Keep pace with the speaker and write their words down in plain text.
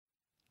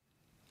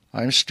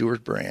I'm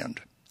Stuart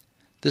Brand.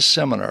 This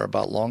seminar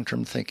about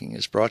long-term thinking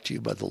is brought to you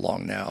by the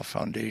Long Now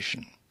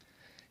Foundation.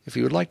 If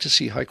you would like to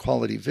see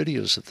high-quality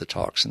videos of the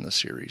talks in the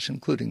series,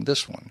 including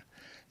this one,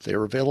 they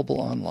are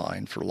available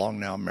online for Long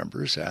Now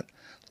members at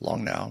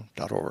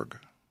longnow.org.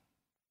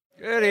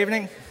 Good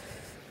evening.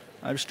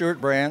 I'm Stuart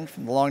Brand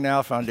from the Long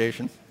Now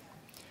Foundation.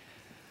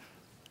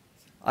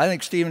 I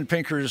think Steven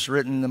Pinker has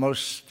written the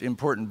most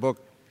important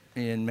book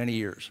in many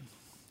years.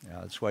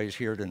 That's why he's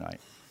here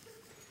tonight.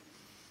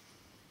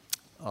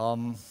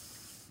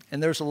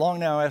 And there's a long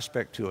now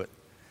aspect to it,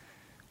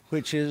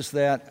 which is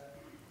that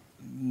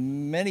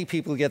many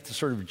people get the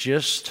sort of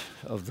gist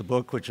of the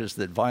book, which is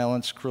that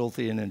violence,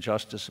 cruelty, and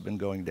injustice have been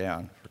going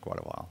down for quite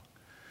a while.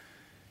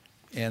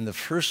 And the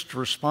first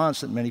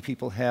response that many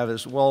people have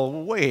is, well,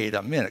 wait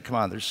a minute, come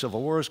on, there's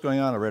civil wars going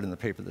on. I read in the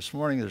paper this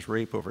morning, there's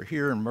rape over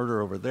here and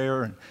murder over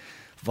there and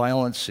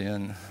violence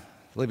in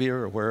Libya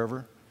or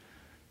wherever.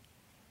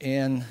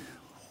 And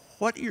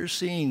what you're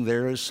seeing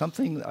there is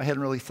something I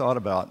hadn't really thought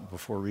about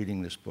before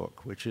reading this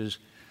book, which is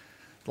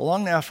the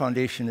Long Now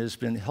Foundation has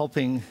been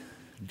helping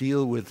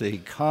deal with a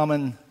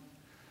common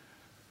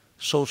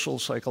social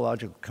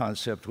psychological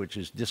concept, which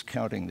is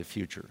discounting the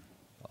future.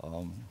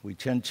 We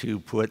tend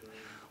to put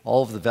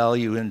all of the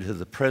value into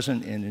the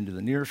present and into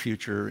the near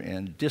future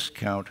and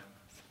discount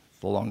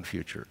the long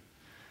future.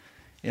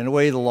 In a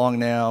way, the long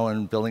now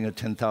and building a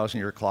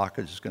 10,000-year clock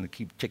is going to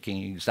keep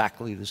ticking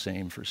exactly the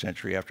same for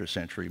century after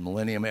century,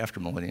 millennium after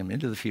millennium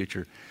into the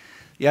future.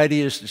 The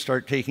idea is to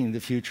start taking the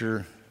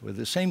future with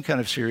the same kind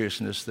of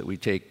seriousness that we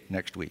take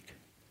next week.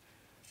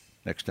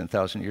 Next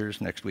 10,000 years,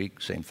 next week,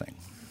 same thing.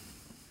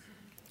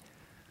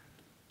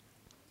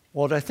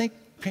 What I think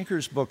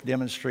Pinker's book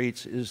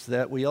demonstrates is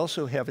that we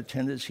also have a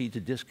tendency to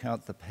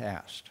discount the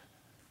past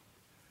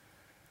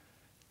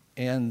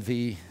and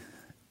the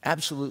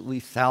absolute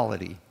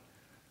lethality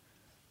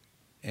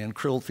and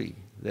cruelty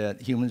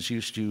that humans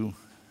used to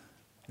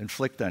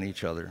inflict on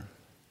each other.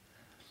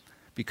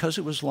 Because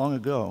it was long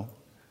ago,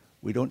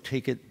 we don't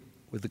take it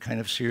with the kind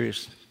of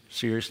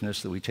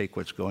seriousness that we take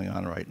what's going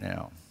on right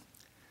now.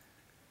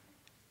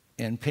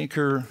 And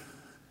Pinker,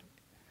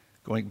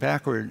 going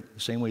backward, the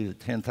same way the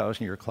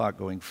 10,000-year clock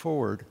going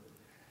forward,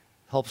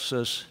 helps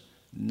us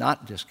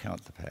not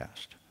discount the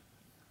past.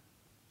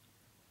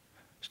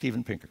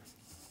 Steven Pinker.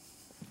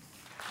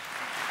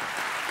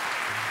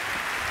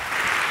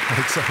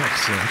 Thanks so much,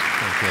 Sam.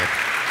 Thank you.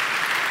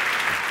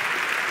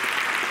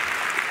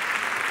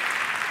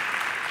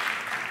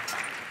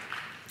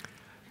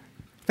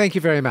 Thank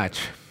you very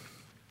much.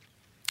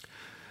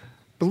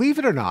 Believe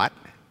it or not,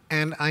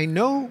 and I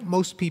know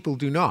most people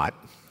do not,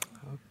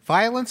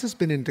 violence has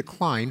been in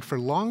decline for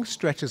long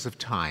stretches of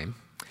time,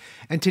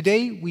 and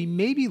today we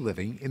may be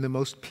living in the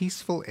most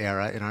peaceful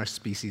era in our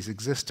species'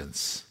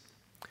 existence.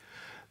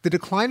 The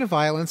decline of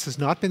violence has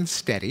not been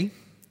steady.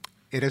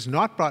 It has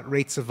not brought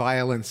rates of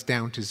violence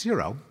down to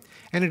zero,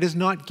 and it is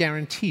not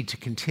guaranteed to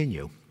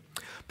continue.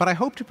 But I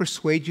hope to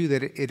persuade you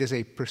that it is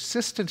a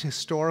persistent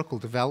historical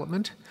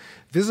development,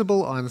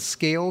 visible on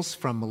scales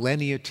from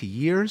millennia to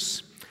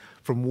years,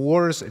 from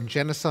wars and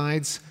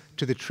genocides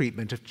to the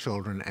treatment of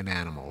children and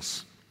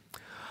animals.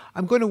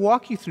 I'm going to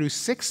walk you through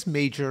 6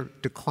 major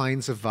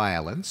declines of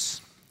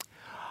violence,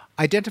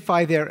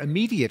 identify their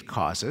immediate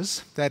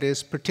causes, that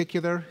is,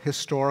 particular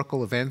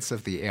historical events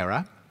of the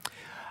era,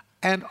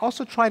 and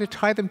also try to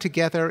tie them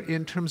together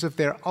in terms of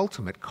their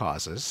ultimate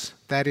causes,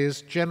 that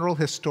is, general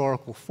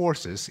historical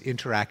forces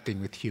interacting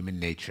with human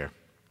nature.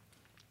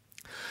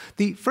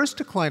 The first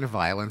decline of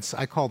violence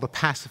I call the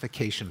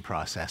pacification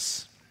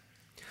process.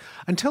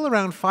 Until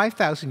around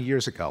 5,000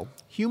 years ago,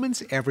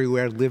 humans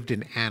everywhere lived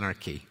in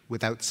anarchy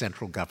without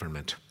central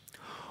government.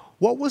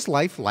 What was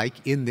life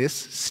like in this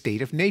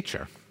state of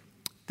nature?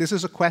 This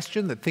is a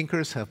question that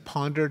thinkers have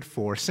pondered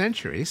for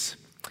centuries.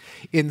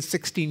 In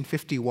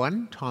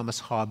 1651, Thomas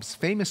Hobbes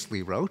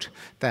famously wrote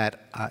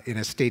that in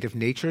a state of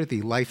nature,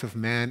 the life of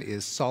man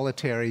is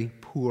solitary,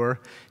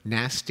 poor,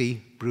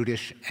 nasty,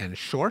 brutish, and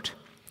short.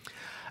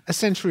 A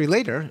century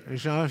later,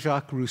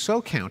 Jean-Jacques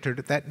Rousseau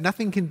countered that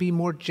nothing can be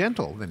more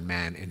gentle than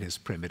man in his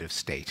primitive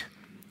state.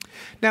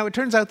 Now, it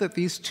turns out that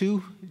these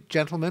two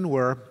gentlemen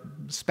were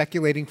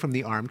speculating from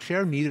the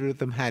armchair. Neither of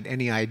them had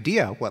any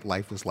idea what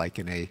life was like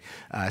in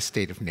a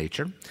state of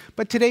nature.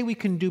 But today we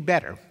can do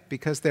better,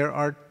 because there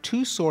are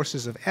 2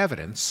 sources of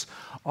evidence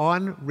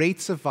on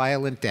rates of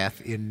violent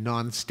death in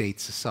non-state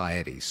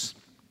societies.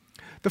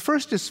 The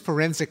first is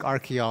forensic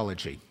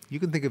archaeology. You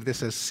can think of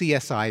this as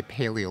CSI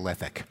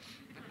Paleolithic.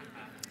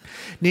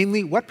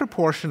 Namely, what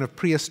proportion of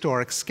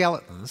prehistoric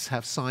skeletons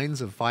have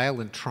signs of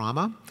violent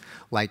trauma,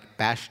 like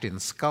bashed-in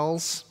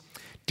skulls,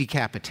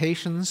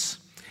 decapitations,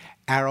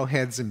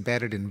 arrowheads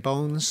embedded in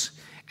bones,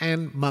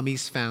 and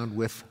mummies found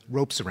with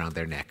ropes around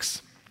their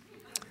necks.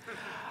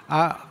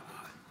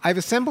 I've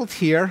assembled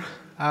here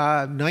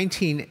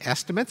 19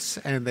 estimates,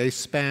 and they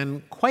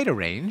span quite a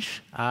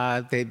range.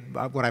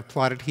 What I've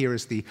plotted here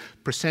is the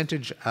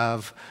percentage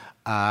of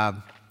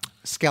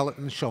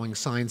skeletons showing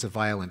signs of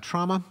violent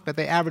trauma, but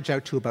they average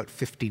out to about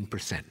 15%.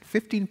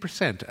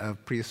 15%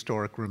 of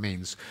prehistoric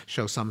remains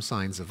show some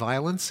signs of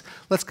violence.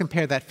 Let's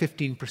compare that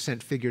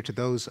 15% figure to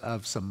those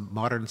of some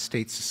modern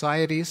state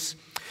societies.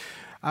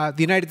 The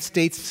United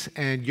States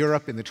and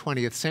Europe in the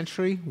 20th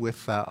century,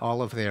 with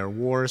all of their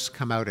wars,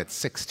 come out at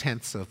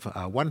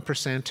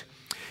 0.6%.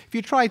 If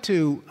you try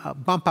to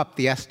bump up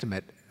the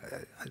estimate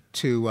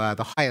to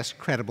the highest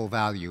credible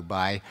value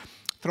by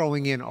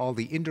throwing in all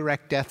the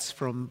indirect deaths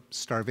from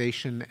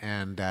starvation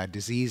and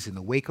disease in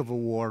the wake of a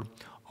war,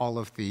 all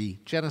of the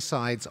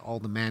genocides, all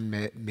the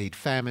man-made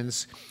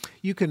famines,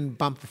 you can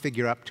bump the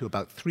figure up to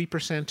about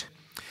 3%.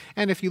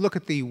 And if you look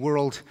at the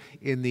world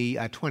in the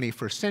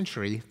 21st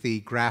century,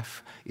 the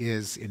graph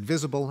is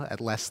invisible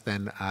at less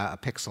than a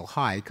pixel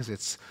high because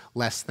it's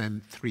less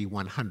than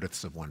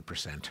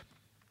 3/100%.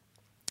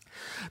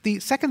 The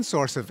second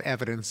source of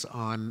evidence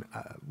on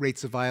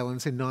rates of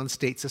violence in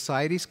non-state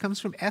societies comes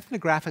from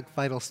ethnographic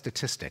vital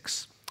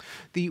statistics.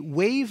 The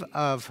wave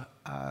of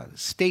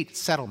state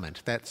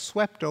settlement that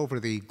swept over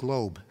the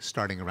globe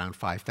starting around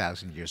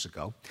 5,000 years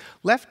ago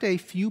left a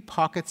few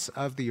pockets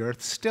of the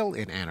earth still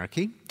in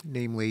anarchy,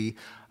 namely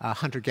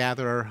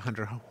hunter-gatherer,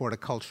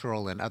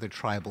 hunter-horticultural, and other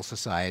tribal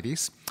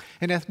societies.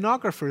 And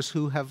ethnographers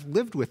who have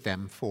lived with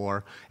them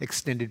for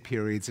extended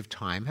periods of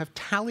time have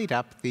tallied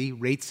up the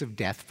rates of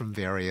death from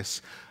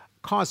various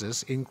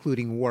causes,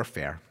 including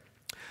warfare.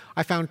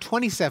 I found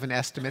 27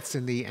 estimates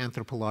in the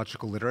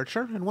anthropological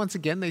literature, and once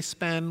again, they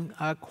span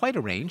quite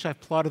a range.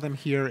 I've plotted them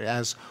here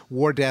as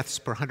war deaths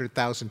per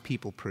 100,000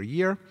 people per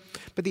year,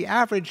 but the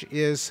average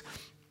is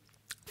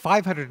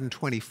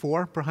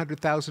 524 per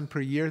 100,000 per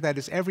year. That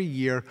is, every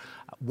year,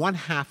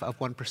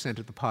 0.5%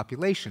 of the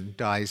population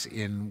dies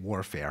in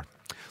warfare.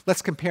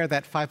 Let's compare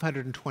that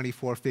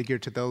 524 figure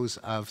to those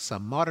of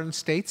some modern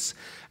states,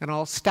 and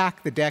I'll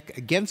stack the deck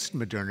against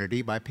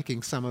modernity by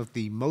picking some of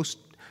the most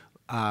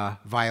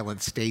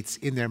violent states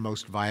in their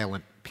most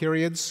violent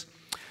periods,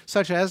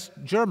 such as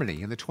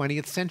Germany in the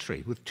 20th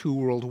century with 2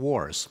 world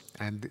wars,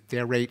 and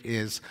their rate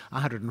is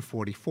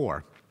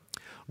 144.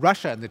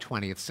 Russia in the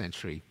 20th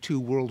century, 2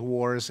 world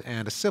wars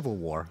and a civil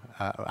war,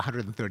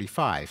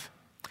 135.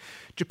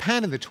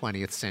 Japan in the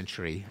 20th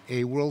century,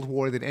 a world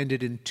war that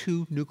ended in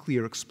 2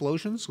 nuclear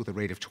explosions with a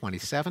rate of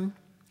 27.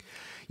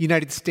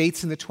 United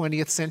States in the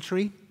 20th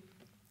century,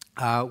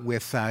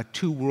 with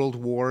 2 world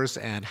wars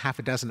and half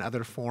a dozen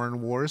other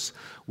foreign wars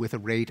with a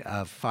rate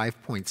of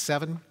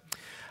 5.7.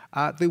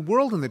 The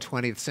world in the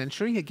 20th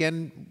century,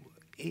 again,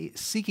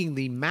 seeking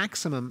the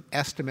maximum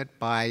estimate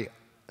by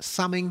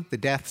summing the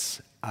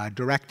deaths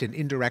direct and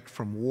indirect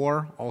from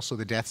war, also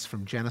the deaths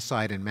from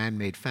genocide and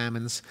man-made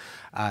famines.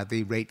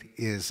 The rate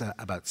is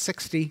about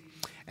 60.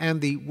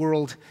 And the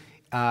world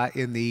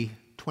in the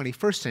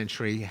 21st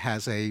century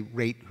has a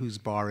rate whose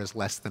bar is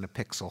less than a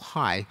pixel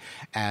high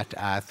at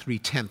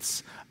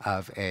 0.3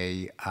 of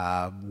a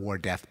war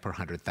death per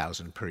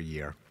 100,000 per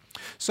year.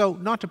 So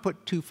not to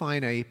put too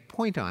fine a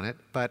point on it,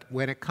 but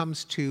when it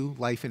comes to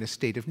life in a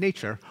state of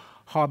nature,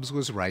 Hobbes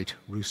was right,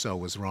 Rousseau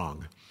was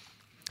wrong.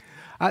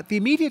 The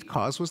immediate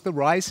cause was the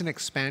rise and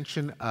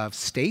expansion of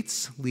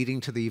states, leading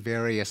to the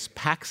various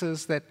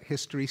paxes that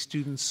history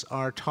students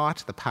are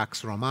taught, the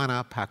Pax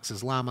Romana, Pax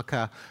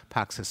Islamica,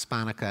 Pax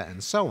Hispanica,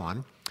 and so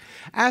on.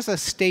 As a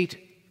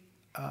state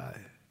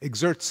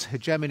exerts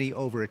hegemony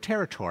over a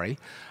territory,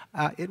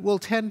 it will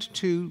tend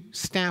to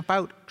stamp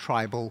out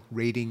tribal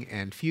raiding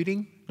and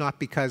feuding, not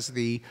because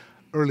the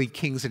early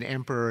kings and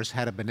emperors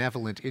had a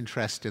benevolent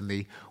interest in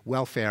the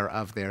welfare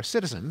of their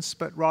citizens,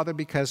 but rather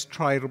because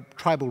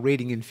tribal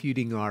raiding and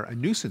feuding are a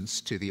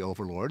nuisance to the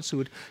overlords who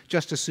would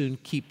just as soon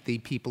keep the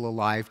people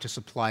alive to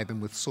supply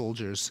them with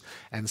soldiers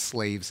and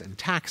slaves and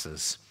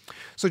taxes.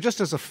 So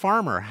just as a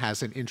farmer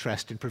has an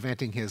interest in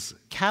preventing his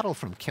cattle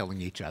from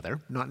killing each other,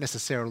 not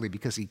necessarily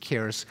because he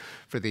cares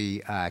for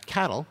the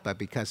cattle, but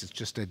because it's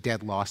just a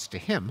dead loss to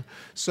him,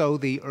 so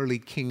the early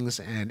kings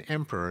and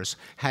emperors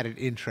had an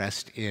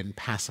interest in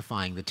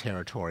pacifying the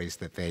territories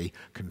that they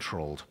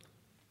controlled.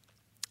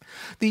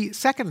 The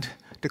second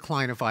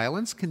decline of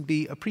violence can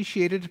be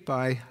appreciated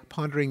by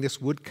pondering this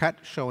woodcut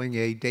showing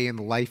a day in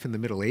the life in the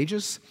Middle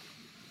Ages.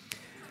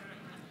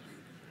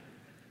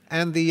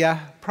 And the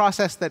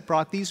process that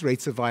brought these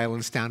rates of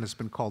violence down has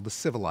been called the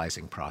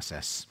civilizing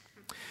process.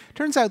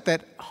 Turns out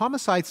that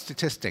homicide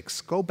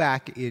statistics go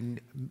back in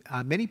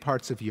many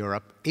parts of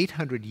Europe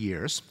 800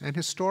 years, and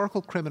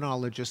historical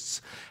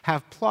criminologists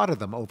have plotted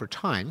them over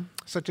time,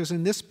 such as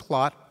in this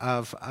plot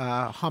of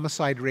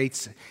homicide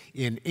rates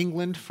in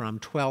England from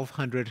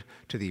 1200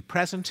 to the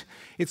present.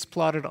 It's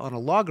plotted on a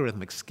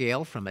logarithmic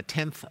scale from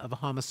 1/10 of a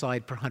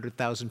homicide per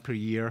 100,000 per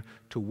year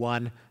to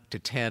 1 to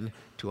 10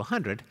 to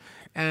 100.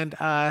 And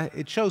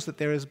it shows that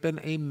there has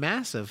been a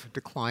massive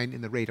decline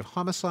in the rate of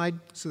homicide,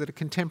 so that a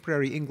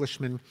contemporary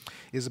Englishman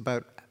is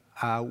about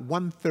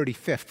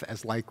 1/35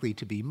 as likely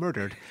to be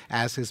murdered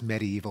as his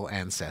medieval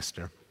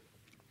ancestor.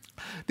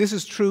 This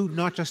is true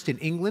not just in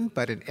England,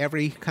 but in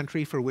every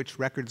country for which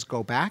records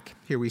go back.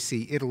 Here we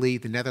see Italy,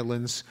 the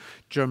Netherlands,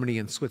 Germany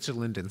and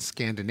Switzerland and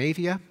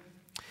Scandinavia.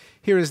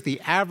 Here is the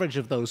average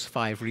of those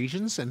 5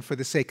 regions, and for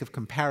the sake of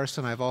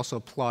comparison, I've also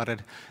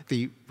plotted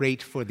the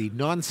rate for the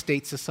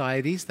non-state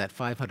societies, that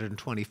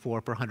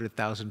 524 per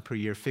 100,000 per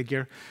year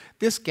figure.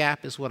 This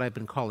gap is what I've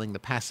been calling the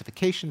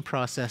pacification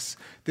process.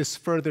 This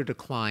further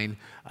decline,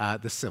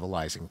 the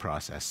civilizing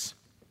process.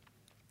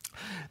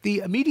 The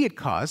immediate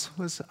cause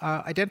was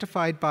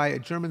identified by a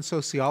German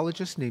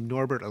sociologist named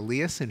Norbert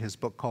Elias in his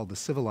book called The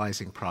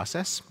Civilizing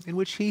Process, in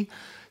which he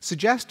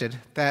suggested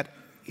that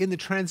in the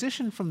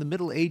transition from the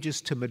Middle Ages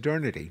to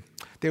modernity,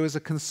 there was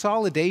a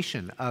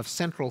consolidation of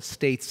central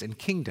states and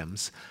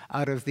kingdoms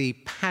out of the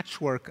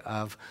patchwork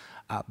of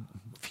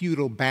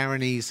feudal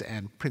baronies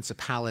and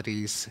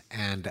principalities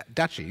and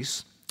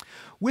duchies.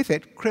 With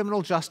it,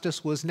 criminal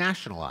justice was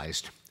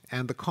nationalized,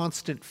 and the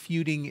constant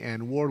feuding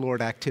and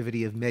warlord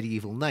activity of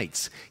medieval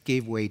knights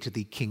gave way to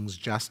the king's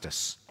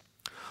justice.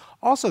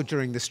 Also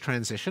during this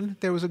transition,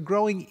 there was a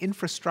growing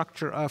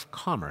infrastructure of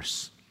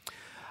commerce.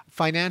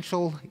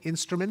 Financial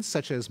instruments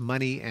such as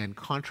money and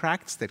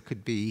contracts that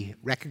could be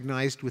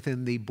recognized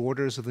within the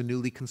borders of the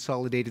newly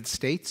consolidated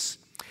states,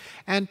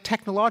 and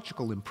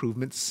technological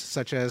improvements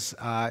such as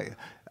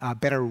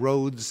better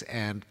roads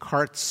and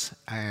carts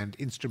and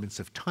instruments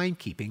of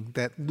timekeeping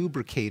that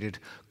lubricated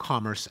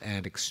commerce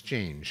and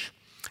exchange.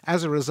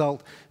 As a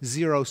result,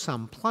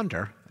 zero-sum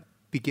plunder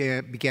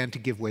began to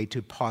give way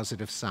to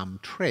positive-sum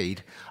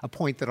trade, a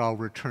point that I'll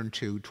return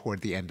to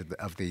toward the end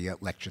of the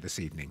lecture this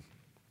evening.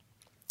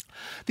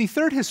 The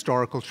third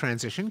historical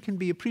transition can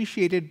be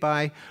appreciated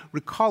by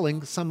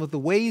recalling some of the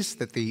ways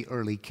that the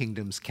early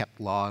kingdoms kept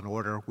law and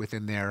order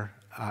within their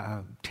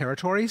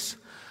territories.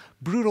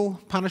 Brutal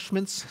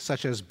punishments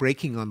such as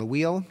breaking on the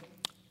wheel,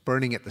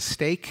 burning at the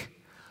stake,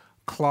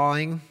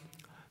 clawing,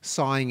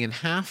 sawing in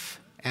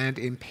half, and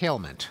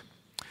impalement.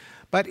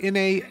 But in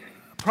a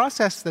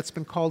process that's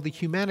been called the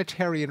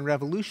humanitarian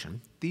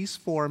revolution, these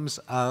forms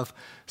of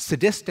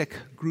sadistic,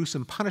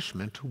 gruesome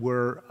punishment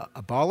were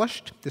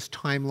abolished. This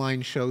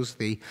timeline shows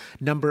the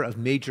number of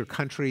major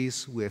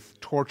countries with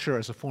torture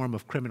as a form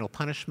of criminal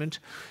punishment,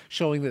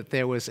 showing that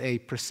there was a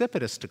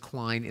precipitous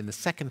decline in the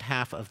second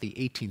half of the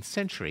 18th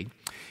century,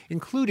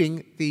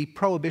 including the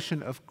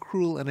prohibition of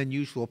cruel and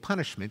unusual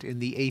punishment in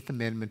the Eighth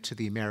Amendment to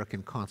the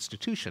American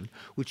Constitution,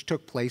 which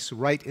took place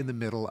right in the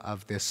middle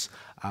of this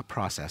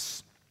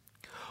process.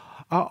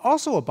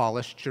 Also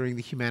abolished during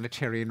the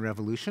Humanitarian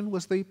Revolution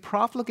was the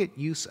profligate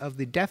use of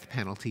the death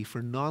penalty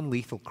for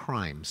non-lethal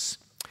crimes.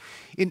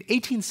 In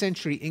 18th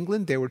century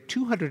England, there were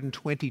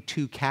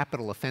 222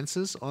 capital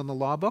offenses on the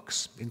law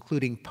books,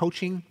 including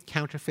poaching,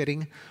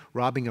 counterfeiting,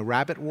 robbing a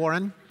rabbit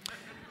warren,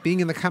 being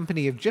in the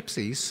company of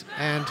gypsies,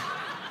 and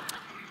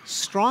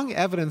strong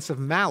evidence of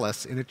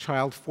malice in a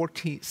child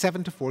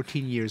 7 to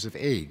 14 years of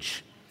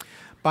age.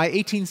 By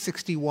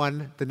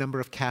 1861, the number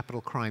of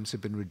capital crimes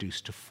had been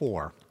reduced to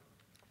 4.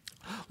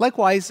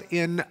 Likewise,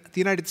 in the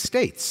United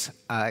States,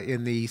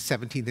 in the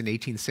 17th and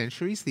 18th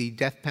centuries, the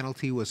death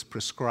penalty was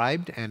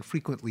prescribed and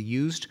frequently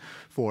used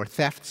for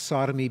theft,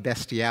 sodomy,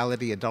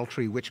 bestiality,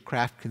 adultery,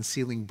 witchcraft,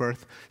 concealing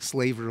birth,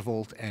 slave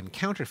revolt, and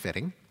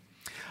counterfeiting.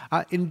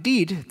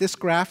 Indeed, this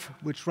graph,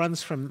 which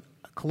runs from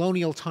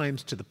colonial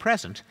times to the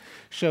present,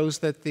 shows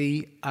that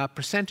the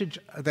percentage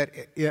that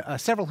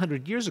several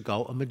hundred years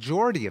ago, a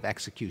majority of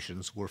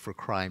executions were for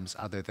crimes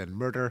other than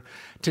murder.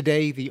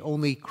 Today, the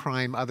only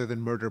crime other than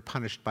murder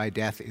punished by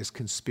death is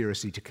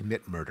conspiracy to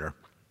commit murder.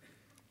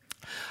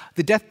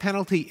 The death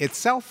penalty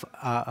itself,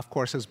 of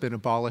course, has been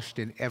abolished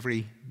in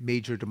every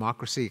major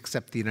democracy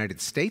except the United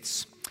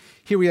States.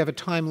 Here we have a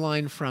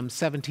timeline from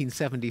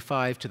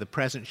 1775 to the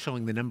present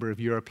showing the number of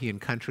European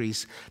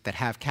countries that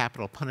have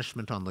capital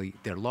punishment on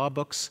their law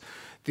books.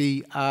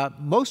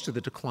 Most of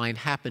the decline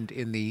happened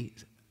in the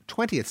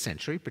 20th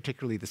century,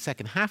 particularly the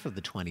second half of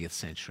the 20th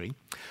century.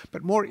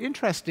 But more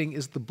interesting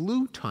is the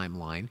blue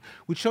timeline,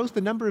 which shows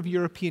the number of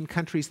European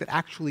countries that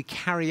actually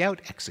carry out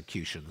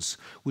executions,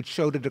 which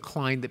showed a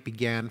decline that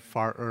began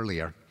far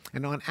earlier.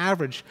 And on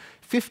average,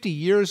 50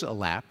 years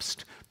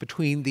elapsed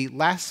between the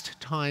last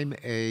time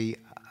a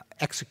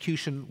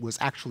execution was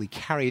actually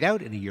carried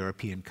out in a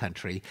European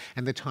country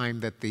and the time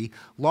that the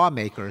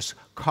lawmakers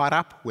caught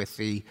up with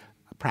the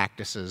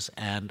practices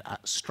and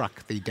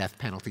struck the death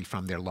penalty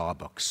from their law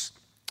books.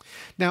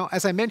 Now,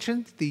 as I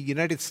mentioned, the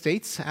United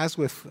States, as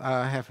with,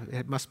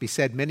 it must be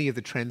said, many of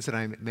the trends that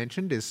I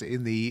mentioned is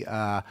in the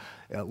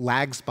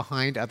lags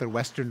behind other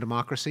Western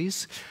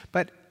democracies.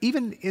 But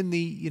even in the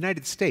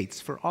United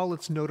States, for all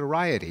its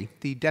notoriety,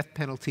 the death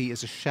penalty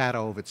is a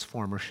shadow of its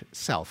former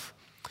self.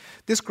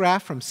 This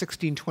graph from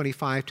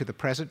 1625 to the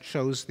present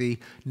shows the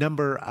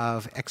number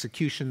of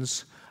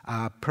executions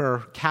per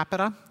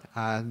capita,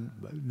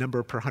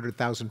 number per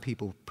 100,000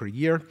 people per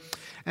year.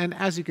 And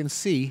as you can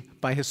see,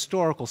 by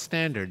historical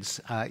standards,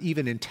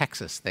 even in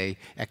Texas, they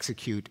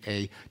execute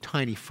a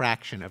tiny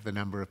fraction of the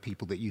number of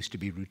people that used to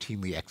be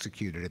routinely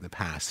executed in the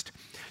past.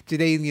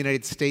 Today in the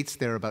United States,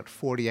 there are about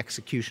 40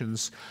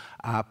 executions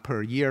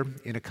per year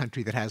in a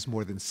country that has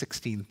more than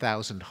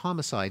 16,000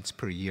 homicides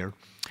per year.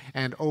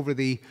 And over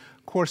the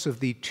course of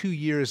the 2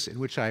 years in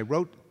which I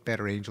wrote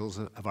Better Angels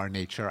of Our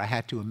Nature, I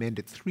had to amend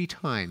it 3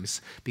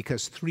 times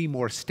because 3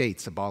 more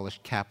states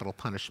abolished capital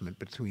punishment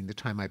between the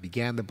time I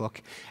began the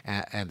book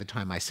and the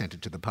time I sent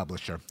it to the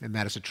publisher. And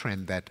that is a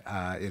trend that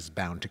is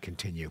bound to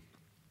continue.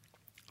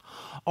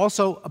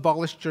 Also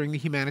abolished during the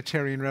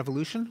Humanitarian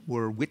Revolution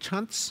were witch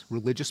hunts,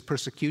 religious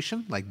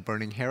persecution, like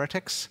burning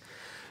heretics,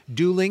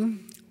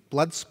 dueling,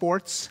 blood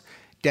sports,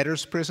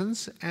 debtors'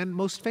 prisons, and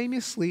most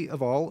famously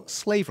of all,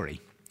 slavery.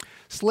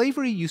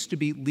 Slavery used to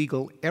be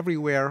legal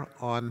everywhere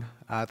on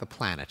the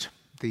planet.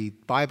 The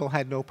Bible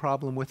had no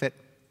problem with it.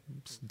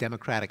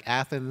 Democratic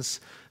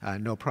Athens,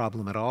 no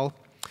problem at all.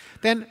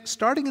 Then,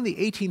 starting in the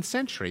 18th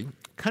century,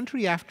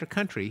 country after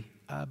country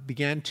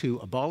began to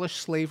abolish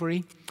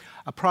slavery,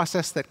 a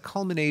process that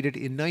culminated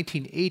in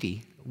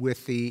 1980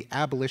 with the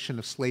abolition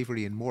of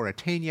slavery in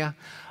Mauritania,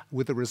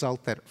 with the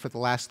result that for the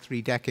last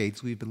 3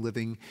 decades we've been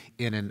living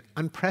in an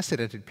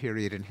unprecedented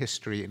period in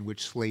history in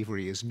which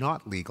slavery is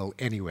not legal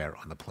anywhere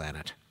on the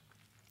planet.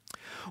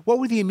 What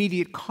were the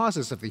immediate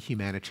causes of the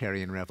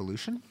humanitarian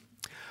revolution?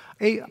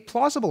 A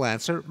plausible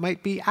answer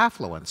might be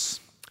affluence.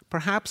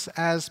 Perhaps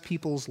as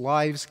people's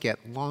lives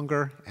get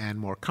longer and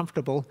more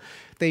comfortable,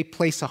 they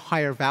place a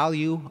higher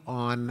value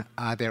on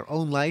their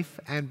own life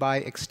and, by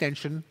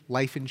extension,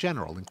 life in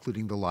general,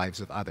 including the lives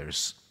of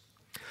others.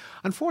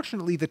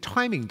 Unfortunately, the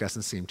timing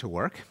doesn't seem to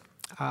work.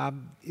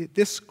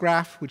 This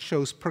graph, which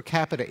shows per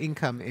capita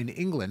income in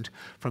England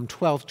from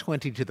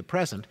 1220 to the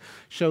present,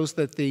 shows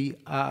that the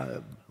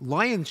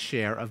lion's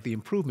share of the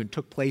improvement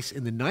took place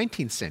in the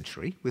 19th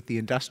century with the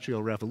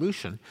Industrial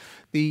Revolution.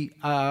 The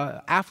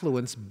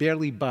affluence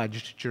barely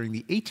budged during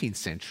the 18th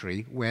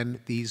century when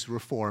these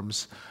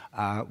reforms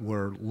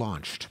were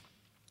launched.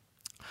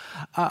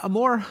 A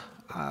more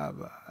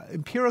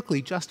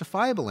empirically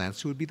justifiable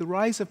answer would be the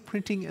rise of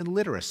printing and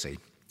literacy.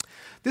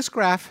 This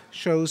graph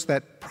shows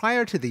that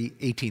prior to the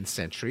 18th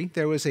century,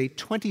 there was a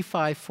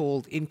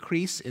 25-fold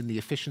increase in the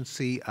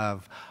efficiency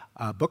of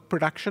book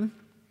production.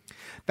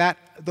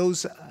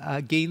 Those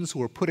gains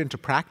were put into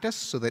practice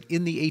so that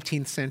in the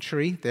 18th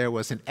century, there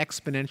was an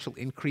exponential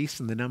increase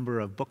in the number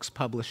of books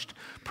published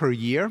per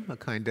year, a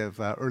kind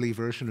of early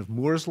version of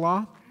Moore's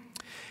Law.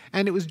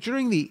 And it was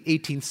during the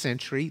 18th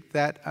century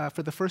that,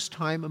 for the first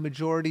time, a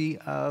majority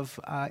of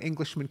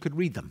Englishmen could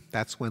read them.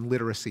 That's when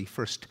literacy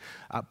first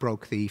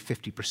broke the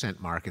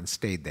 50% mark and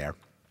stayed there.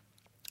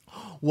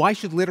 Why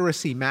should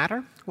literacy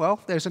matter?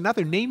 Well, there's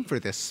another name for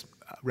this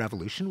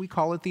revolution. We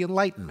call it the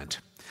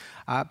Enlightenment,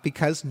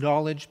 because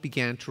knowledge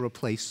began to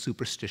replace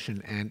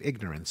superstition and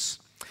ignorance.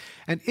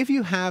 And if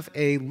you have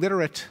a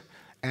literate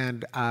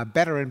and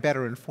better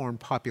informed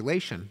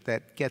population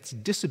that gets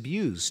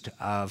disabused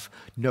of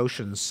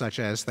notions such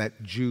as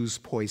that Jews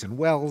poison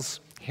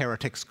wells,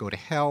 heretics go to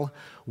hell,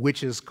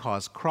 witches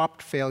cause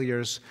crop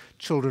failures,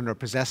 children are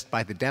possessed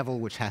by the devil,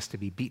 which has to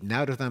be beaten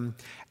out of them,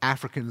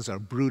 Africans are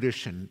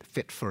brutish and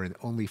fit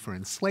only for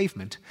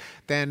enslavement,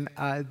 then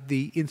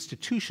the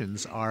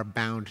institutions are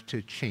bound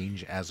to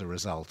change as a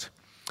result.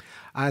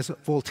 As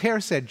Voltaire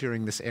said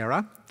during this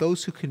era,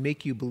 those who can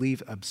make you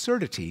believe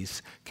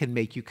absurdities can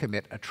make you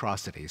commit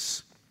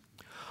atrocities.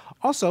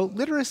 Also,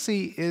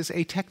 literacy is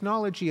a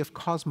technology of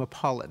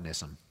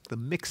cosmopolitanism, the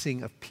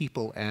mixing of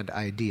people and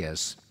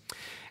ideas.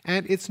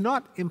 And it's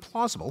not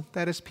implausible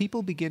that as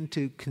people begin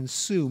to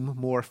consume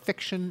more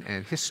fiction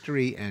and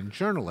history and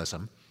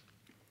journalism,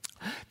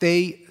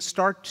 they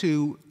start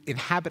to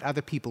inhabit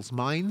other people's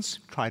minds,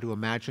 try to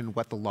imagine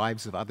what the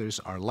lives of others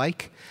are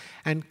like,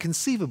 and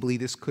conceivably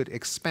this could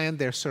expand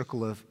their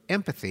circle of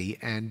empathy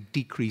and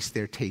decrease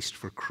their taste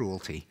for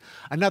cruelty.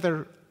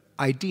 Another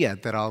idea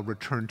that I'll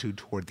return to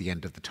toward the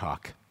end of the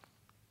talk.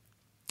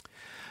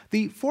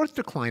 The fourth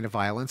decline of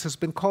violence has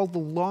been called the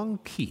Long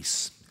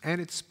Peace,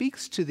 and it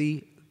speaks to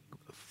the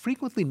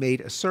frequently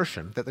made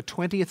assertion that the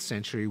 20th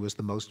century was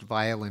the most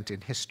violent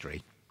in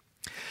history.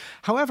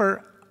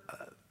 However,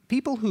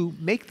 people who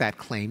make that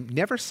claim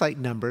never cite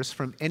numbers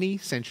from any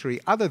century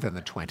other than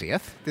the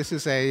 20th. This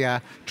is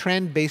a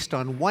trend based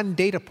on one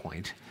data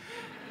point.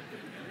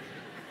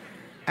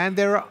 And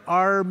there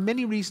are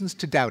many reasons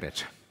to doubt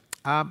it.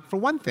 For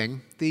one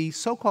thing, the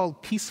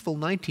so-called peaceful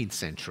 19th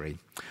century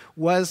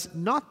was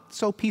not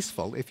so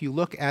peaceful if you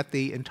look at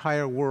the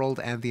entire world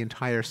and the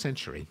entire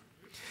century.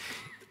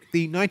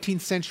 The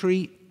 19th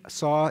century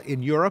saw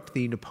in Europe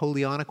the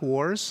Napoleonic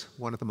Wars,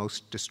 one of the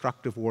most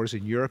destructive wars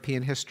in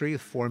European history,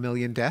 with 4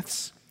 million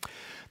deaths.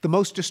 The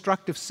most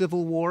destructive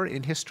civil war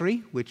in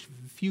history, which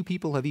few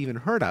people have even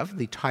heard of,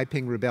 the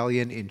Taiping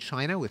Rebellion in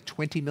China, with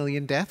 20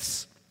 million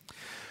deaths.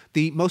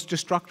 The most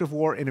destructive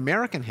war in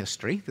American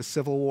history, the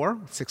Civil War,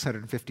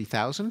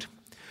 650,000.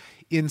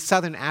 In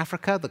southern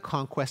Africa, the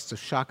conquests of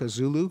Shaka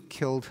Zulu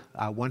killed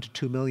 1 to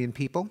 2 million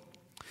people.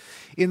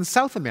 In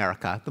South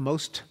America, the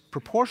most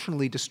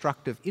proportionally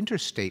destructive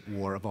interstate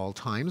war of all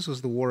times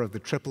was the War of the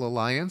Triple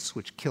Alliance,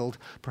 which killed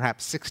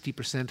perhaps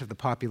 60% of the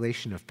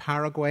population of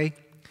Paraguay.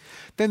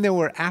 Then there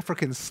were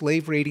African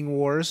slave-raiding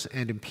wars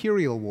and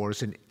imperial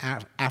wars in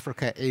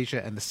Africa,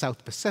 Asia, and the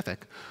South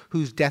Pacific,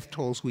 whose death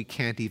tolls we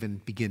can't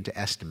even begin to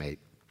estimate.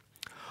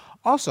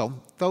 Also,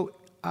 though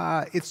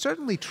it's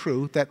certainly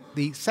true that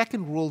the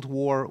Second World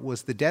War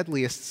was the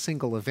deadliest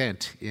single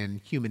event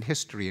in human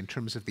history in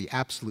terms of the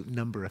absolute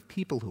number of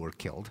people who were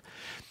killed.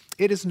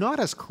 It is not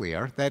as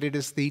clear that it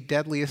is the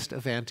deadliest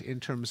event in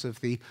terms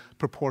of the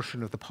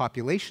proportion of the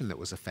population that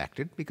was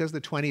affected, because the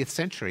 20th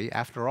century,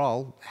 after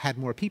all, had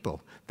more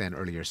people than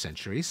earlier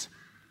centuries.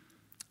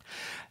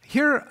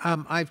 Here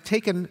I've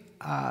taken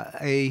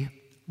a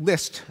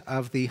list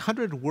of the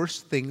 100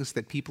 worst things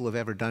that people have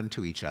ever done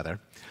to each other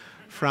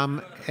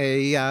from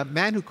a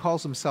man who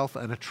calls himself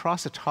an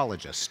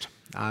atrocitologist,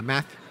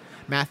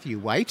 Matthew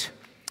White.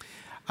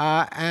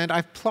 And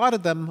I've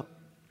plotted them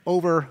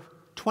over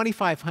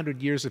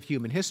 2,500 years of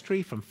human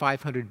history, from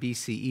 500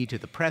 BCE to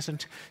the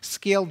present,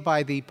 scaled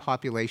by the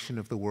population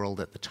of the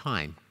world at the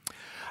time.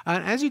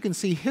 As you can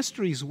see,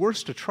 history's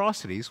worst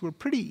atrocities were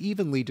pretty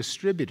evenly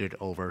distributed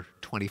over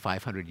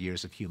 2,500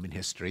 years of human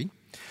history.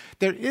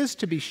 There is,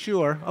 to be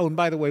sure, oh, and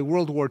by the way,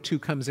 World War II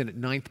comes in at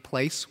 9th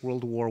place.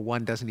 World War I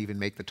doesn't even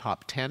make the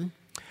top 10.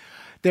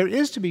 There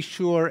is, to be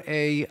sure,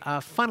 a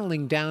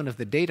funneling down of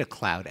the data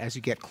cloud as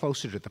you get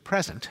closer to the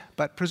present,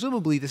 but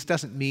presumably this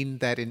doesn't mean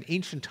that in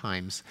ancient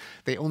times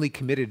they only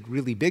committed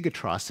really big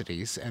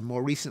atrocities, and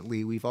more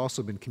recently we've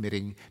also been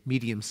committing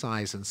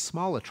medium-sized and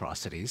small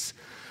atrocities.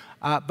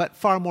 But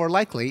far more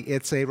likely,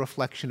 it's a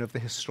reflection of the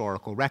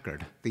historical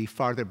record. The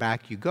farther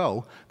back you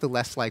go, the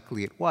less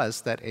likely it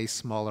was that a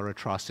smaller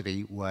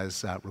atrocity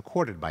was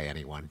recorded by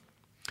anyone.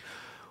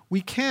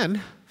 We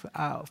can,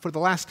 for the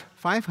last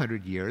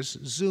 500 years,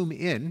 zoom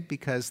in,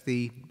 because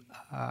the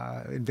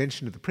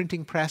invention of the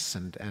printing press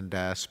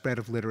and spread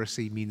of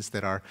literacy means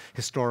that our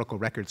historical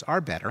records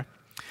are better,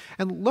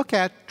 and look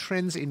at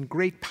trends in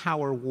great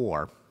power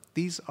war.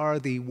 These are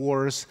the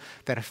wars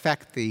that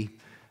affect the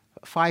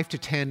 5 to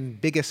 10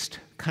 biggest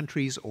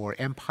countries or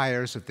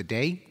empires of the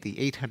day, the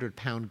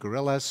 800-pound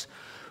gorillas,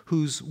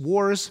 whose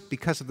wars,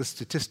 because of the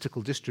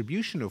statistical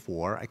distribution of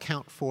war,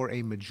 account for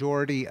a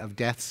majority of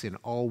deaths in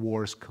all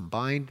wars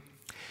combined,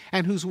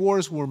 and whose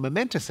wars were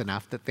momentous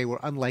enough that they were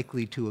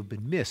unlikely to have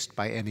been missed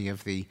by any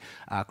of the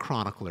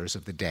chroniclers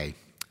of the day.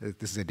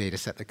 This is a data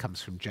set that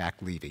comes from Jack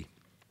Levy.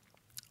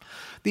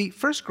 The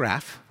first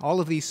graph, all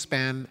of these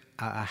span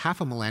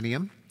half a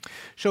millennium,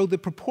 show the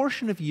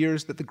proportion of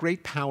years that the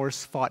great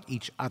powers fought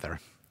each other.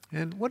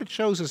 And what it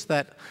shows is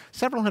that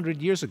several hundred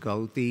years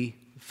ago, the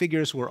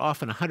figures were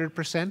often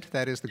 100%,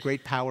 that is, the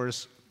great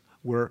powers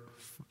were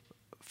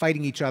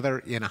fighting each other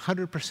in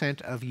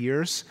 100% of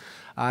years.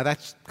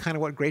 That's kind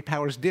of what great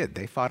powers did.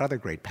 They fought other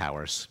great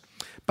powers.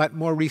 But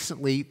more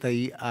recently,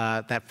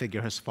 that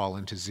figure has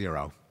fallen to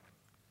 0.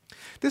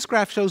 This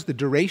graph shows the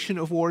duration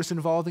of wars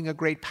involving a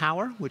great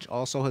power, which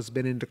also has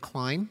been in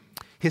decline.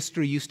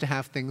 History used to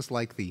have things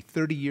like the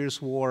 30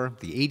 Years' War,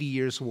 the 80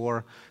 Years'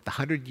 War, the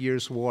 100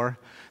 Years' War.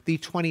 The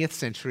 20th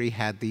century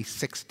had the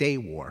Six-Day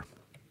War.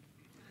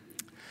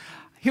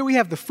 Here we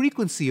have the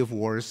frequency of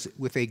wars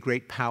with a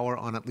great power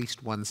on at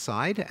least one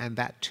side, and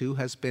that too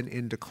has been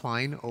in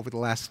decline over the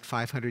last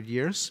 500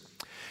 years.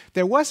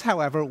 There was,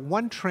 however,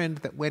 one trend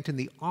that went in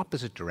the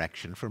opposite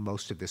direction for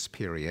most of this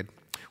period,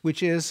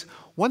 which is,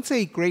 once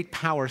a great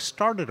power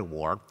started a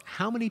war,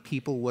 how many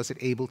people was it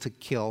able to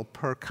kill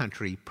per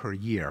country per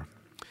year?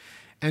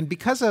 And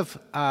because of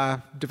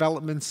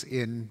developments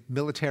in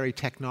military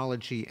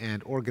technology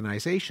and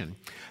organization,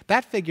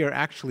 that figure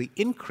actually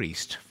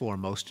increased for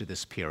most of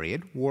this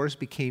period. Wars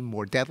became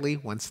more deadly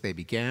once they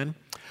began.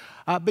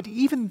 But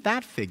even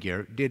that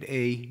figure did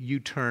a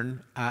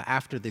U-turn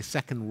after the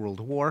Second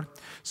World War.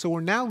 So we're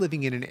now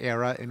living in an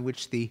era in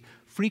which the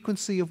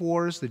frequency of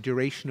wars, the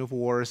duration of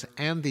wars,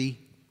 and the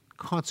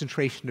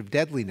concentration of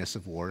deadliness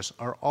of wars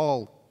are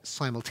all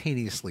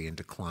simultaneously in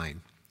decline.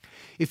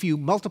 If you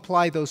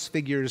multiply those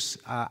figures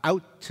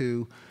out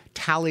to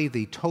tally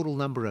the total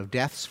number of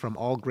deaths from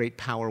all great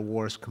power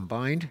wars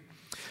combined,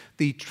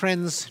 the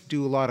trends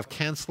do a lot of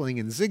canceling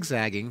and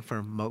zigzagging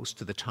for most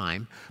of the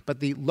time,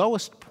 but the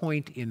lowest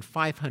point in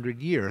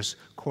 500 years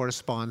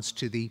corresponds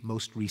to the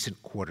most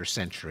recent quarter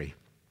century.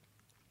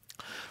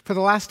 For the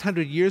last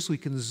 100 years, we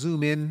can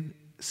zoom in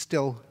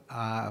still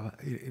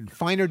in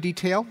finer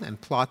detail and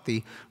plot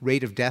the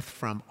rate of death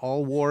from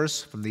all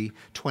wars from the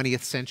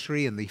 20th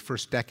century and the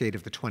first decade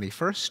of the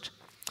 21st.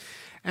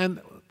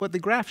 And what the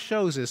graph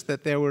shows is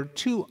that there were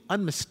two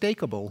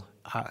unmistakable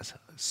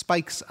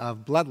spikes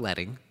of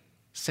bloodletting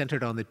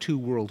centered on the two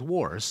world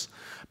wars.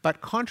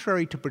 But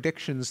contrary to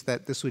predictions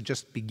that this would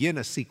just begin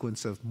a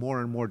sequence of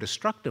more and more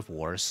destructive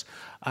wars,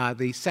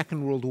 the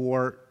Second World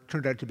War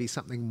turned out to be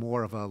something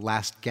more of a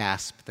last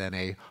gasp than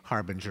a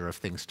harbinger of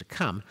things to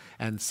come.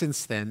 And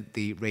since then,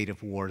 the rate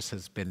of wars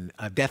has been,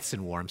 deaths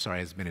in war,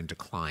 has been in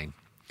decline.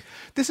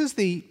 This is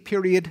the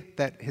period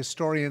that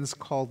historians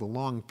call the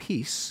Long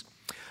Peace.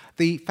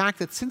 The fact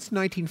that since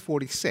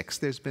 1946,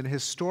 there's been a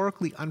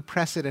historically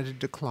unprecedented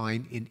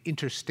decline in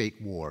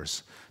interstate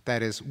wars,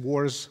 that is,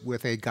 wars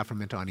with a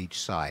government on each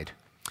side.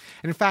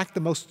 And in fact, the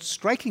most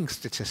striking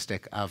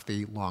statistic of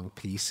the Long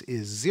Peace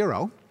is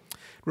 0.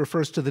 It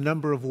refers to the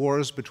number of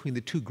wars between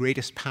the two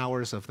greatest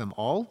powers of them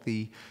all,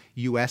 the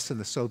US and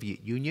the Soviet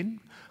Union.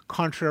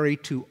 Contrary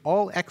to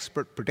all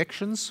expert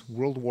predictions,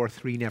 World War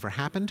III never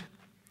happened.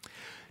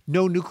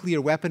 No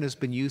nuclear weapon has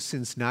been used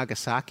since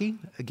Nagasaki.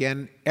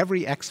 Again,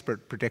 every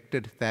expert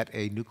predicted that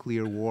a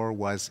nuclear war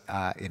was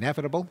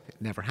inevitable. It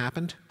never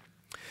happened.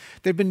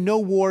 There have been no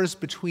wars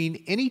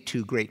between any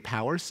two great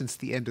powers since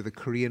the end of the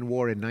Korean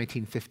War in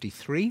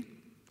 1953.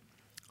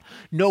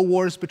 No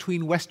wars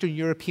between Western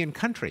European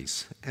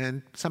countries.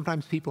 And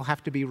sometimes people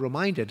have to be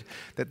reminded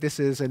that this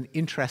is an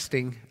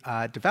interesting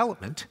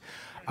development.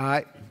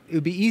 It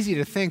would be easy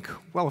to think,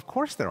 well, of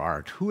course there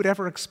aren't. Who would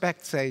ever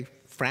expect, say,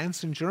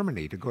 France and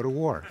Germany to go to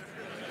war?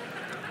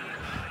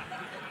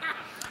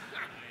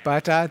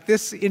 But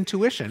this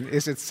intuition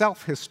is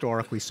itself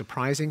historically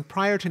surprising.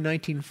 Prior to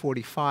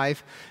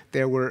 1945,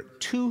 there were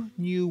 2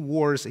 new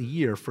wars a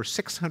year for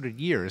 600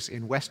 years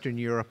in Western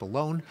Europe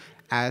alone.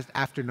 As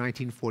after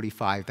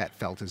 1945, that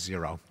fell to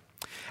 0.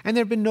 And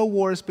there have been no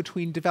wars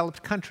between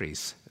developed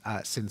countries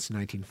since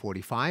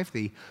 1945.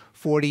 The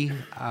 40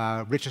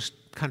 richest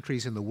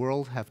countries in the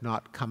world have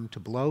not come to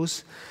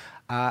blows.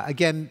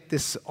 Again,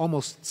 this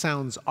almost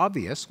sounds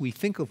obvious. We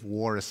think of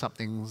war as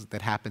something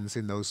that happens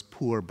in those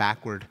poor,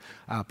 backward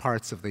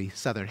parts of the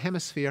southern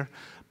hemisphere,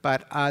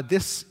 but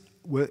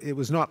it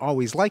was not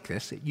always like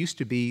this. It used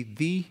to be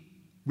the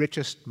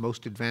richest,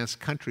 most advanced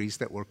countries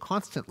that were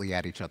constantly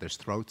at each other's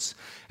throats,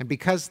 and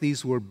because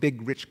these were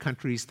big, rich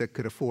countries that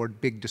could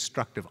afford big,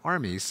 destructive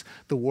armies,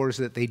 the wars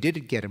that they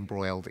did get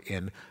embroiled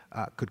in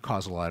could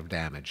cause a lot of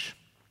damage.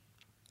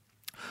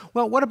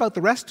 Well, what about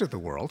the rest of the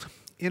world?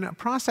 In a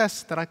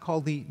process that I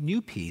call the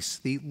new peace,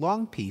 the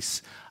long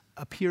peace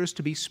appears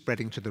to be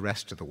spreading to the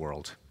rest of the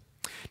world.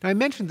 Now, I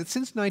mentioned that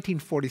since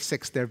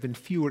 1946 there have been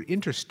fewer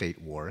interstate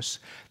wars.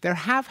 There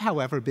have,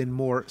 however, been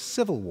more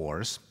civil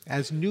wars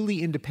as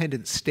newly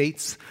independent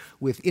states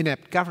with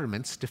inept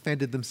governments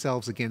defended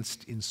themselves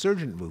against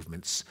insurgent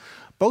movements,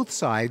 both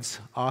sides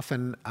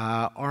often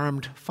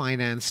armed,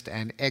 financed,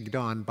 and egged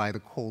on by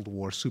the Cold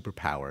War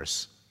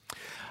superpowers.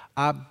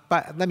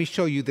 But let me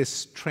show you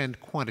this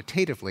trend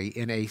quantitatively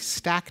in a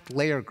stacked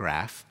layer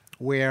graph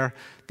where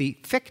the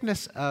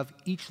thickness of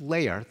each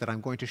layer that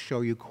I'm going to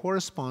show you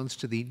corresponds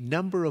to the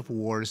number of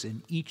wars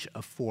in each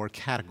of 4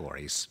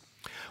 categories.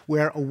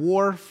 Where a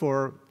war,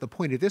 for the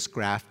point of this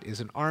graph,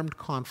 is an armed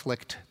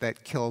conflict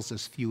that kills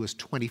as few as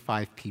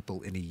 25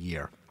 people in a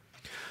year.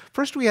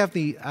 First, we have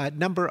the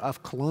number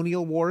of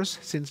colonial wars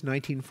since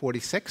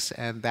 1946,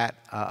 and that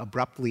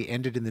abruptly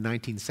ended in the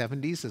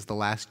 1970s as the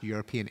last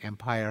European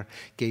empire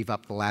gave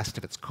up the last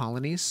of its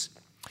colonies.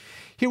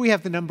 Here we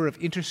have the number of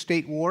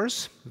interstate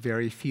wars,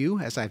 very few,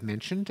 as I've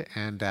mentioned,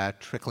 and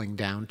trickling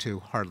down to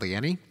hardly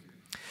any.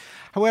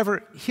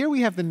 However, here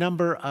we have the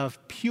number of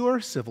pure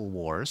civil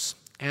wars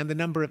and the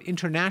number of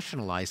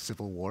internationalized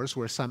civil wars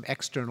where some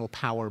external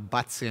power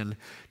butts in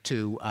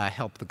to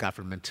help the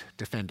government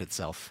defend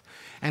itself.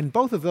 And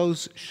both of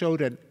those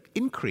showed an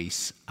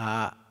increase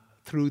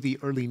through the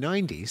early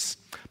 90s,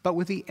 but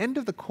with the end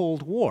of the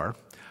Cold War,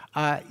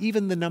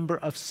 even the number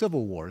of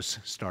civil wars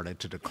started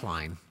to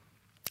decline.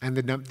 And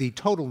the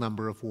total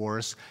number of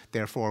wars,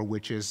 therefore,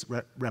 which is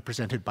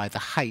represented by the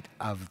height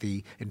of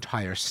the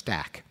entire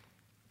stack.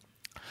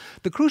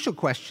 The crucial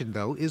question,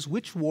 though, is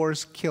which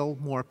wars kill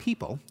more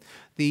people,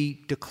 the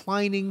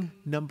declining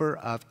number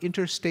of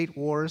interstate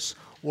wars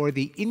or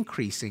the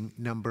increasing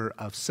number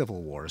of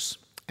civil wars?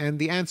 And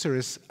the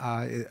answer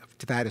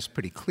to that is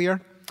pretty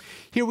clear.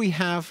 Here we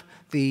have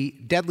the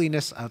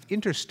deadliness of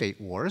interstate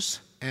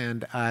wars,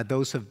 and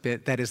those have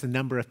been, that is the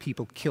number of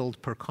people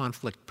killed per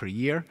conflict per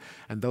year,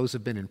 and those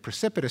have been in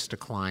precipitous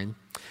decline.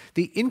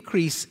 The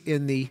increase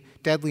in the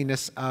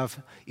deadliness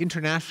of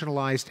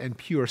internationalized and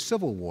pure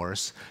civil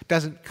wars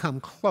doesn't come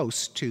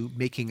close to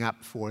making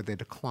up for the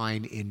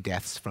decline in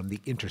deaths from the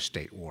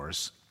interstate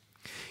wars.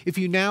 If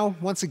you now,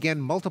 once again,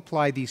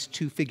 multiply these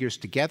two figures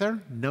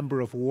together, number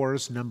of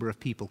wars, number of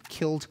people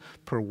killed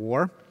per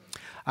war,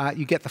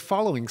 you get the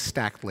following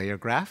stacked layer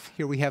graph.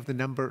 Here we have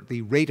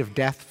the rate of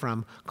death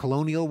from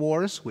colonial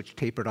wars, which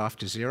tapered off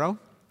to 0.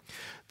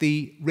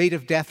 The rate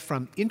of death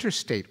from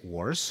interstate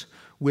wars,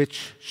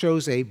 which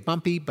shows a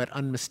bumpy but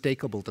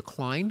unmistakable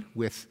decline,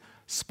 with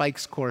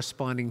spikes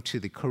corresponding to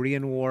the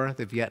Korean War,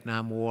 the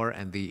Vietnam War,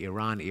 and the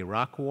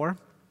Iran-Iraq War.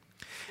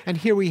 And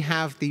here we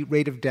have the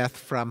rate of death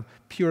from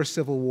pure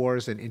civil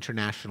wars and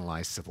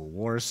internationalized civil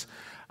wars.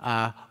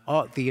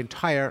 The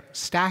entire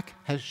stack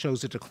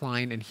shows a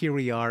decline, and here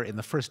we are in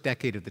the first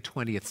decade of the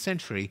 20th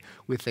century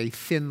with a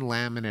thin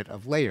laminate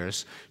of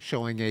layers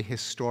showing a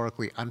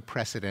historically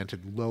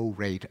unprecedented low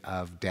rate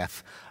of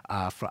death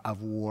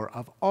of war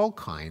of all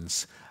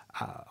kinds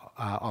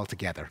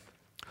altogether.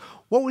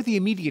 What were the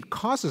immediate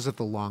causes of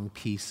the long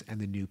peace and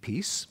the new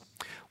peace?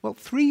 Well,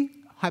 3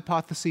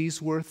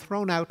 hypotheses were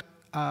thrown out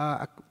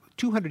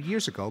 200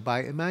 years ago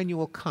by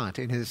Immanuel Kant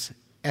in his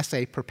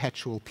essay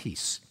Perpetual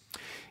Peace,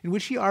 in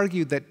which he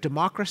argued that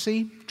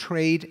democracy,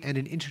 trade, and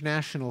an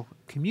international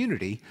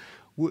community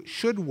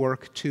should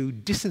work to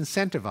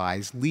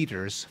disincentivize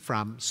leaders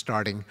from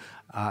starting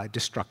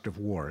destructive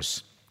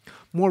wars.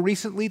 More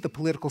recently, the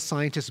political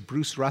scientists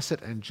Bruce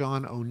Russett and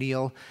John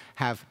O'Neill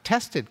have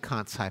tested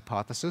Kant's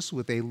hypothesis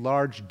with a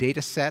large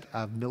data set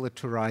of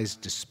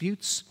militarized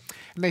disputes,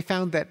 and they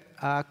found that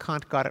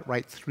Kant got it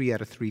right 3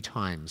 out of 3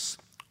 times.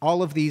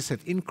 All of these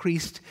have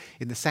increased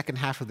in the second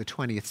half of the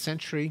 20th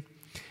century,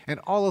 and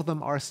all of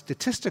them are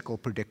statistical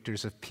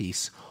predictors of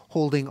peace,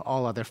 holding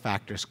all other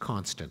factors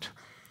constant.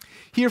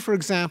 Here, for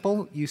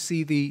example, you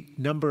see the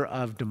number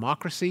of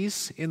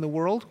democracies in the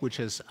world, which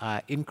has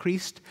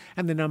increased,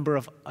 and the number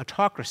of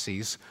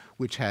autocracies,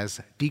 which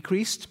has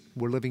decreased.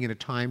 We're living in a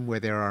time where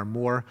there are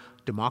more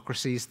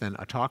democracies than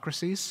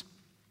autocracies.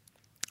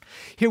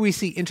 Here we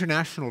see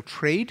international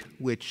trade,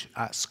 which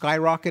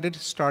skyrocketed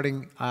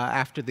starting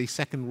after the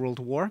Second World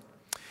War.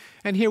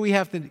 And here we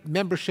have the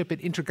membership in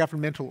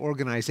intergovernmental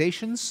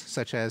organizations,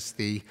 such as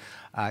the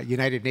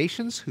United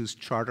Nations, whose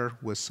charter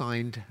was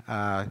signed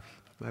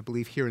I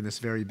believe here in this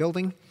very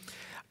building,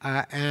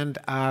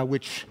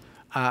 which,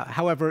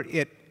 however,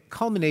 it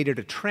culminated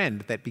a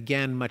trend that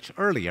began much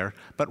earlier,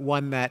 but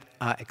one that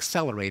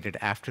accelerated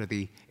after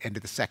the end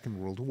of the Second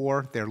World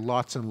War. There are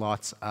lots and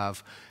lots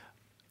of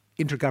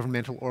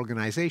intergovernmental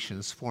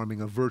organizations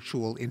forming a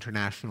virtual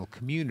international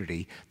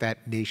community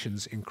that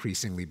nations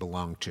increasingly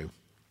belong to.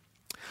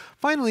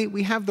 Finally,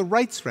 we have the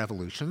rights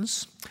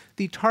revolutions,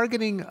 the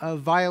targeting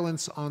of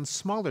violence on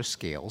smaller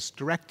scales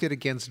directed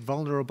against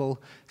vulnerable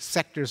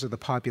sectors of the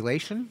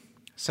population,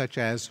 such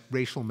as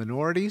racial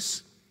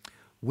minorities,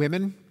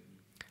 women,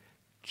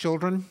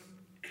 children,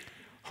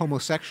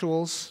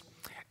 homosexuals,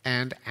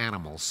 and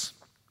animals.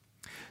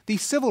 The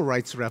civil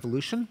rights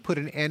revolution put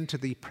an end to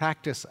the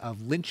practice of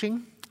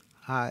lynching.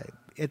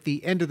 At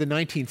the end of the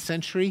 19th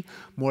century,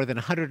 more than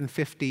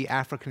 150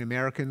 African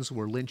Americans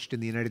were lynched in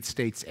the United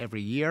States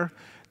every year.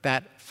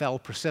 That fell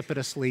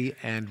precipitously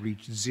and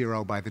reached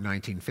 0 by the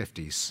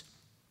 1950s.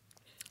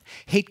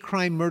 Hate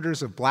crime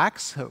murders of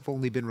blacks have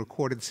only been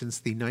recorded since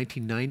the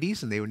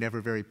 1990s, and they were never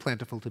very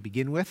plentiful to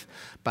begin with,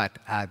 but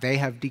they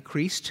have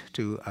decreased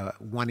to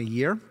 1 a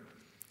year.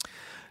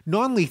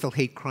 Non-lethal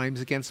hate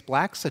crimes against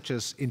blacks, such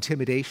as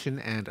intimidation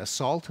and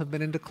assault, have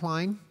been in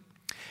decline.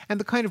 And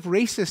the kind of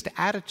racist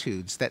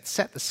attitudes that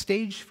set the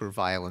stage for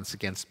violence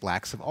against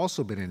blacks have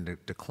also been in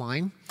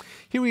decline.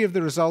 Here we have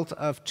the result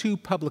of 2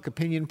 public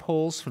opinion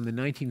polls from the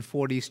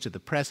 1940s to the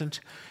present,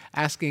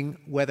 asking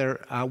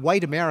whether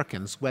white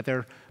Americans,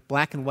 whether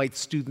black and white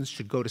students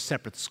should go to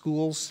separate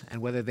schools and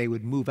whether they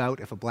would move out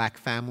if a black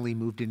family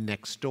moved in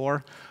next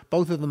door.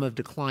 Both of them have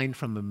declined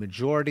from a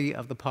majority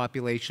of the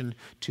population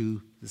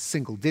to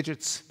single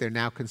digits. They're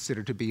now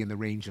considered to be in the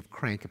range of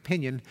crank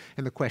opinion,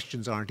 and the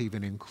questions aren't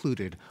even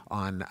included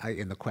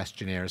in the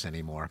questionnaires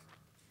anymore.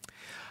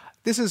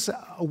 This is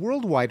a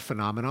worldwide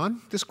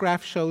phenomenon. This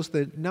graph shows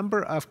the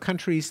number of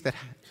countries that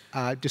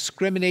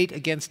discriminate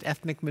against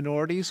ethnic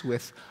minorities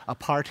with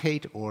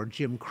apartheid or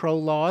Jim Crow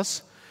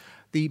laws.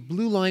 The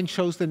blue line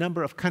shows the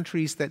number of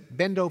countries that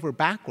bend over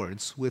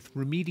backwards with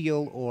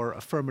remedial or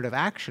affirmative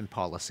action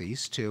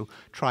policies to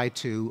try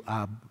to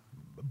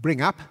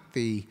bring up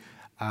the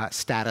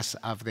status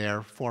of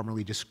their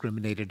formerly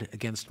discriminated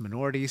against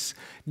minorities.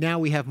 Now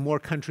we have more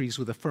countries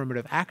with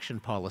affirmative action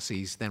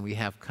policies than we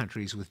have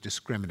countries with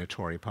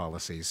discriminatory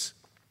policies.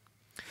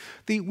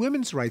 The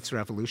women's rights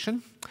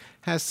revolution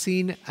has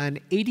seen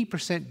an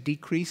 80%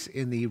 decrease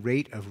in the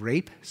rate of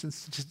rape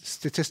since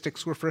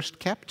statistics were first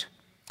kept.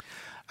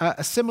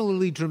 A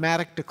similarly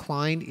dramatic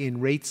decline in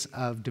rates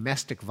of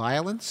domestic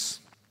violence,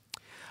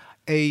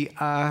 a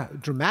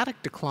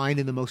dramatic decline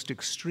in the most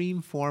extreme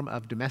form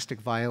of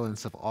domestic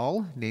violence of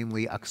all,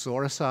 namely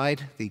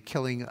uxoricide, the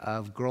killing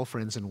of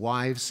girlfriends and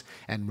wives,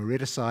 and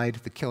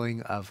mariticide, the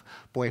killing of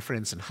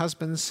boyfriends and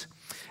husbands.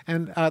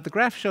 And the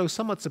graph shows,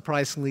 somewhat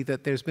surprisingly,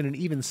 that there's been an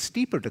even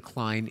steeper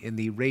decline in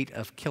the rate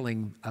of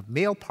killing of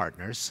male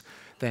partners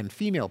than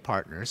female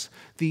partners.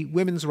 The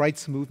women's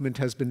rights movement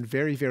has been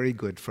very, very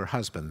good for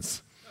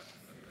husbands.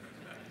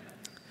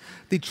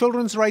 The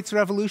children's rights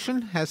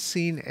revolution has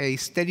seen a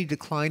steady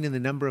decline in the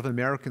number of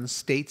American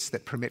states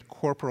that permit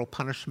corporal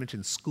punishment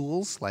in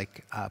schools,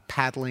 like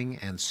paddling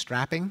and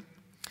strapping.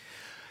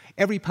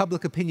 Every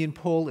public opinion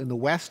poll in the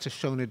West has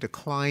shown a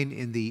decline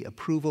in the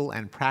approval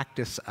and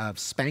practice of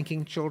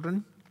spanking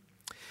children.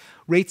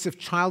 Rates of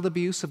child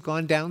abuse have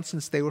gone down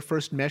since they were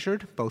first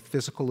measured, both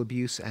physical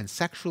abuse and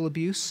sexual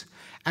abuse,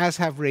 as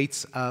have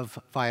rates of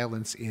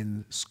violence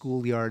in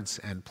schoolyards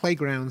and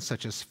playgrounds,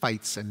 such as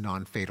fights and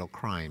non-fatal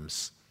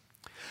crimes.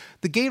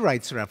 The gay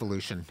rights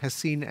revolution has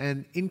seen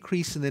an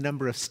increase in the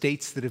number of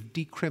states that have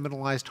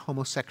decriminalized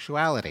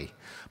homosexuality,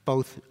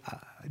 both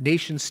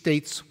nation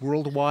states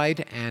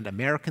worldwide and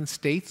American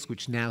states,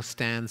 which now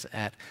stands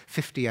at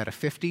 50 out of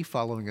 50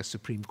 following a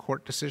Supreme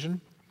Court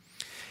decision.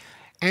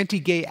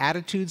 Anti-gay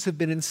attitudes have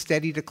been in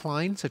steady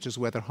decline, such as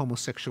whether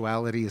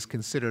homosexuality is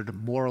considered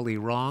morally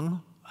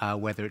wrong,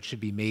 whether it should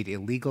be made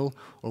illegal,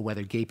 or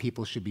whether gay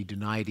people should be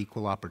denied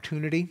equal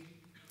opportunity.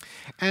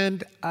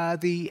 And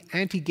the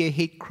anti-gay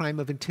hate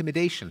crime of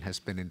intimidation has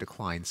been in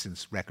decline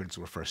since records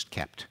were first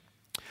kept.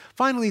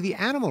 Finally, the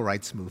animal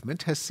rights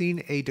movement has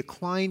seen a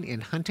decline in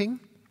hunting,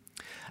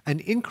 an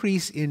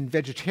increase in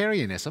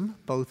vegetarianism,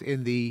 both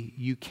in the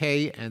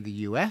UK and the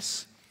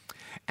US,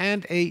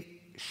 and a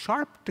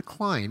sharp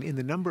decline in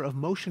the number of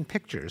motion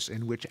pictures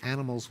in which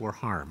animals were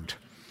harmed.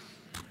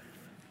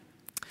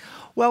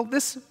 Well,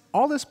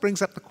 all this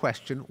brings up the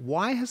question,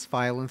 why has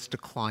violence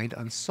declined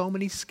on so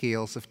many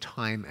scales of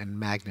time and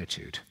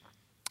magnitude?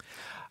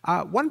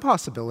 One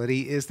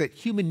possibility is that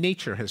human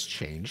nature has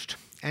changed,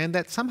 and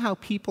that somehow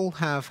people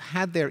have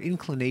had their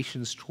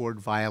inclinations toward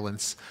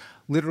violence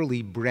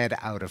literally bred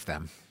out of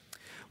them.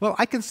 Well,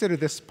 I consider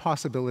this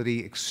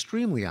possibility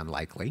extremely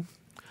unlikely.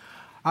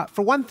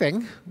 For one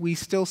thing, we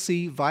still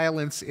see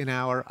violence in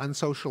our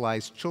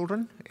unsocialized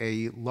children.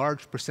 A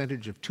large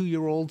percentage of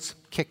 2-year-olds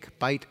kick,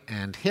 bite,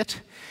 and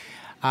hit.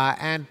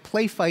 And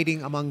play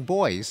fighting among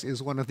boys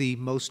is one of the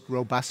most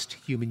robust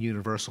human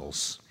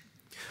universals.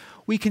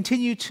 We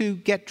continue to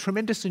get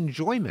tremendous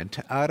enjoyment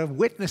out of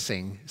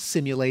witnessing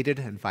simulated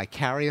and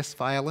vicarious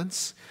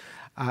violence,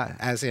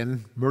 as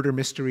in murder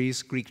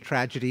mysteries, Greek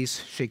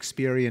tragedies,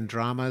 Shakespearean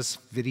dramas,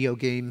 video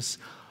games,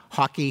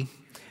 hockey,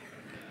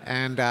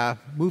 and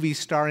movies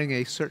starring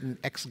a certain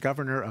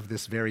ex-governor of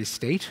this very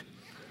state.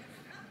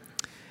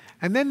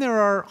 And then there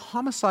are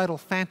homicidal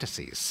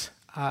fantasies.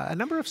 A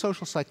number of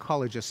social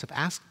psychologists have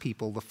asked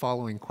people the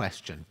following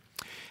question.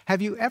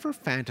 Have you ever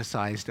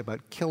fantasized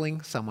about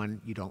killing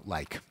someone you don't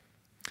like?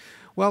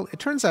 Well, it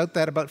turns out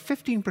that about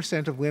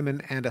 15% of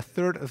women and a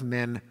third of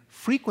men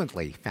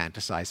frequently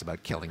fantasize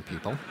about killing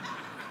people.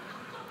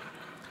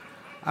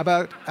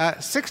 About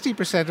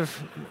 60%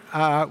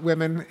 of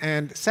women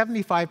and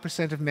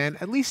 75% of men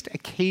at least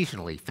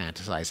occasionally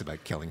fantasize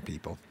about killing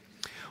people.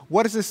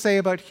 What does this say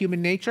about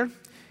human nature?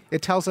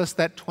 It tells us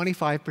that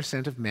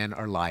 25% of men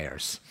are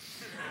liars.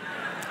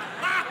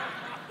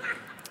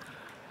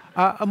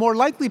 A more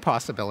likely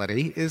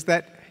possibility is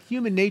that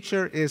human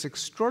nature is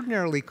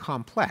extraordinarily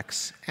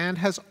complex and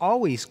has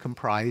always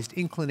comprised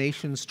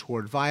inclinations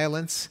toward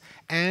violence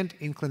and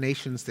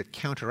inclinations that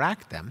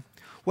counteract them,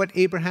 what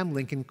Abraham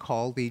Lincoln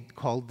called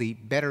the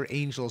better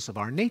angels of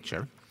our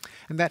nature,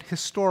 and that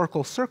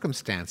historical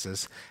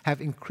circumstances have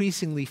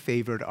increasingly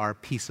favored our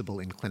peaceable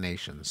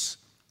inclinations.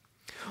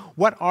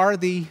 What are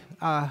the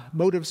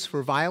motives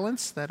for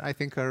violence that I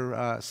think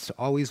are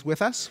always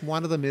with us?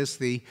 One of them is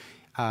the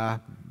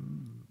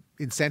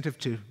incentive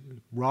to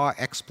raw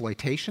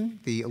exploitation,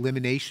 the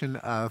elimination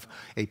of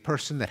a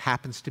person that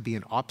happens to be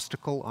an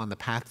obstacle on the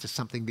path to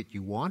something that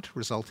you want,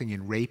 resulting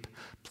in rape,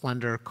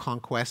 plunder,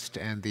 conquest,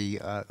 and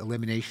the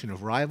elimination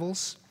of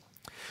rivals.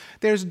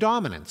 There's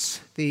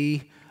dominance,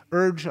 the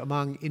urge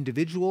among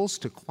individuals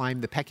to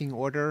climb the pecking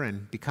order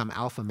and become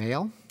alpha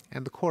male,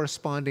 and the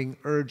corresponding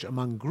urge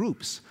among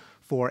groups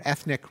for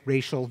ethnic,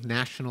 racial,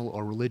 national,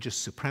 or religious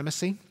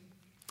supremacy.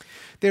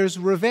 There's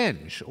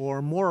revenge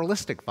or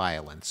moralistic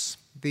violence,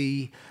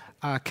 the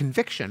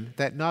conviction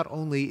that not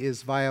only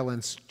is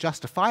violence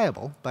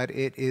justifiable, but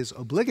it is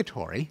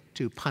obligatory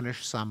to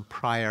punish some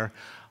prior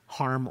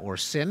harm or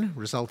sin,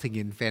 resulting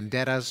in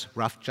vendettas,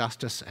 rough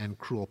justice, and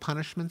cruel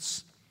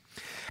punishments.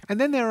 And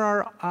then there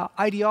are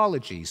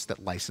ideologies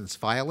that license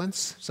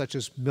violence, such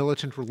as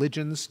militant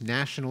religions,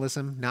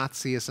 nationalism,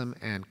 Nazism,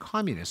 and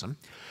communism,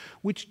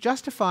 which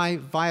justify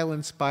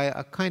violence by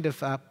a kind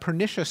of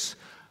pernicious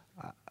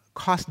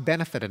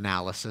cost-benefit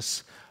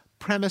analysis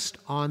premised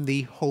on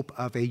the hope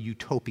of a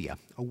utopia,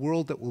 a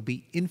world that will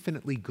be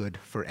infinitely good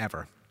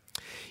forever.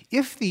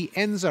 If the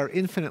ends are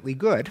infinitely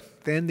good,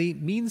 then the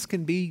means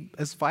can be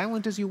as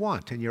violent as you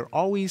want, and you're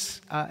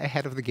always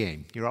ahead of the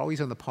game. You're always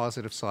on the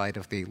positive side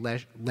of the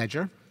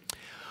ledger.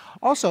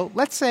 Also,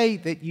 let's say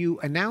that you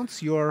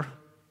announce your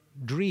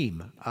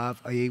dream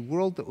of a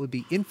world that would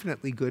be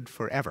infinitely good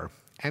forever,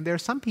 and there are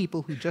some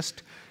people who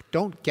just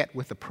don't get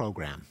with the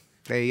program.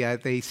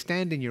 They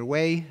stand in your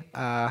way.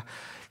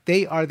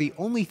 They are the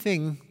only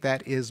thing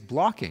that is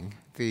blocking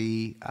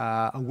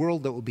a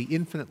world that will be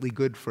infinitely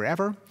good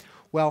forever.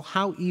 Well,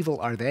 how evil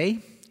are they?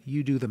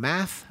 You do the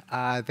math.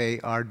 They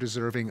are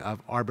deserving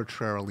of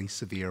arbitrarily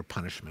severe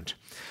punishment.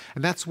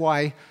 And that's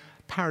why,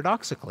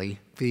 paradoxically,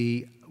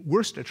 the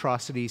worst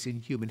atrocities in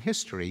human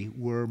history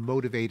were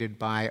motivated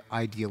by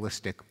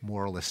idealistic,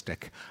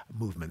 moralistic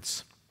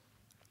movements.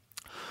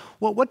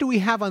 Well, what do we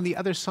have on the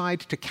other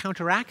side to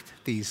counteract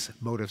these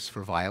motives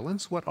for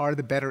violence? What are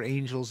the better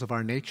angels of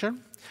our nature?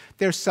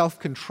 There's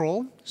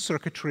self-control,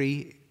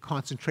 circuitry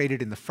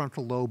concentrated in the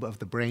frontal lobe of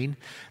the brain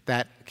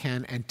that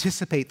can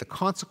anticipate the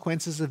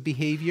consequences of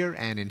behavior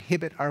and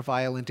inhibit our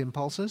violent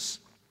impulses.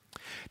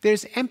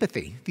 There's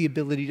empathy, the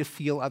ability to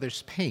feel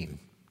others' pain.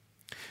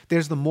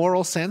 There's the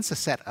moral sense, a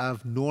set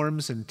of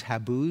norms and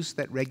taboos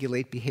that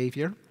regulate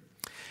behavior.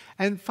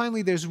 And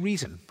finally, there's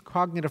reason,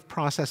 cognitive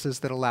processes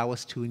that allow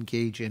us to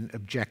engage in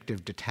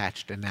objective,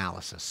 detached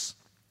analysis.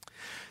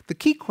 The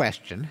key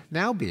question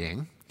now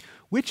being,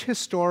 which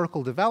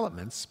historical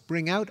developments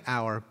bring out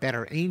our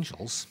better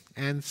angels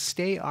and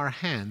stay our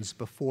hands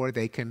before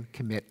they can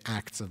commit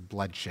acts of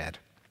bloodshed?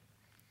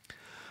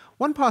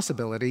 One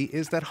possibility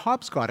is that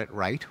Hobbes got it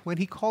right when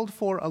he called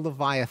for a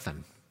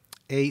Leviathan,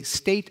 a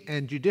state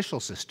and judicial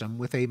system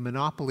with a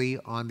monopoly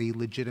on the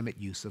legitimate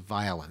use of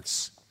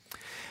violence.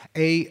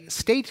 A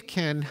state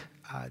can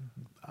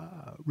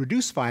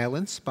reduce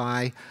violence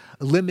by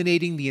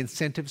eliminating the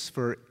incentives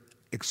for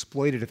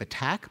exploitative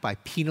attack, by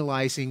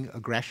penalizing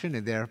aggression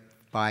and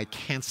thereby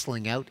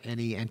canceling out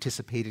any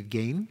anticipated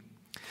gain.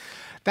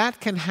 That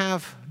can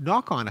have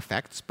knock-on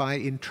effects by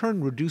in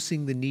turn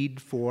reducing the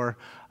need for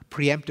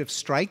preemptive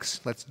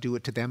strikes, let's do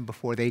it to them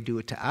before they do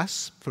it to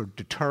us, for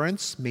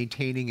deterrence,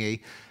 maintaining a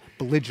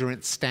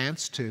belligerent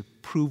stance to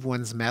prove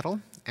one's mettle,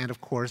 and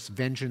of course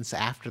vengeance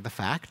after the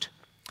fact.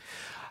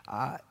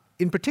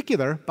 In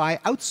particular, by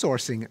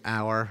outsourcing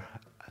our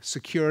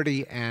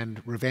security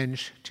and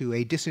revenge to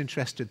a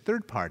disinterested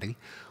third party,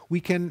 we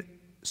can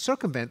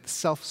circumvent the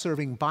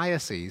self-serving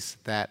biases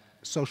that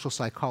social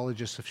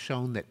psychologists have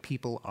shown that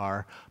people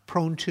are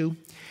prone to.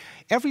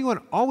 Everyone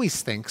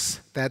always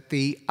thinks that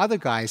the other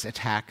guy's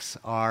attacks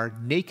are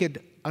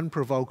naked,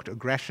 unprovoked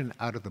aggression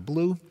out of the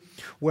blue,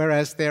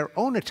 whereas their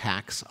own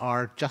attacks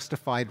are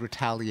justified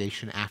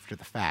retaliation after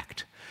the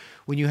fact.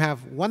 When you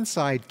have one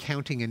side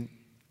counting an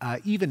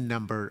even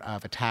number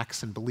of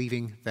attacks and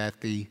believing that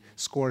the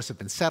scores have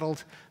been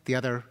settled, the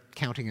other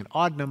counting an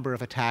odd number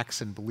of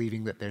attacks and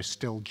believing that there's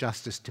still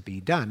justice to be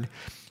done,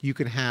 you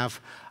can have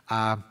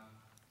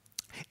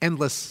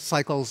endless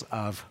cycles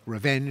of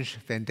revenge,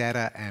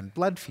 vendetta, and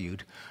blood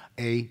feud,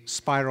 a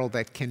spiral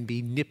that can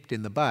be nipped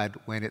in the bud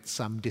when it's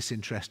some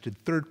disinterested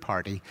third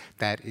party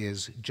that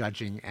is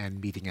judging and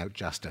meting out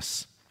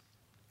justice.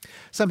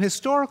 Some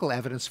historical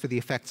evidence for the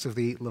effects of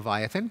the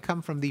Leviathan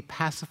come from the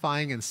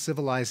pacifying and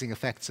civilizing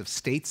effects of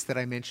states that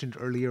I mentioned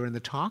earlier in the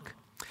talk,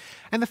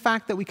 and the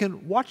fact that we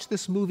can watch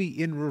this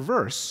movie in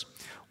reverse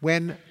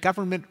when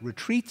government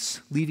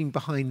retreats, leaving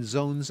behind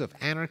zones of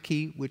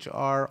anarchy which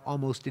are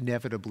almost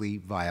inevitably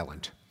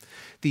violent.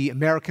 The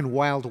American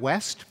Wild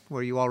West,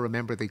 where you all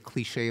remember the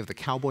cliche of the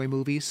cowboy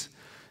movies,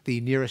 the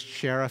nearest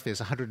sheriff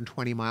is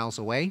 120 miles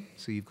away,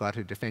 so you've got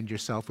to defend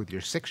yourself with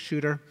your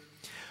six-shooter.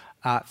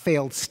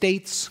 Failed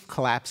states,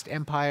 collapsed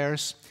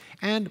empires,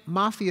 and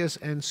mafias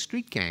and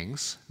street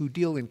gangs who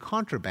deal in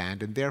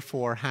contraband and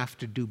therefore have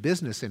to do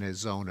business in a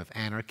zone of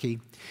anarchy.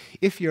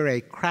 If you're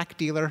a crack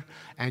dealer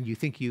and you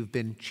think you've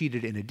been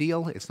cheated in a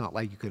deal, it's not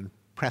like you can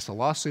press a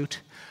lawsuit.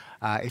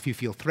 If you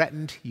feel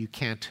threatened, you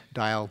can't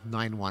dial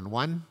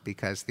 911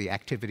 because the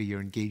activity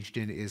you're engaged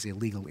in is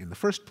illegal in the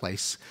first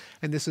place.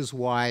 And this is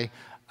why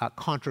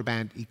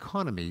contraband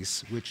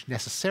economies, which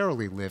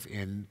necessarily live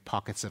in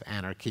pockets of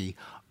anarchy,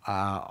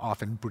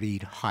 often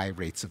breed high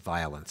rates of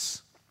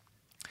violence.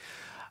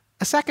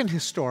 A second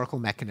historical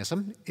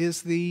mechanism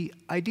is the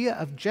idea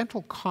of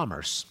gentle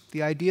commerce,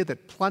 the idea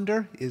that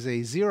plunder is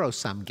a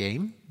zero-sum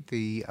game,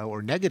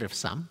 or negative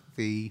sum.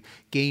 The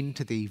gain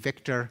to the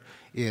victor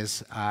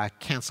is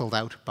canceled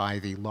out by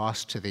the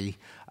loss to the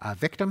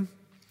victim,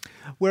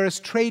 whereas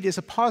trade is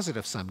a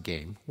positive-sum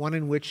game, one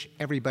in which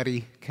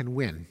everybody can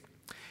win.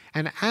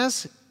 And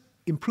as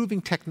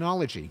improving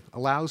technology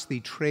allows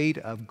the trade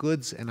of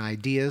goods and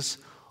ideas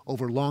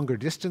over longer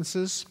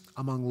distances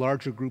among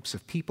larger groups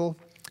of people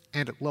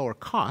and at lower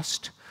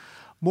cost,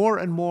 more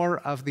and more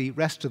of the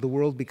rest of the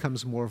world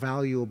becomes more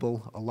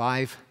valuable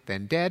alive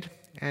than dead,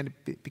 and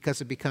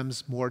because it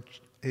becomes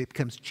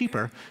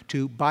cheaper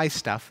to buy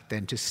stuff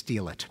than to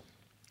steal it.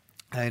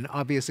 An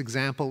obvious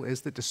example is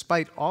that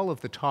despite all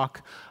of the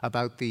talk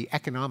about the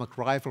economic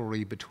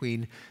rivalry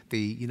between the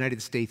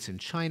United States and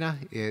China,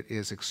 it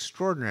is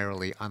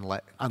extraordinarily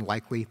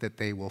unlikely that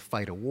they will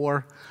fight a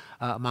war.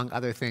 Among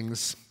other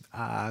things,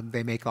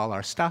 they make all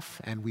our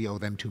stuff and we owe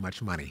them too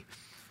much money.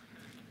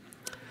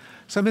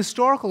 Some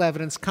historical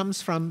evidence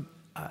comes from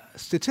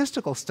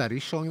statistical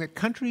studies showing that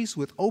countries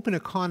with open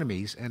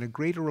economies and a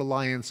greater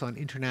reliance on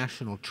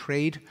international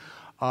trade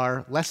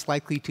are less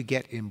likely to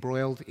get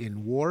embroiled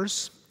in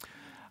wars,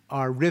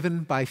 are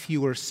riven by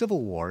fewer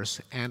civil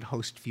wars, and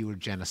host fewer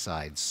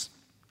genocides.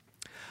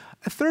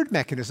 A third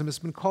mechanism has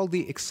been called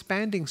the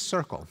expanding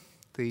circle.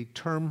 The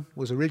term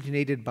was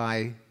originated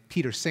by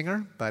Peter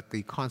Singer, but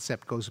the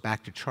concept goes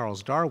back to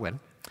Charles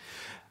Darwin,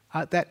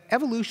 that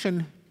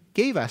evolution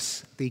gave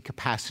us the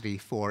capacity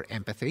for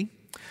empathy,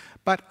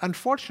 but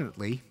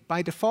unfortunately,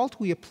 by default,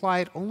 we apply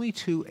it only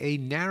to a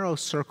narrow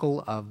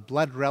circle of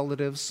blood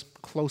relatives,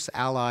 close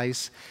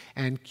allies,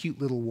 and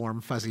cute little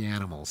warm fuzzy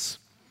animals.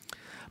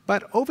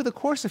 But over the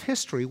course of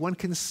history, one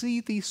can see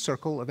the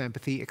circle of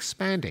empathy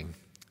expanding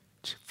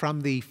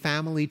from the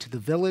family to the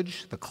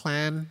village, the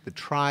clan, the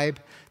tribe,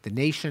 the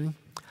nation,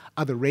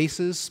 other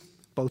races,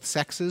 both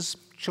sexes,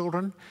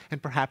 children,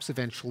 and perhaps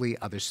eventually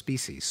other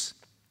species.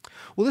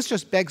 Well, this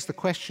just begs the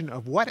question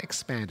of what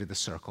expanded the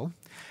circle,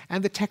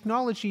 and the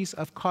technologies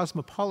of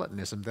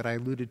cosmopolitanism that I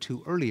alluded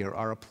to earlier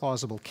are a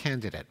plausible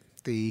candidate.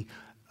 The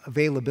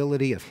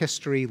availability of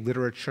history,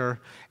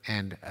 literature,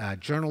 and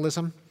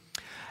journalism.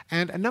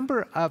 And a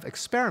number of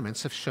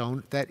experiments have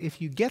shown that if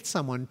you get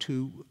someone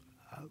to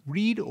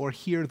read or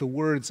hear the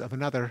words of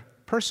another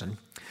person,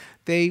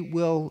 they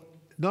will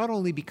not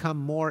only become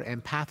more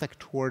empathic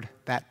toward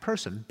that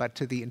person, but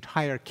to the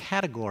entire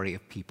category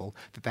of people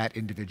that that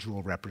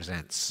individual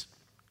represents.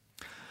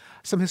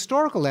 Some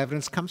historical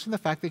evidence comes from the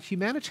fact that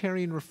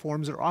humanitarian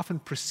reforms are often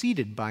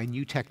preceded by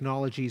new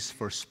technologies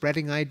for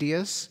spreading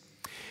ideas.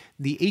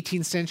 In the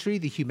 18th century,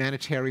 the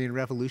humanitarian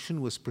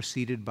revolution was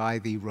preceded by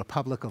the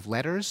Republic of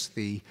Letters,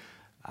 the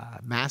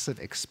massive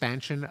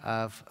expansion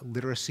of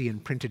literacy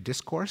and printed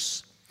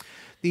discourse.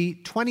 The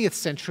 20th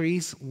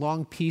century's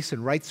long peace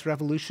and rights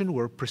revolution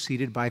were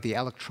preceded by the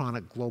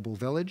electronic global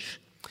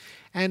village.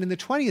 And in the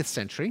 20th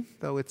century,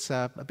 though it's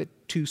a bit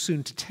too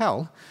soon to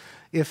tell,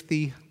 if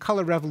the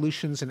color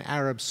revolutions and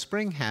Arab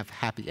Spring have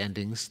happy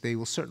endings, they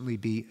will certainly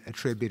be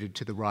attributed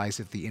to the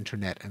rise of the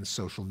internet and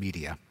social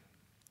media.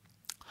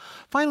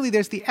 Finally,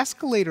 there's the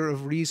escalator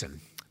of reason,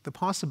 the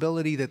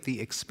possibility that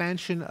the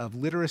expansion of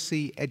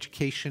literacy,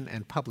 education,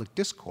 and public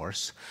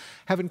discourse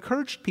have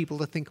encouraged people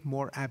to think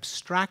more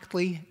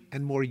abstractly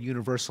and more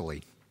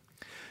universally.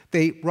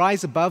 They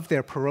rise above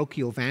their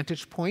parochial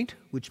vantage point,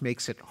 which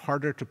makes it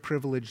harder to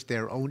privilege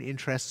their own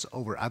interests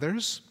over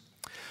others.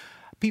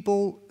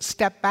 People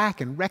step back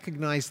and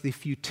recognize the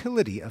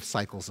futility of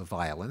cycles of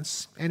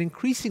violence and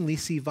increasingly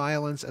see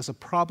violence as a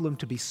problem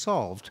to be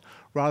solved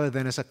rather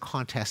than as a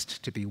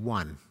contest to be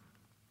won.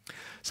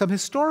 Some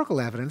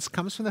historical evidence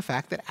comes from the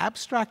fact that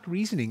abstract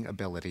reasoning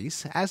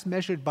abilities, as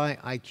measured by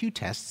IQ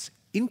tests,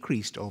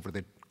 increased over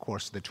the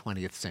course of the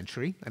 20th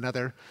century,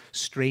 another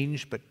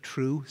strange but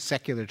true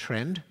secular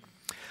trend.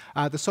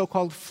 The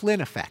so-called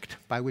Flynn effect,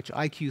 by which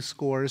IQ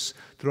scores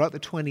throughout the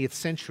 20th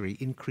century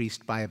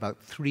increased by about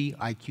 3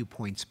 IQ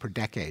points per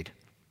decade.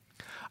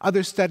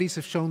 Other studies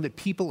have shown that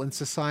people in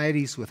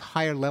societies with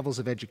higher levels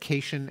of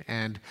education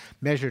and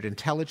measured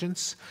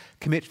intelligence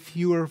commit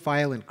fewer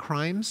violent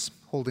crimes,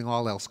 holding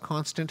all else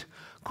constant,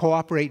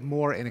 cooperate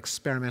more in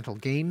experimental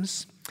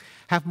games,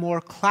 have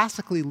more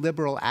classically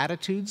liberal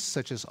attitudes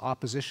such as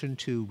opposition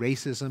to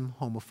racism,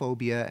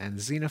 homophobia, and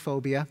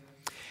xenophobia,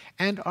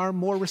 and are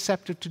more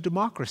receptive to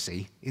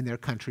democracy in their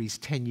countries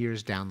 10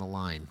 years down the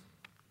line.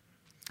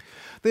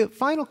 The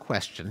final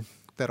question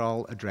that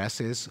I'll address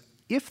is,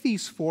 if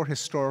these 4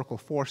 historical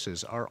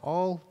forces are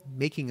all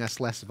making us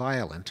less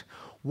violent,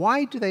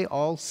 why do they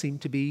all seem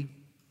to be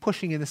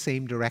pushing in the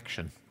same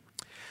direction?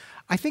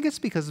 I think it's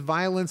because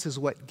violence is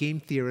what game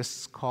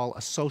theorists call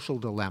a social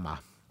dilemma.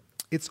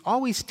 It's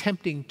always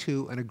tempting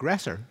to an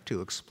aggressor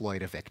to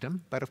exploit a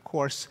victim, but of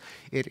course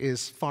it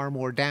is far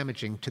more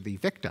damaging to the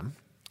victim.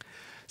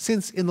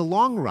 Since in the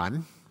long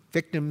run,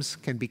 victims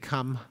can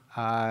become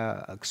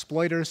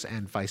exploiters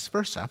and vice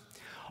versa,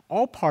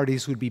 all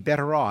parties would be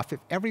better off if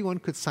everyone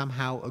could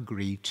somehow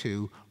agree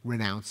to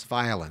renounce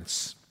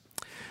violence.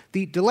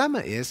 The dilemma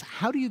is,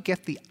 how do you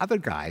get the other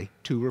guy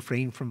to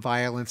refrain from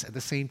violence at the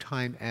same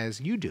time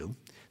as you do?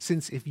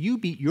 Since if you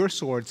beat your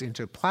swords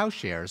into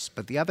plowshares,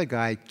 but the other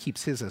guy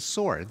keeps his as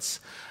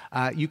swords,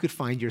 you could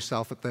find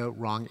yourself at the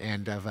wrong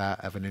end of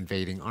an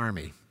invading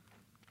army.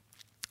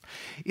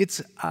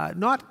 It's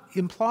not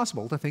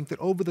implausible to think that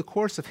over the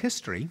course of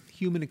history,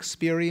 human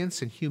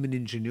experience and human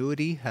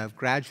ingenuity have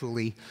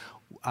gradually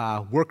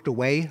worked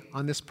away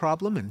on this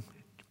problem and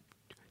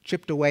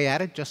chipped away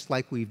at it, just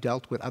like we've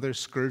dealt with other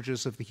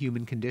scourges of the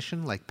human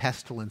condition, like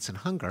pestilence and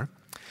hunger.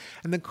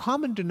 And the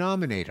common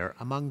denominator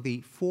among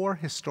the 4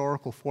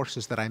 historical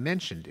forces that I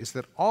mentioned is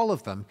that all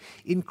of them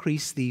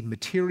increase the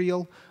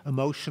material,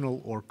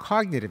 emotional, or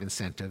cognitive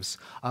incentives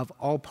of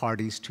all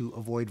parties to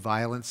avoid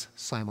violence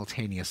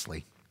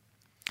simultaneously.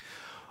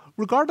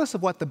 Regardless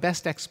of what the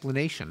best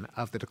explanation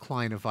of the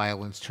decline of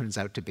violence turns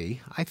out to be,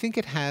 I think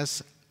it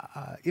has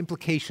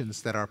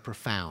implications that are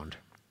profound.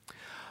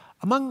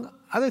 Among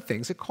other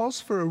things, it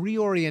calls for a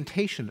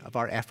reorientation of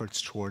our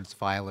efforts towards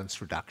violence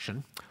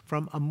reduction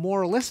from a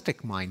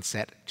moralistic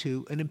mindset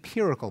to an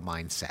empirical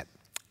mindset.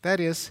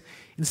 That is,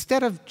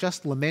 instead of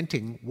just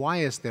lamenting why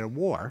is there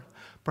war,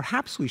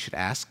 perhaps we should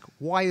ask,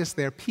 why is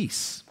there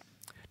peace?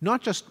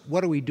 Not just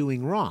what are we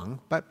doing wrong,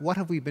 but what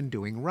have we been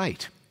doing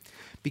right?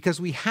 Because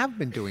we have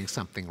been doing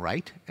something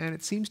right, and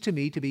it seems to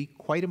me to be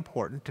quite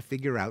important to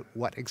figure out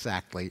what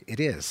exactly it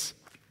is.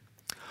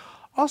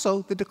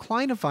 Also, the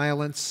decline of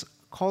violence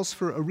calls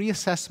for a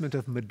reassessment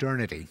of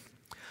modernity,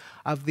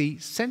 of the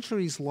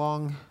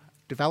centuries-long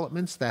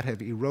developments that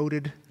have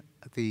eroded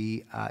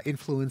the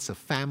influence of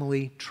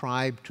family,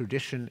 tribe,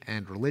 tradition,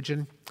 and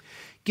religion,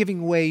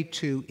 giving way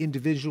to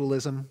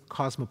individualism,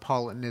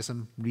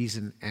 cosmopolitanism,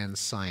 reason, and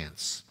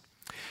science.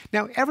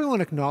 Now,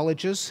 everyone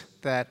acknowledges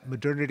that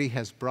modernity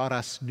has brought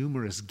us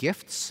numerous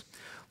gifts,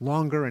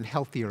 longer and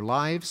healthier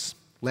lives,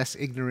 less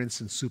ignorance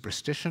and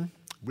superstition,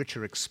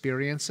 richer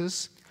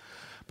experiences.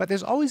 But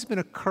there's always been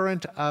a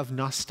current of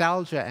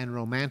nostalgia and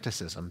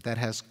romanticism that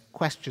has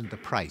questioned the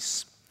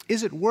price.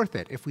 Is it worth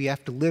it if we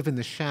have to live in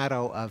the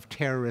shadow of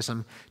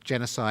terrorism,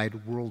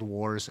 genocide, world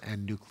wars,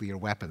 and nuclear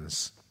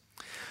weapons?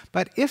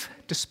 But if,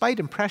 despite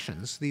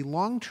impressions, the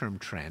long-term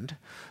trend,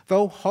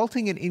 though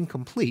halting and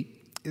incomplete,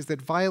 is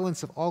that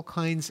violence of all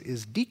kinds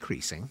is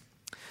decreasing,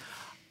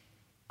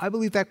 I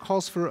believe that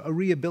calls for a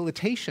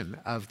rehabilitation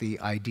of the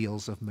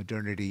ideals of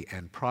modernity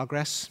and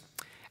progress,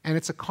 and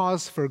it's a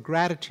cause for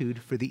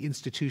gratitude for the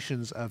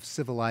institutions of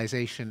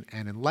civilization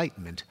and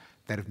enlightenment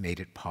that have made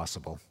it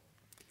possible.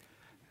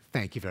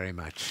 Thank you very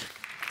much.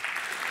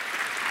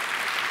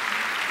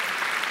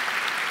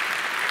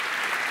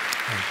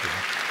 Thank you.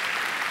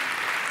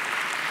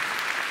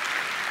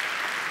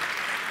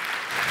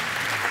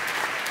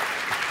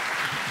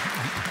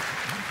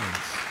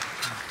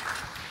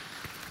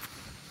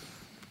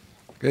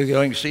 Good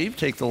going, Steve.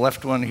 Take the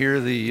left one here.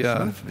 The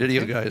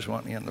video guys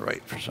want me on the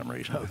right for some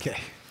reason. Okay.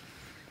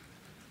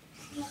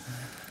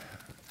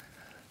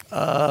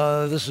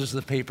 This is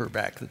the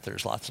paperback that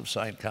there's lots of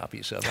signed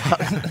copies of.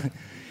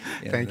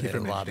 Thank you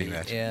for mentioning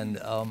that. And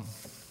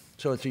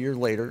so it's a year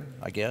later,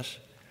 I guess,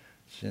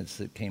 since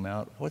it came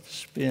out.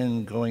 What's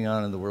been going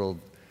on in the world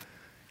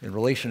in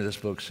relation to this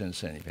book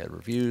since then? You've had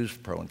reviews,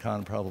 pro and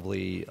con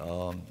probably.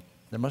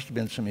 There must have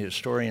been some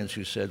historians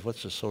who said,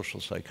 what's a social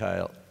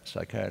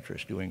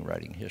psychiatrist doing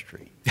writing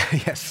history?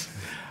 Yes,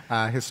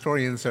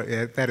 historians,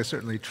 that is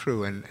certainly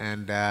true.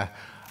 And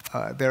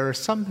there are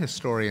some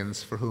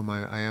historians for whom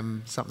I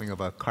am something of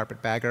a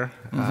carpetbagger,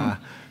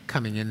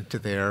 coming into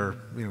their,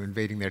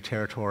 invading their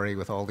territory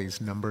with all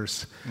these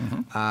numbers.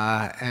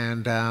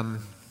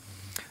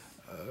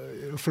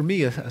 For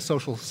me, a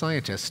social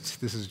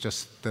scientist, this is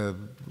just the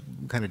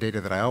kind of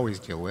data that I always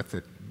deal with,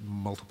 that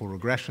multiple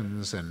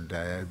regressions and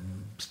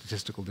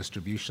statistical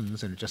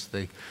distributions, and just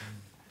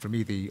for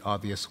me, the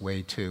obvious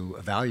way to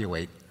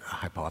evaluate a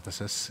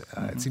hypothesis.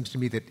 It seems to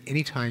me that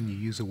anytime you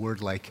use a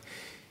word like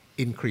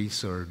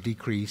increase or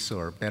decrease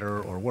or better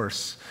or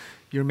worse,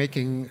 you're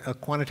making a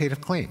quantitative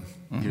claim.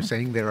 You're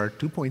saying there are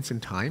 2 points in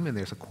time and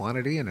there's a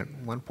quantity, and at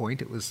one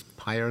point it was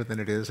higher than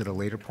it is at a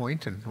later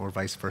point, or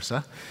vice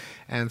versa.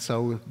 And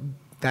so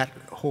that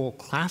whole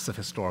class of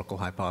historical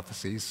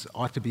hypotheses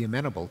ought to be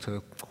amenable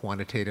to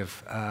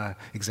quantitative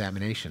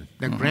examination.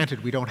 Now,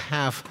 granted, we don't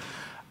have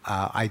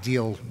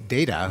ideal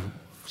data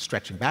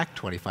stretching back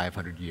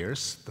 2,500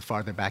 years. The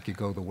farther back you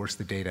go, the worse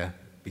the data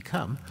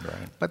become.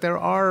 Right. But there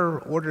are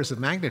orders of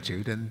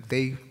magnitude, and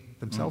they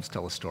themselves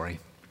tell a story.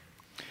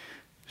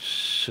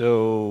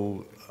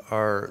 So who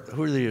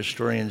are the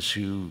historians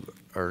who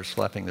are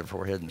slapping their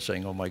forehead and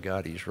saying, oh my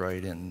God, he's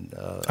right, and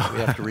we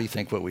have to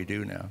rethink what we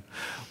do now?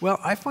 Well,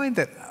 I find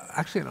that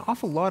actually an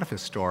awful lot of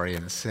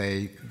historians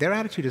say their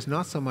attitude is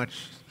not so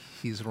much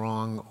he's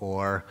wrong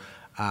or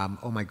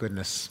oh my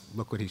goodness,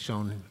 look what he's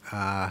shown.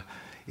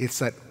 It's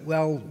that,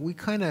 well, we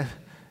kind of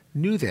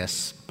knew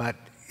this, but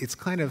it's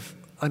kind of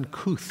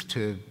uncouth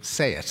to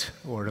say it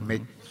or to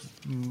make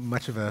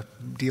much of a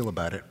deal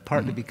about it,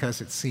 partly because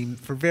it seemed,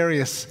 for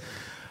various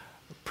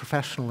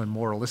professional and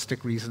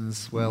moralistic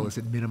reasons, well, is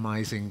it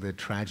minimizing the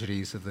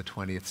tragedies of the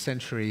 20th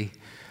century?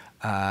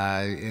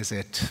 Is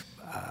it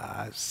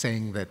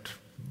saying that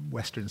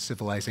Western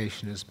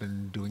civilization has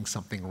been doing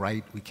something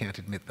right? We can't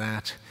admit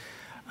that.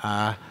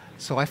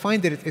 So I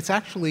find that it's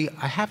actually,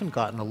 I haven't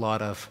gotten a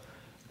lot of,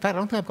 in fact, I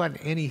don't think I've gotten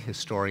any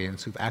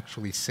historians who've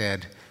actually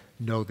said,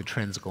 no, the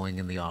trend's going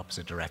in the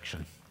opposite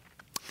direction.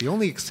 The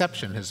only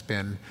exception has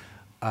been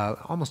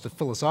almost a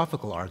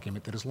philosophical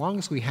argument that as long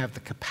as we have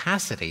the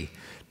capacity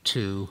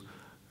to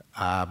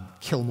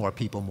kill more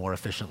people more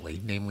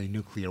efficiently, namely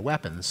nuclear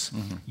weapons,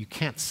 you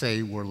can't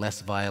say we're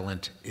less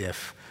violent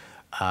if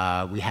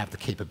we have the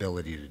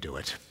capability to do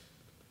it.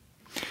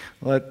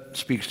 Well, that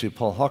speaks to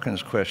Paul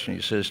Hawkins' question.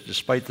 He says,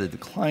 despite the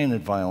decline in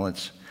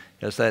violence,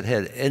 has that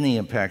had any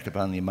impact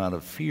upon the amount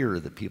of fear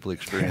that people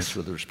experience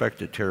with respect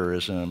to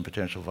terrorism,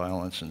 potential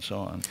violence, and so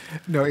on?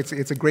 No, it's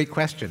a great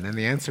question, and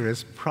the answer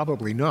is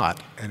probably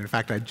not. And in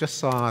fact, I just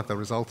saw the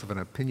result of an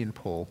opinion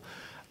poll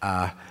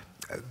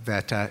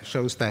that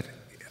shows that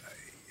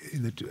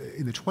in the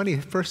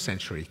 21st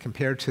century,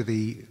 compared to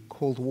the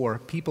Cold War,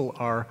 people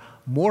are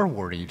more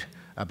worried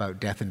about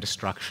death and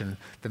destruction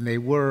than they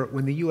were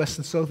when the US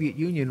and Soviet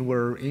Union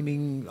were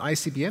aiming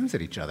ICBMs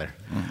at each other.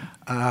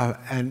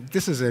 And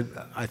this is,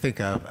 I think,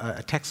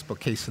 a textbook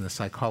case in the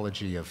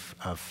psychology of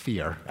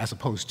fear, as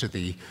opposed to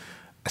the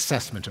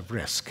assessment of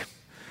risk.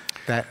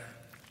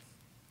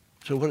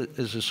 So what,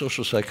 as a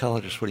social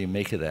psychologist, what do you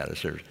make of that?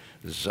 Does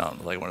it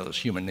sound like one of those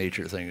human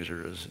nature things,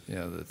 or is,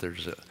 that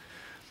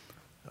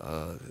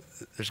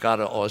there's got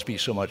to always be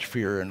so much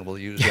fear, and we'll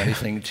use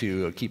anything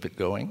to keep it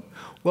going?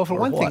 Well, for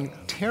one thing,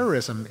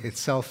 terrorism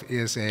itself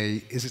is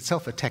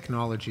itself a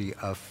technology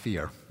of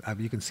fear.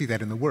 You can see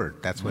that in the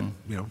word. That's what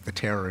the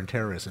terror and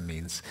terrorism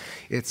means.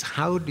 It's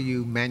how do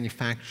you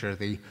manufacture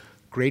the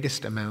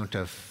greatest amount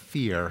of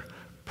fear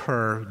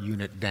per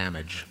unit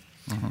damage.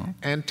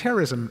 And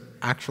terrorism,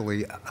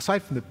 actually,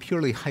 aside from the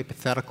purely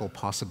hypothetical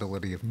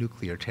possibility of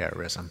nuclear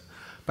terrorism,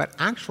 but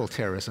actual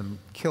terrorism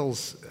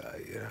kills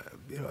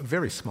a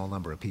very small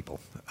number of people.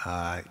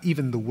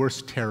 Even the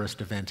worst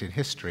terrorist event in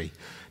history,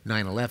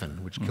 9/11,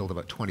 which killed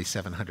about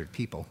 2,700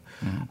 people,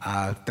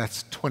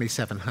 that's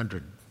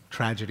 2,700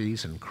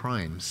 tragedies and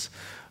crimes.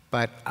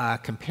 But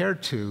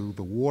compared to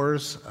the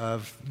wars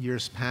of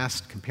years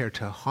past, compared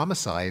to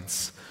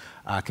homicides,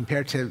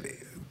 compared to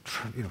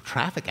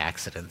traffic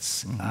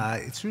accidents,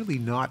 it's really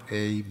not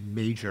a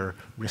major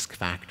risk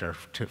factor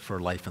for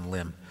life and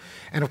limb.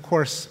 And of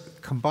course,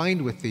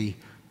 combined with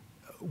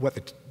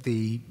what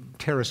the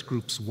terrorist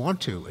groups want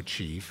to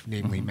achieve,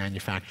 namely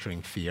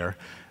manufacturing fear,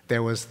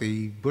 there was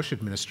the Bush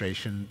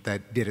administration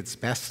that did its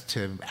best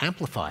to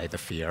amplify the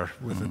fear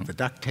with the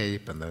duct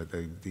tape and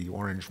the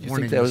orange warnings. You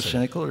think that was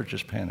cynical or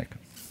just panic?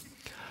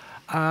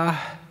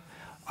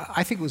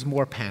 I think it was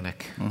more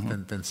panic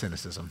than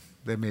cynicism.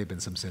 There may have been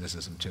some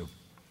cynicism too.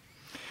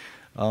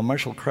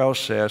 Marshall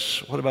Krauss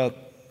asks, what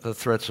about the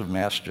threats of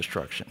mass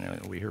destruction? You know,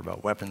 we hear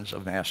about weapons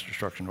of mass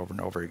destruction over and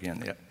over again,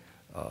 the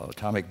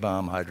atomic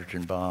bomb,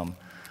 hydrogen bomb,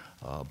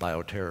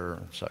 bioterror,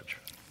 and such.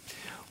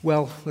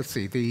 Well, let's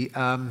see.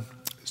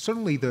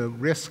 Certainly the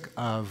risk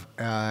of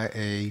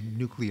a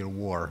nuclear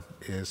war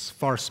is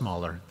far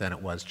smaller than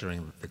it was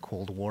during the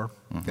Cold War.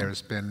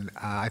 There's been,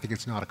 I think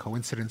it's not a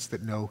coincidence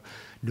that no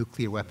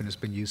nuclear weapon has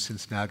been used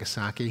since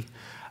Nagasaki.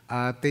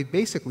 They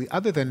basically,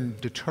 other than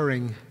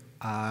deterring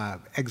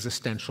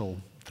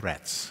existential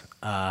threats,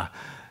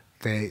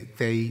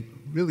 they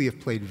really have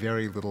played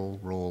very little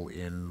role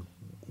in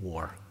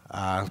war.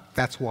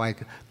 That's why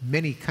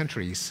many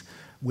countries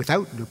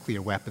without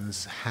nuclear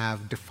weapons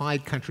have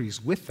defied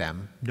countries with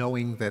them,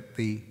 knowing that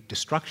the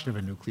destruction of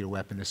a nuclear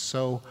weapon is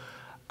so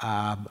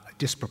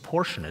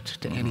disproportionate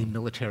to any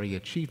military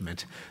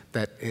achievement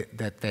that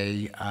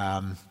they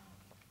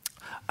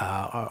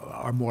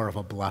are more of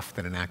a bluff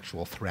than an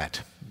actual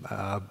threat.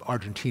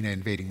 Argentina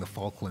invading the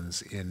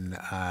Falklands in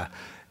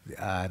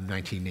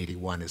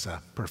 1981 is a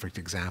perfect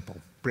example.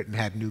 Britain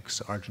had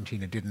nukes,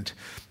 Argentina didn't,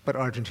 but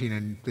Argentina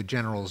and the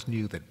generals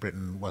knew that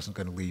Britain wasn't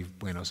going to leave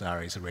Buenos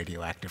Aires a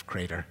radioactive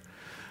crater.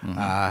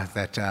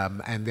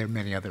 And there are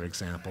many other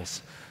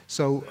examples.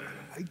 So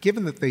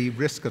given that the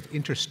risk of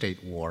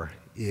interstate war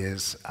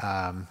is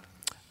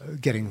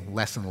getting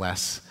less and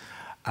less,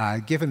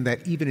 given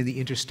that even in the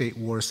interstate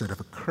wars that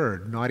have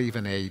occurred, not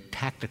even a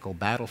tactical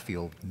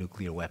battlefield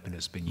nuclear weapon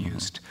has been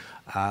used,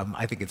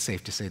 I think it's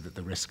safe to say that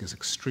the risk is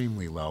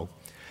extremely low.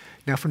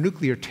 Now, for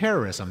nuclear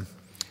terrorism,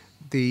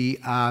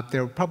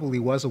 there probably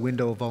was a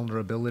window of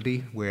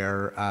vulnerability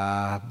where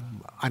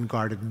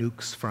unguarded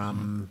nukes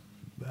from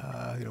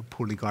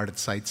poorly guarded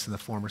sites in the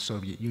former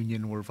Soviet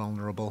Union were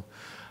vulnerable.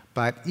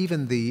 But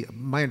even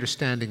my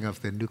understanding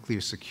of the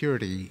nuclear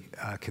security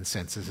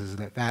consensus is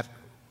that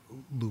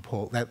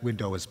loophole, that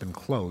window has been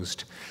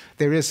closed.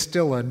 There is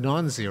still a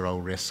non-zero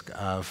risk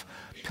of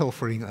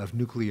pilfering of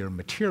nuclear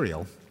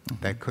material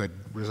that could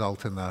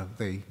result in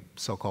the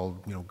so-called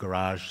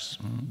garage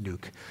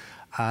nuke.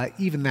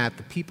 Even that,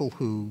 the people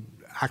who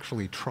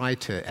actually try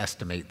to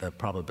estimate the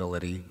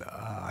probability,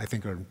 I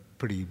think are in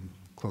pretty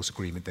close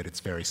agreement that it's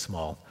very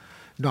small.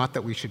 Not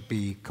that we should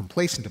be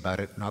complacent about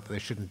it, not that there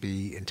shouldn't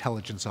be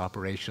intelligence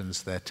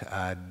operations that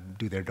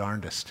do their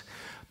darndest.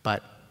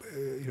 But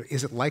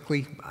is it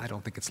likely? I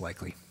don't think it's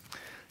likely.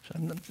 So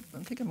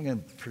I think I'm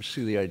going to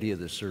pursue the idea of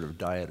this sort of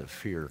diet of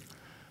fear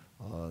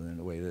in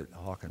the way that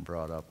Håkan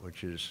brought up,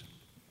 which is,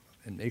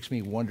 it makes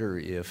me wonder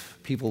if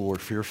people were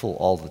fearful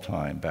all the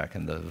time back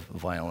in the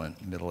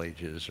violent Middle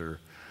Ages or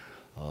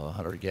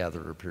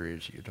hunter-gatherer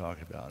periods that you're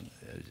talking about.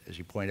 As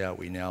you point out,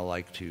 we now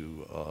like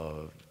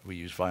to, we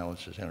use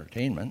violence as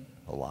entertainment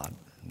a lot.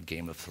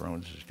 Game of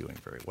Thrones is doing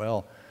very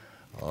well.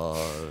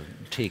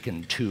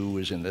 Taken 2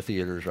 is in the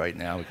theaters right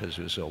now because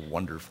it was so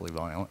wonderfully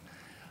violent.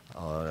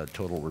 A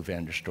total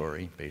revenge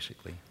story,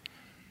 basically.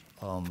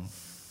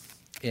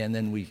 And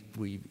then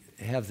we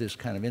have this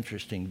kind of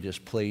interesting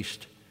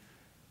displaced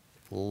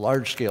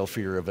large-scale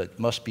fear of it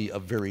must be a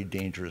very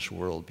dangerous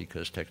world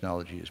because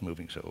technology is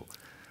moving so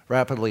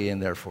rapidly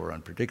and therefore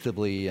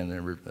unpredictably, and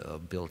then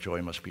Bill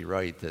Joy must be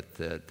right that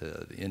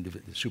the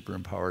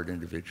super-empowered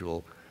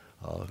individual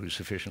who's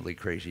sufficiently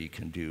crazy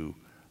can do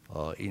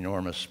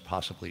enormous,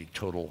 possibly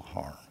total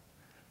harm.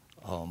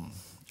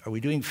 Are we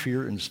doing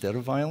fear instead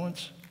of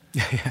violence?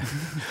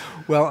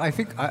 Well, I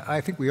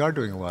think we are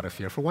doing a lot of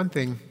fear. For one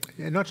thing,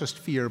 not just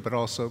fear, but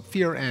also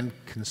fear and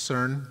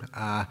concern.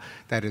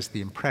 That is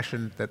the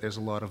impression that there's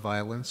a lot of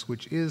violence,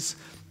 which is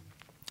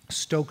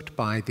stoked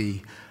by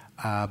the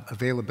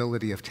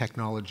availability of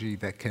technology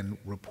that can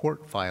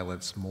report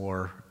violence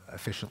more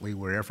efficiently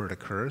wherever it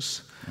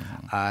occurs.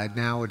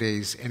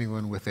 Nowadays,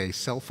 anyone with a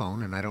cell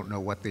phone, and I don't know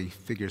what the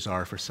figures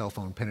are for cell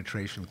phone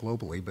penetration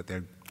globally, but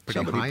they're pretty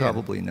high. Somebody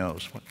probably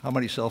knows. How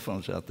many cell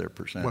phones out there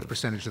percent? What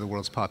percentage of the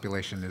world's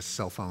population is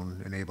cell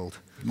phone enabled?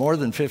 More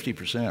than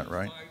 50%,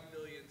 right? 5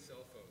 billion cell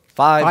phones.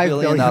 5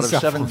 billion out of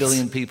 7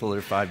 billion people, there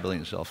are 5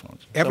 billion cell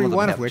phones. Every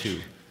one of which,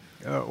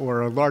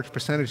 or a large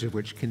percentage of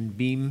which, can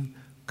beam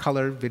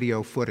color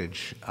video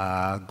footage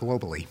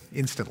globally,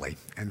 instantly.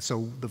 And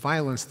so the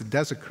violence that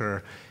does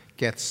occur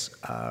gets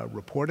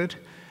reported.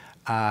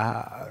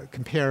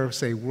 Compare,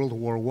 say, World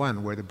War I,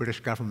 where the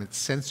British government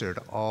censored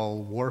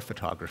all war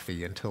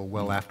photography until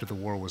well after the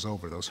war was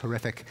over. Those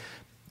horrific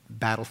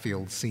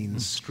battlefield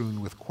scenes strewn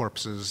with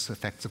corpses,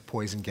 effects of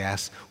poison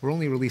gas, were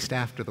only released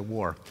after the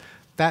war.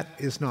 That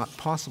is not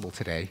possible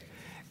today.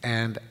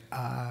 And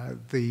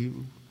the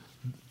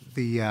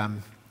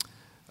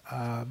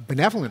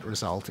benevolent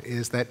result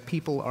is that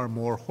people are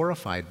more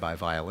horrified by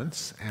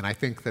violence, and I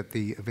think that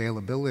the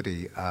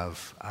availability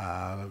of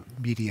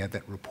media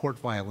that report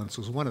violence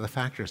was one of the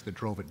factors that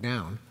drove it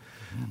down.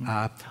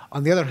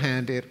 On the other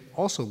hand, it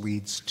also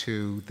leads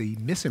to the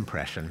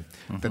misimpression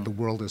that the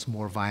world is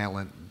more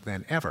violent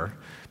than ever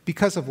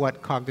because of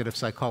what cognitive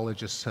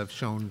psychologists have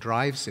shown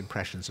drives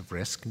impressions of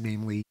risk,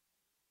 namely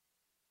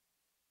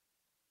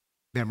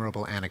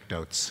memorable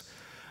anecdotes.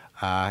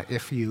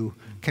 If you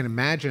can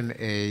imagine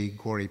a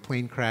gory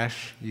plane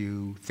crash,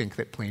 you think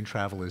that plane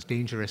travel is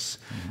dangerous.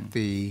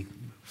 The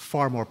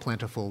far more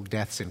plentiful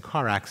deaths in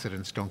car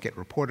accidents don't get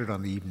reported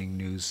on the evening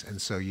news, and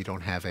so you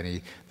don't have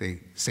the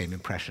same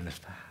impression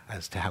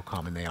as to how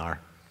common they are.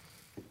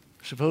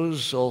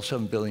 Suppose all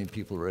 7 billion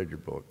people read your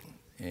book,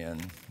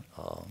 and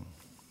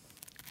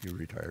you're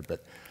retired,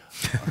 but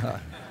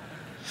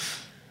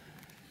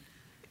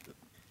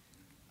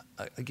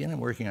again, I'm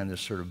working on this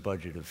sort of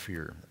budget of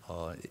fear.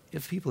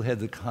 If people had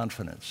the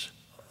confidence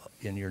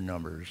in your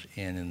numbers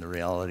and in the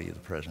reality of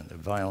the present, that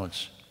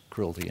violence,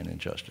 cruelty, and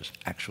injustice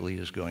actually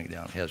is going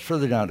down. It has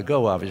further down to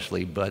go,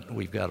 obviously, but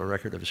we've got a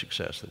record of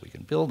success that we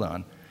can build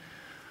on.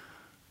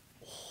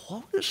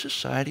 What would a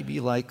society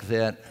be like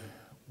that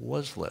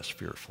was less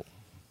fearful?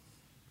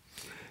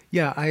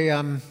 Yeah,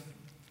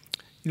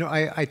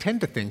 I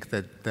tend to think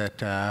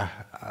that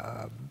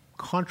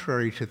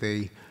contrary to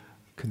the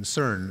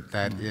concern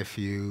that if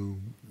you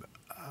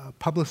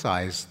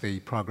publicize the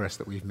progress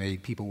that we've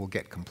made, people will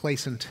get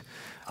complacent,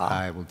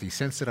 it will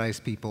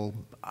desensitize people.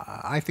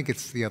 I think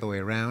it's the other way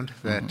around,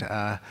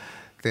 that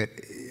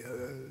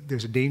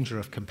there's a danger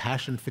of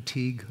compassion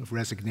fatigue, of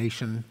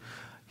resignation.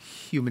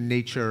 Human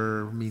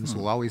nature means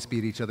we'll always be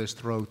at each other's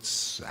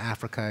throats.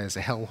 Africa is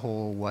a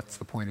hellhole. What's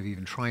the point of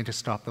even trying to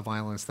stop the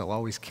violence? They'll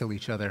always kill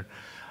each other.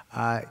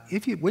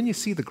 When you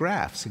see the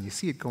graphs and you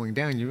see it going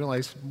down, you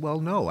realize, well,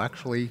 no,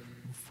 actually,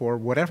 for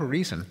whatever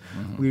reason,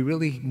 we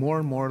really, more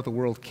and more of the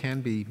world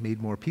can be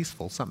made more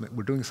peaceful.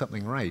 We're doing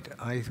something right.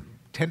 I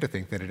tend to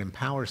think that it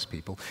empowers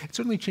people. It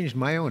certainly changed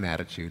my own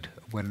attitude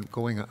when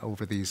going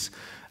over these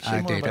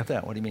Say more data. about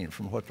that. What do you mean?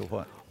 From what to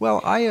what? Well,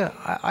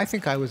 I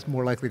think I was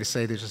more likely to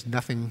say there's just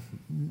nothing,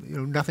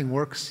 nothing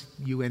works.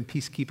 UN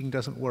peacekeeping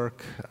doesn't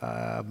work.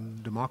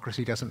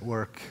 Democracy doesn't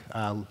work.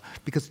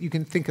 Because you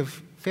can think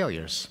of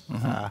failures.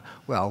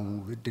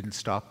 Well, it didn't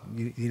stop,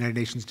 the United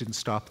Nations didn't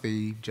stop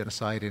the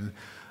genocide in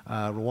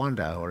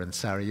Rwanda or in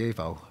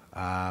Sarajevo.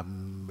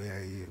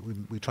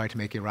 We tried to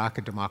make Iraq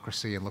a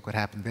democracy, and look what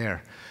happened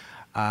there.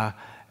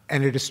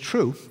 And it is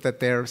true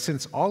that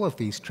since all of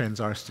these trends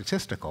are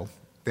statistical,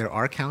 there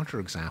are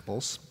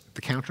counterexamples.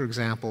 The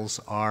counterexamples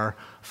are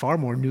far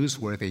more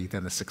newsworthy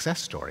than the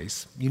success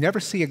stories. You never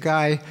see a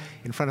guy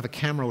in front of a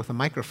camera with a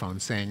microphone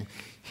saying,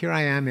 "Here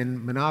I am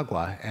in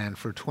Managua, and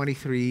for the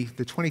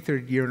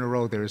 23rd year in a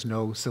row, there is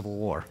no civil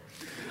war,"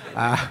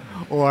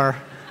 or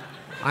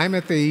I'm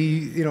at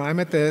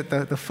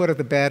the foot of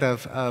the bed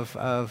of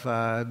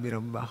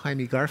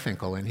Jaime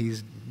Garfinkel, and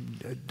he's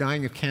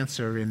dying of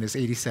cancer in his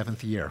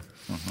 87th year.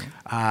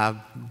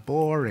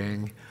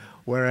 Boring.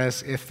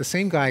 Whereas if the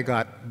same guy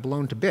got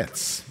blown to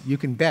bits, you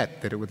can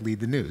bet that it would lead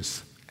the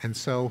news. And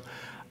so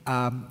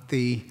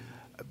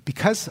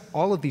because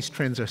all of these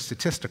trends are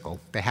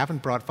statistical, they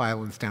haven't brought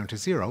violence down to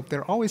zero,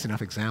 there are always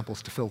enough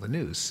examples to fill the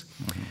news.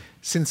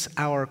 Since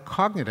our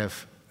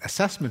cognitive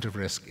assessment of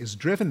risk is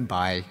driven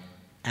by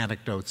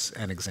anecdotes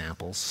and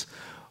examples,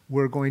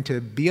 we're going to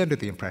be under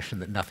the impression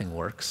that nothing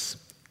works,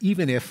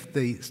 even if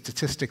the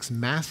statistics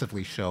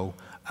massively show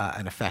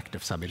an effect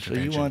of some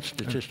intervention. So you want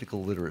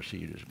statistical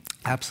literacy to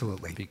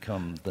Absolutely.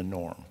 become the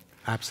norm.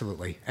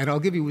 Absolutely. And I'll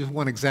give you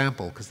one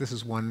example, because this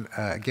is one,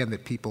 again,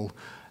 that people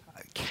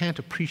can't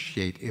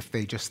appreciate if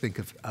they just think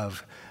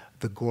of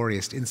the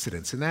goriest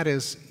incidents, and that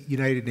is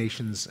United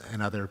Nations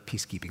and other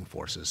peacekeeping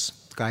forces.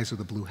 Guys with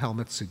the blue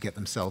helmets who get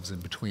themselves in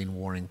between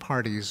warring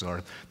parties,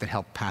 or that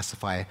help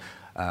pacify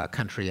a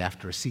country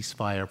after a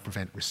ceasefire,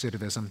 prevent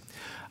recidivism.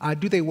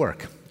 Do they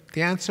work?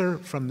 The answer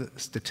from the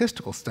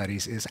statistical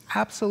studies is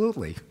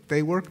absolutely.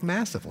 They work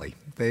massively.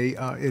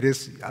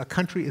 A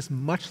country is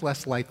much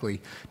less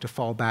likely to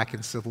fall back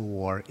in civil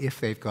war if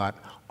they've got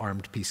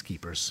armed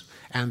peacekeepers.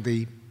 And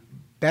the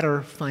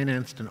better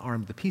financed and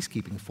armed the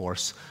peacekeeping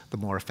force, the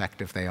more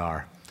effective they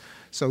are.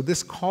 So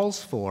this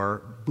calls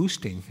for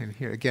boosting, and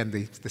here again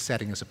the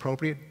setting is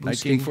appropriate.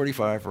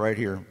 1945, right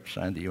here,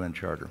 signed the UN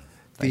Charter.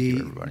 Thank you,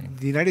 everybody.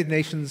 The United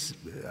Nations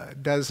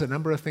does a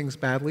number of things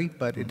badly,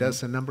 but it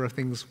does a number of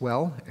things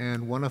well,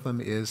 and one of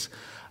them is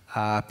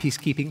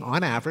peacekeeping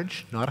on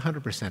average, not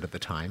 100% of the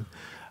time.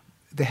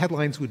 The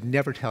headlines would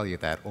never tell you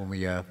that,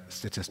 only a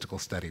statistical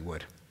study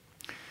would.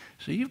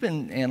 So you've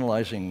been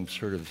analyzing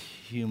sort of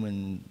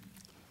human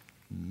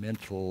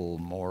mental,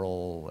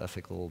 moral,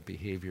 ethical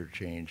behavior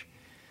change,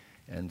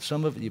 and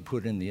some of it you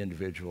put in the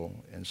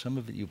individual, and some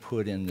of it you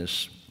put in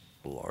this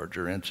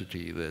larger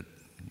entity that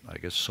I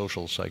guess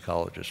social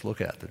psychologists look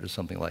at, that is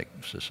something like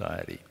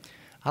society.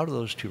 How do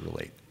those two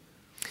relate?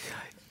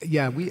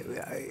 Yeah,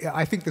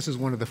 I think this is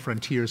one of the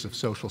frontiers of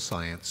social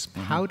science.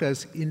 How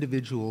does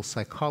individual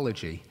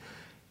psychology,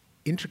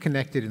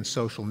 interconnected in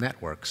social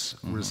networks,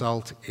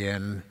 result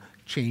in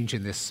change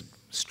in this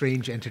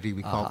strange entity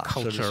we call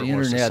culture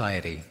or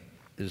society?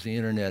 is the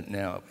internet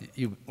now,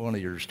 one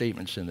of your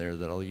statements in there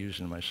that I'll use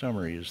in my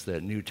summary is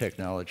that new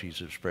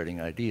technologies of spreading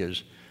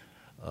ideas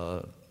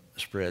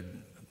spread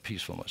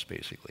peacefulness,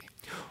 basically.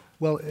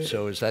 Well,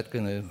 so is that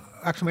going to...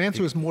 Actually, my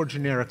answer is more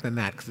generic than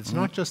that, because it's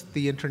not just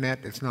the internet.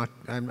 It's not,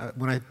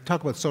 when I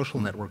talk about social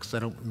networks, I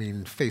don't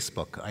mean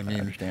Facebook. I mean,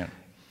 understand.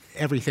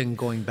 Everything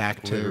going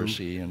back to...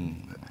 literacy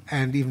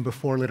and even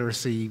before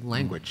literacy,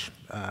 language,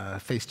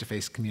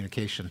 face-to-face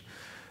communication.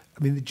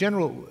 I mean, the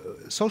general,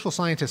 social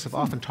scientists have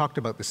often talked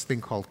about this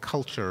thing called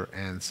culture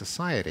and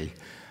society,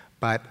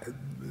 but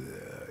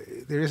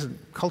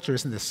culture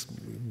isn't this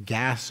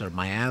gas or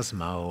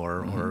miasma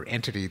or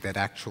entity that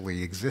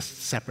actually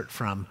exists separate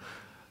from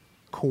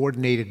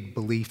coordinated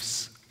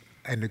beliefs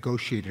and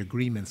negotiated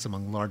agreements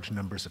among large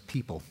numbers of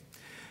people.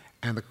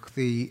 And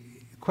the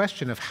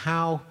question of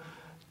how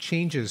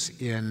changes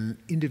in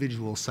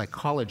individual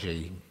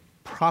psychology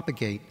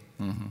propagate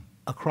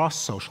across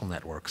social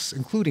networks,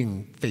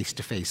 including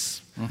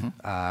face-to-face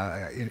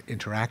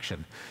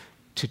interaction,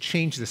 to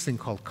change this thing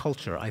called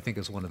culture, I think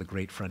is one of the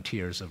great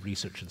frontiers of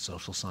research in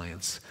social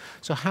science.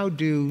 So how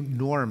do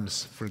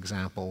norms, for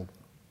example,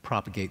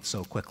 propagate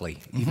so quickly,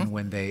 even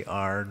when they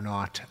are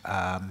not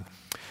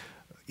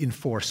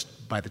enforced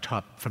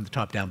from the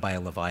top down by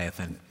a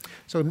Leviathan?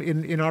 So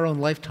in our own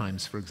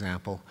lifetimes, for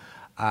example,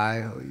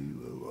 at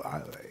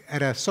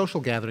a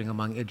social gathering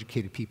among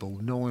educated people,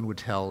 no one would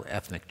tell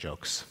ethnic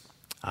jokes.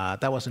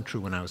 That wasn't true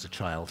when I was a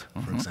child,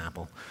 for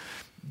example.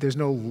 There's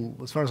no,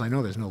 as far as I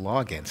know, there's no law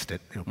against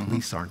it. You know,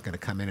 police aren't going to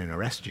come in and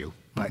arrest you,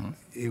 but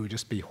it would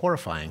just be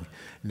horrifying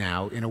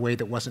now in a way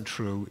that wasn't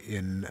true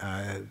in,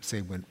 say,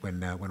 when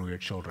we were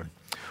children.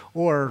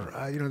 Or,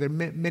 you know, there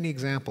are many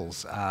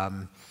examples.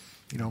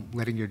 You know,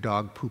 letting your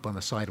dog poop on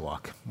the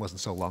sidewalk. It wasn't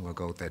so long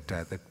ago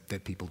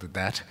that people did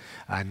that.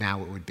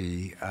 Now it would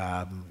be,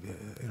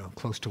 you know,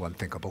 close to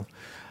unthinkable.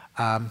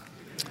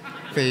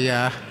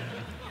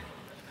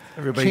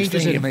 Everybody's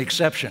thinking of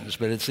exceptions,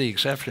 but it's the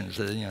exceptions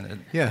that, you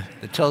know,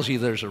 it tells you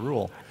there's a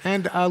rule.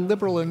 And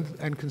liberal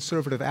and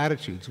conservative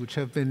attitudes, which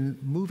have been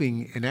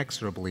moving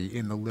inexorably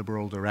in the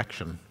liberal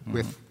direction,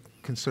 with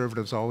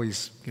conservatives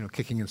always, you know,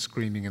 kicking and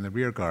screaming in the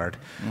rear guard.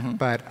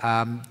 But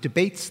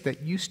debates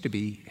that used to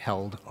be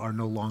held are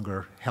no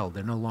longer held.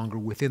 They're no longer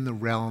within the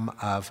realm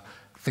of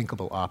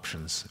thinkable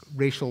options.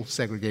 Racial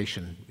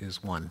segregation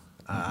is one.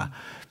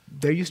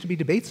 There used to be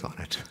debates on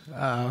it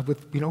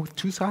with, you know, with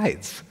two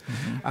sides.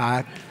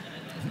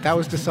 That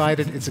was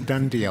decided. It's a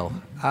done deal.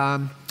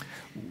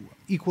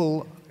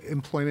 Equal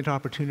employment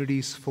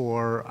opportunities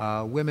for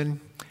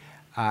women,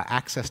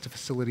 access to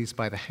facilities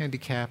by the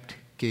handicapped,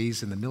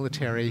 gays in the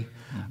military,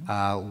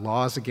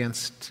 laws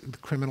against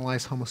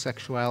criminalize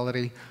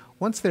homosexuality.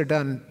 Once they're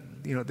done,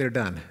 you know, they're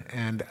done.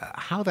 And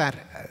how that,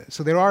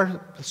 so there are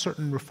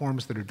certain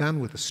reforms that are done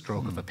with the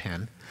stroke of a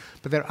pen,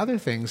 but there are other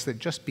things that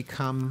just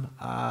become,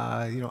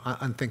 you know,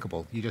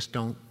 unthinkable. You just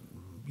don't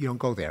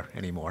go there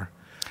anymore.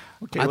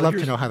 Okay, I'd love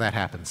to know how that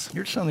happens.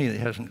 Here's something that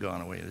hasn't gone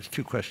away. There's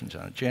two questions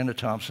on it. Janet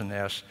Thompson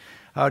asks,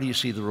 how do you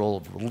see the role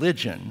of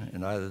religion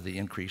in either the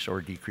increase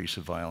or decrease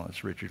of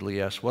violence? Richard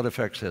Lee asks, what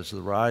effects has the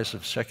rise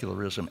of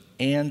secularism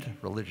and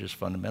religious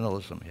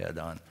fundamentalism had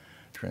on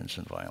trends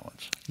in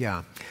violence?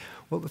 Yeah.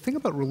 Well, the thing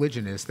about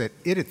religion is that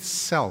it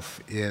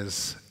itself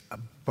is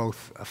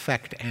both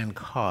effect and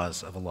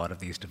cause of a lot of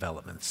these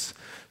developments.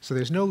 So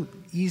there's no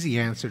easy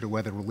answer to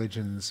whether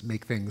religions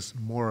make things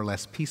more or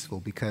less peaceful,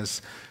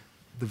 because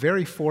the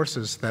very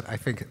forces that I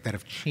think that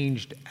have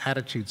changed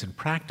attitudes and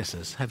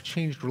practices have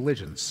changed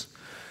religions.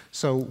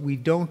 So we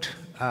don't,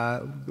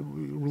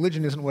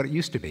 religion isn't what it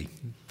used to be.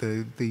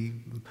 The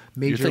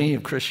major... You're thinking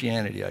of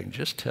Christianity, I can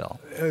just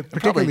tell.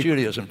 Probably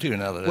Judaism too,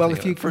 now that I think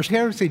if you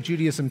compare, say,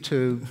 Judaism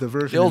to the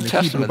version Old in the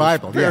Testament Hebrew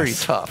Bible. Is very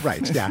tough.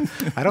 Right, yeah.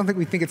 I don't think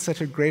we think it's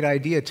such a great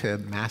idea to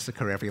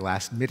massacre every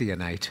last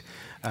Midianite,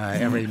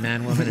 every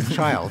man, woman, and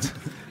child,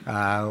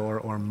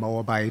 or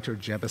Moabite, or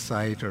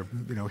Jebusite, or,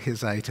 you know,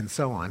 Hittite, and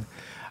so on.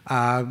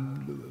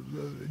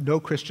 No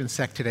Christian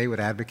sect today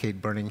would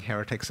advocate burning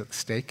heretics at the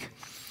stake.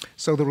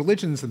 So the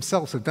religions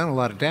themselves have done a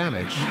lot of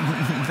damage.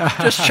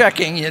 Just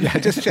checking. Yeah,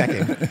 just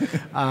checking.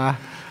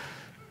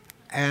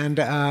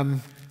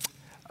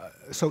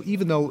 So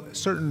even though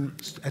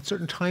at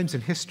certain times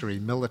in history,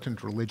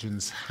 militant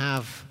religions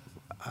have,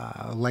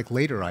 like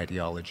later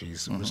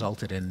ideologies,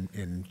 resulted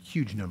in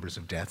huge numbers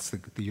of deaths.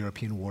 The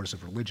European Wars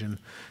of Religion,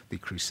 the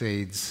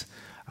Crusades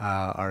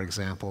are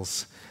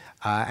examples.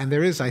 And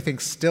there is, I think,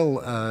 still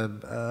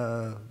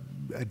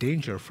a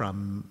danger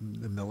from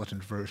the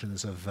militant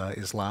versions of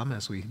Islam,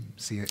 as we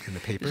see it in the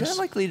papers. Is that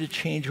likely to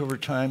change over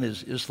time?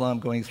 Is Islam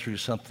going through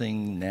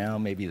something now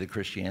maybe that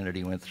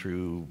Christianity went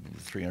through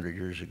 300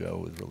 years ago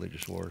with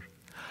religious wars?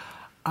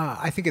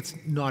 I think it's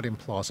not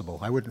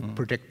implausible. I wouldn't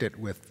predict it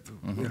with,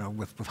 you know,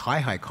 with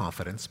high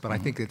confidence, but I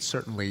think it's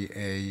certainly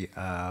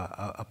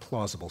a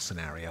plausible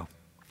scenario.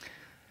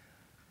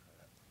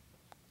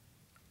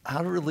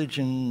 How do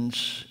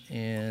religions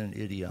and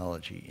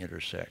ideology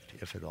intersect,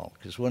 if at all?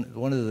 Because one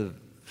of the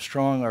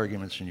strong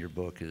arguments in your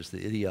book is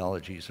that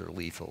ideologies are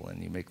lethal,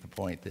 and you make the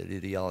point that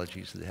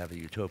ideologies that have a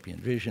utopian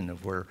vision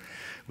of where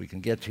we can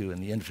get to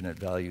and the infinite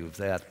value of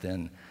that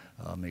then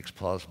makes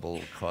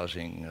plausible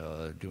causing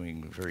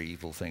doing very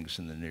evil things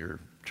in the near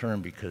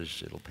term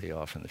because it'll pay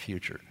off in the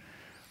future.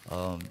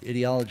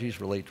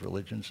 Ideologies relate to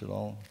religions at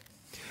all?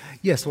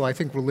 Yes, well, I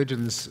think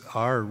religions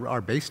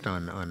are based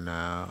on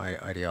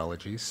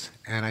ideologies,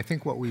 and I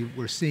think what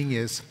we're seeing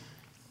is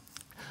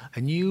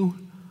a new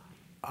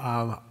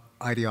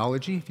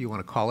ideology, if you want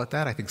to call it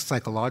that. I think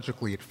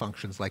psychologically it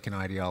functions like an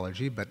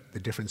ideology, but the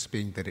difference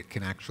being that it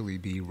can actually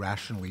be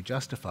rationally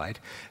justified.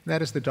 And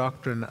that is the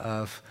doctrine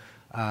of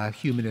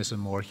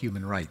humanism or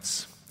human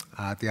rights.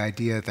 The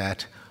idea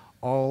that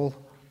all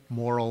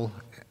moral,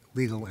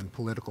 legal, and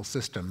political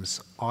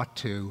systems ought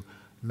to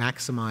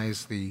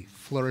maximize the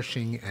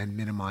flourishing and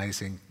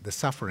minimizing the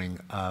suffering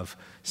of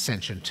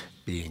sentient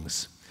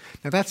beings.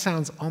 Now that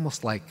sounds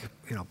almost like,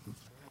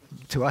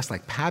 to us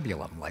like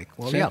pabulum, like,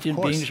 well, yeah, of course.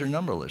 Sentient beings are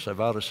numberless. I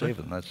vow to save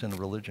them. That's in a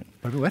religion.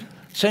 What?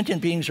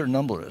 Sentient beings are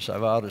numberless. I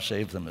vow to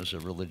save them is a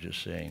religious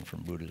saying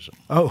from Buddhism.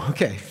 Oh,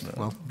 okay.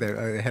 Well,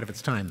 they're ahead of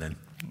its time then.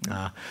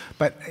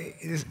 But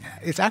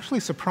it's actually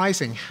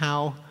surprising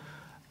how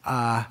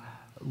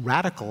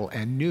radical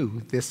and new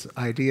this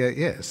idea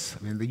is.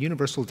 I mean, the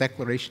Universal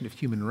Declaration of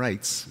Human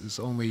Rights was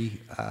only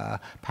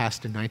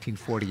passed in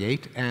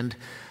 1948, and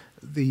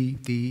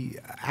the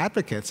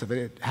advocates of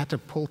it had to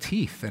pull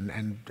teeth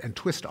and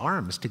twist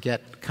arms to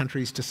get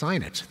countries to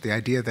sign it. The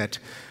idea that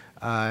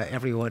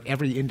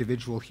every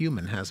individual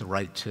human has a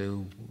right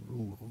to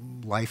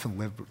life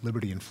and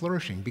liberty and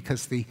flourishing,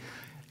 because the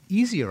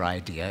easier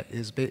idea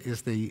is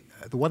the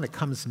one that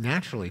comes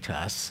naturally to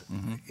us,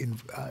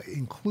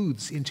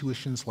 includes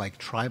intuitions like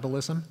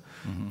tribalism,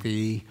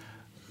 the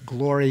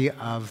glory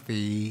of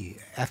the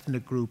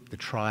ethnic group, the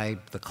tribe,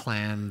 the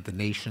clan, the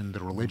nation, the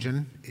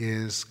religion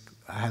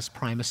has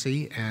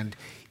primacy, and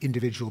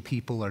individual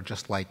people are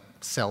just like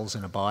cells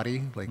in a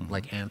body,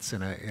 like ants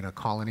in a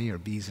colony or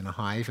bees in a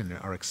hive, and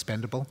are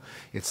expendable.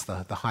 It's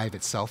the hive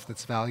itself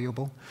that's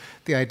valuable.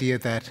 The idea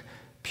that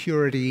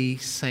purity,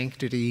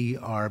 sanctity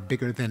are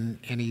bigger than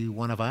any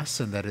one of us,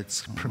 and that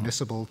it's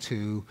permissible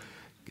to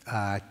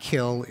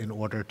kill in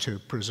order to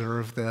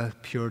preserve the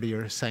purity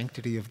or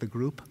sanctity of the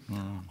group.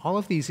 All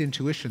of these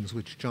intuitions,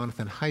 which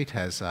Jonathan Haidt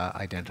has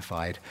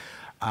identified,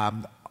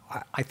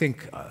 I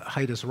think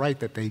Haidt is right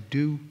that they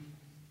do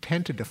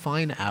tend to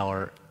define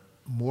our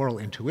moral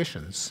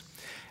intuitions.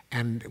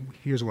 And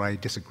here's where I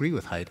disagree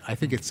with Haidt. I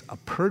think it's a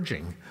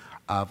purging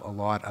of a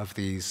lot of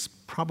these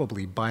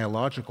probably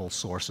biological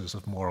sources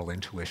of moral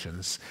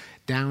intuitions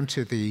down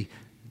to the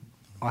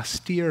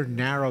austere,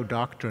 narrow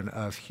doctrine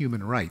of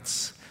human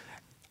rights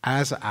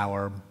as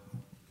our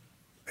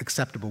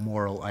acceptable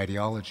moral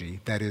ideology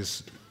that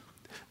is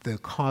the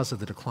cause of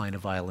the decline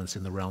of violence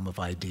in the realm of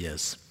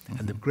ideas.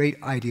 And the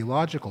great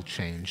ideological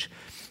change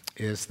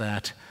is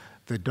that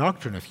the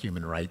doctrine of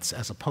human rights,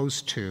 as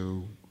opposed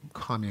to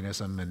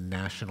communism and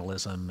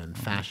nationalism and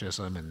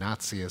fascism and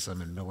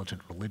Nazism and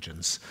militant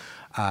religions,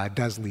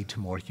 does lead to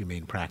more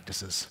humane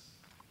practices.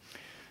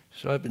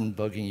 So I've been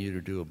bugging you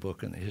to do a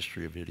book on the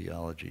history of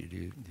ideology.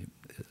 Do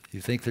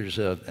you think there's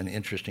an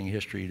interesting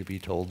history to be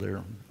told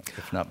there,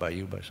 if not by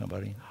you, by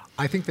somebody?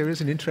 I think there is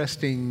an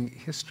interesting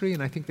history,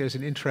 and I think there's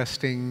an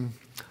interesting,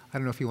 I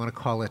don't know if you want to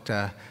call it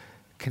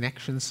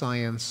connection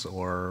science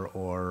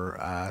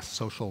or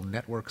social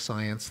network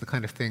science, the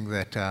kind of thing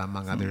that,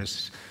 among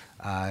others,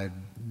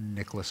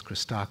 Nicholas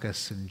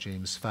Christakis and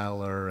James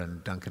Fowler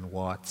and Duncan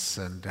Watts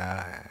and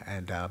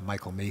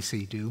Michael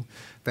Macy do.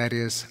 That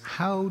is,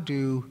 how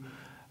do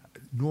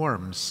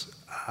norms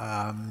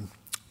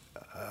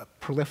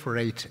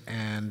proliferate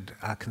and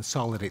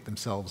consolidate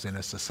themselves in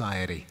a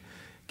society,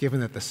 given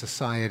that the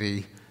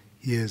society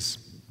is,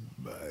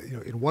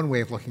 in one way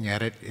of looking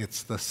at it,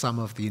 it's the sum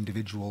of the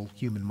individual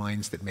human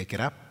minds that make it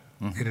up.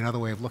 In another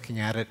way of looking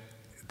at it,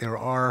 there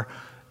are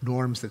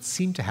norms that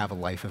seem to have a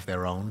life of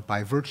their own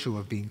by virtue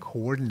of being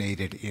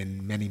coordinated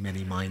in many,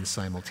 many minds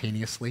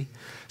simultaneously,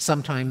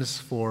 sometimes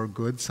for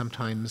good,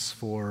 sometimes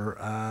for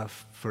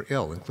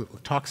ill, including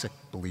toxic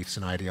beliefs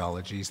and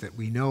ideologies that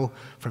we know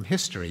from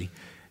history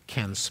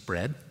can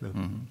spread, the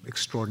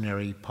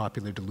extraordinary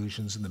popular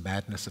delusions and the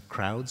madness of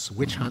crowds,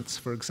 witch hunts,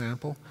 for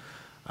example.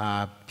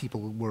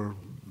 People were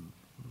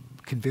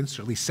convinced,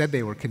 or at least said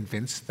they were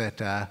convinced,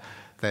 that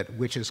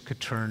witches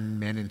could turn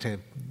men into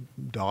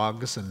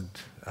dogs and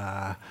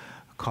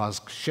cause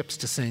ships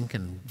to sink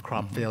and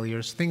crop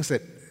failures, things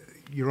that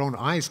your own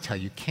eyes tell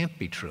you can't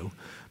be true,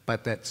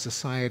 but that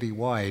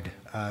society-wide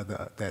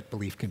that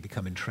belief can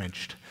become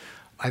entrenched.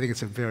 I think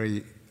it's a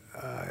very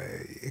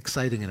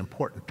exciting and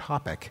important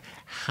topic,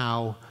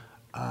 how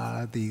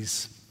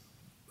these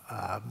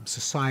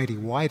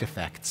society-wide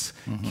effects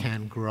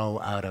can grow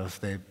out of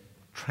the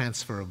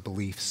transfer of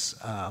beliefs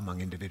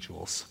among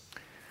individuals.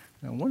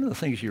 Now, one of the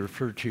things you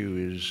refer to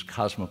is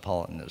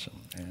cosmopolitanism,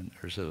 and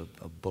there's a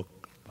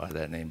book by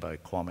that name by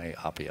Kwame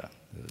Appiah,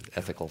 the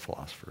ethical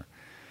philosopher.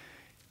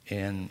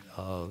 And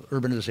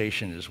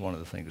urbanization is one of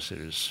the things that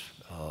is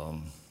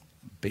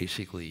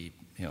basically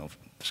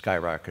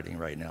skyrocketing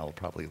right now, will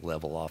probably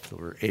level off. So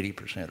we're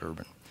 80%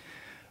 urban.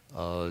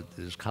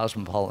 Is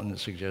cosmopolitan to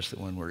suggest that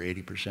when we're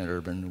 80%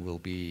 urban, we'll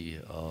be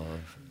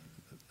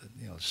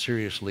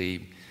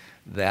seriously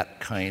that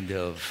kind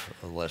of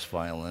less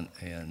violent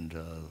and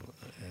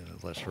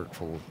less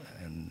hurtful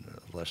and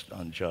less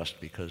unjust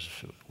because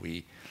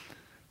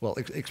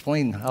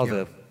explain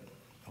how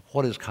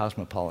what is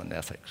cosmopolitan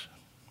ethics?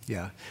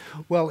 Yeah,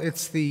 well,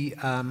 it's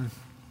in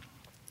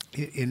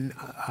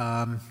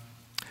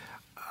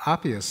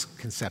Appiah's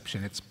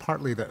conception, it's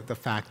partly the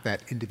fact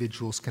that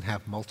individuals can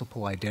have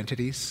multiple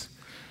identities,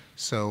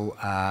 so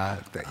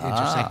the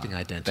intersecting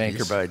identities.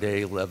 Banker by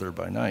day, leather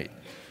by night.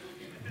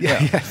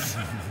 Yeah. Yes.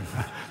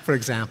 For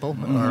example,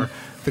 or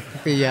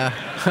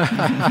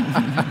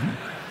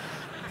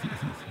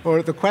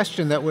or the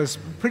question that was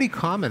pretty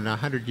common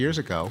 100 years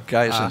ago.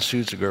 Guys in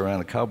suits that go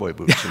around in cowboy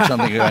boots or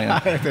something.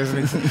 There's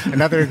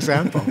another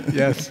example.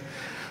 Yes.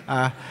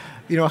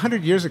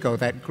 100 years ago,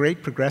 that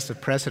great progressive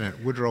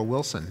president, Woodrow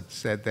Wilson,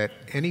 said that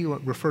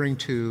referring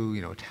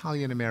to,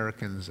 Italian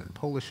Americans and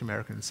Polish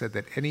Americans, said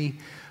that any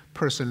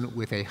person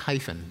with a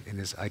hyphen in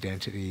his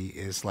identity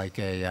is like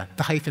the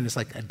hyphen is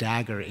like a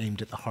dagger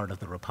aimed at the heart of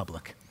the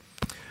republic.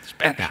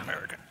 Spanish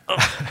American. Oh.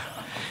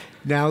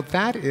 Now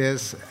that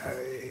is,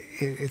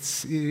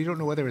 you don't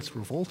know whether it's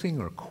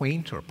revolting or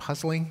quaint or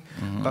puzzling,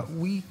 but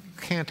we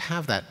can't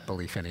have that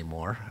belief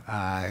anymore.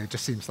 It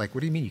just seems like,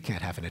 what do you mean you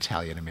can't have an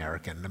Italian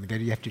American? I mean,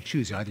 then you have to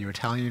choose, either you're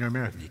Italian or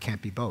American. You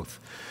can't be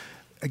both.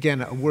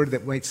 Again, a word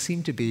that might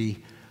seem to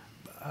be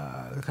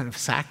kind of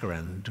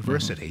saccharine,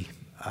 diversity,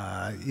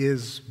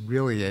 is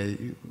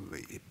really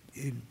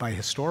by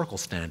historical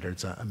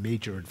standards, a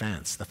major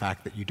advance. The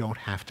fact that you don't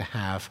have to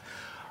have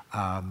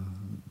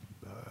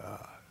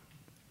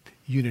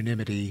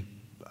unanimity,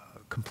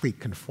 complete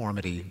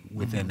conformity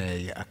within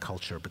a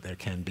culture, but there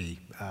can be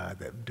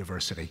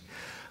diversity.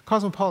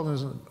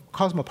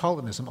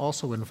 Cosmopolitanism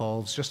also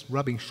involves just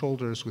rubbing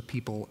shoulders with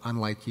people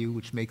unlike you,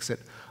 which makes it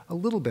a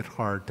little bit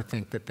harder to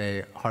think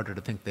they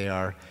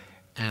are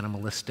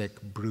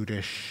animalistic,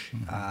 brutish,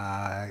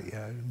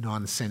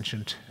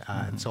 non-sentient,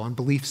 and so on,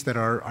 beliefs that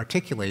are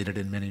articulated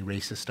in many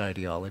racist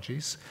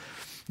ideologies.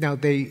 Now,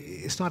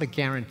 it's not a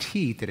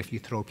guarantee that if you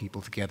throw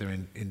people together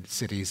in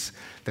cities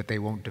that they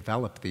won't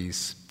develop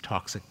these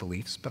toxic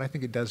beliefs, but I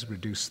think it does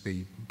reduce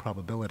the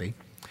probability.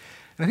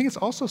 And I think it's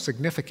also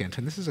significant,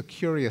 and this is a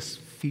curious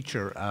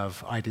feature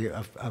of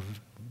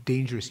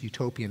dangerous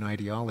utopian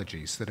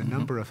ideologies that a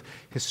number of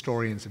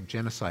historians of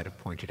genocide have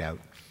pointed out,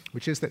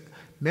 which is that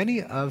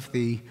many of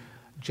the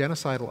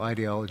genocidal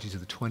ideologies of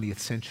the 20th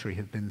century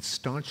have been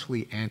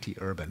staunchly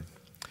anti-urban.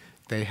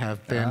 They have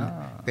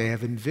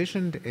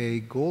envisioned a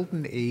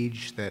golden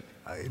age that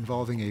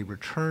involving a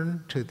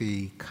return to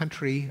the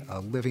country,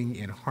 living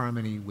in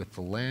harmony with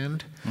the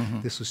land.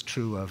 This was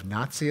true of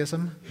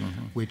Nazism,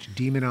 which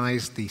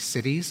demonized the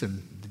cities,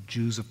 and the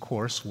Jews, of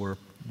course, were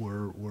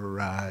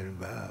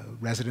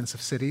residents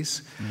of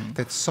cities,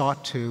 that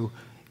sought to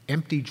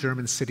empty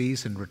German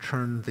cities and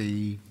return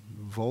the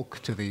Volk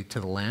to the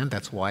land.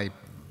 That's why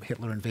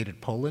Hitler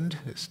invaded Poland,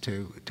 is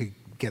to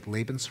get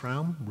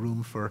Lebensraum,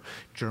 room for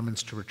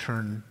Germans to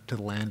return to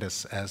the land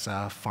as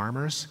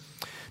farmers.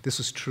 This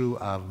was true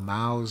of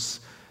Mao's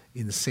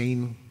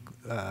insane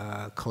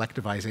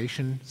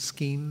collectivization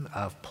scheme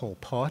of Pol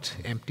Pot,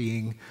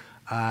 emptying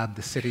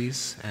the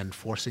cities and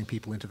forcing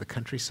people into the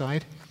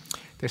countryside.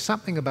 There's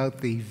something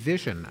about the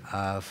vision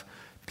of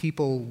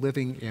people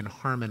living in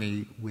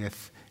harmony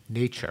with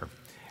nature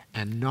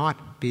and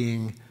not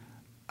being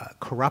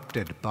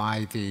corrupted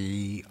by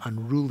the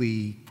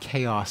unruly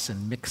chaos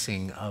and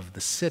mixing of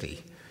the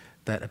city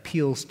that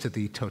appeals to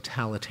the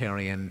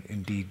totalitarian,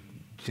 indeed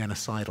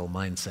genocidal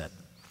mindset.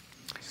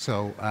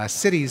 So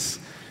cities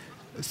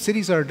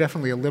are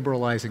definitely a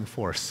liberalizing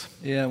force.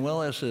 Yeah,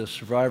 well, as a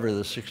survivor of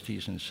the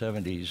 60s and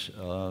 70s,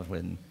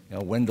 when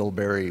Wendell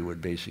Berry would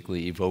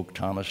basically evoke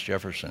Thomas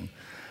Jefferson,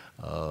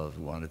 who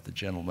wanted the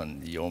gentleman,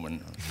 the yeoman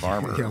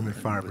farmer, yeoman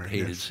farmer,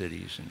 hated yes.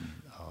 cities, and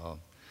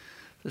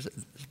there's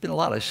been a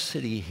lot of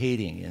city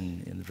hating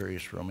in the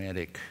various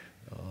romantic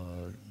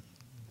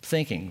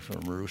thinking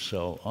from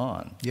Rousseau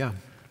on. Yeah.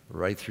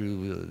 Right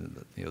through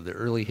the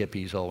early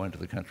hippies all went to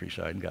the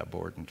countryside and got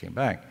bored and came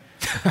back.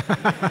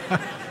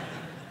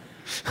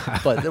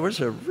 But there was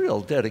a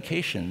real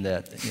dedication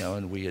that,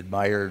 and we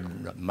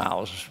admired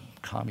Mao's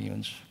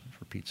communes,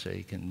 for Pete's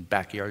sake, and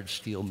backyard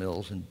steel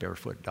mills and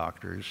barefoot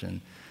doctors.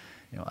 And,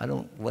 I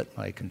don't let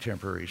my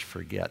contemporaries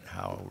forget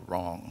how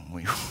wrong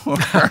we were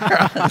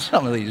on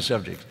some of these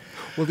subjects.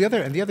 Well, the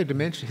other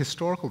dimension,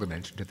 historical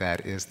dimension to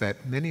that is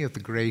that many of the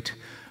great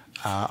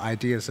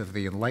ideas of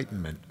the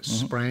Enlightenment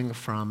sprang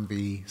from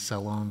the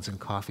salons and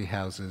coffee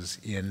houses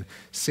in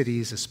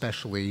cities,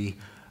 especially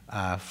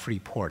free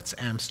ports,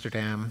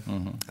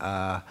 Amsterdam,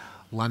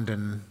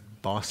 London,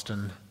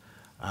 Boston.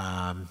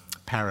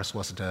 Paris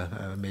wasn't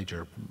a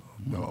major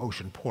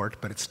ocean port,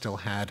 but it still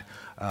had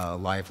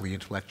lively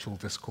intellectual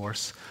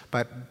discourse.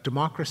 But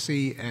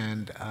democracy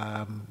and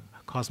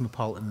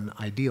cosmopolitan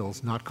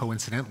ideals, not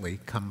coincidentally,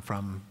 come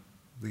from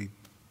the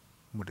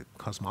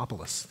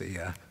Cosmopolis,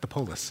 the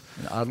polis.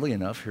 And oddly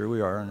enough, here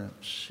we are in a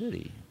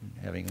city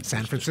having a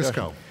San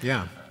Francisco,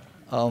 yeah.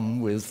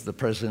 with the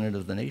president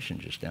of the nation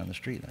just down the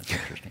street. That's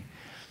interesting.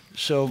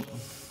 So,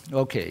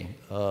 okay,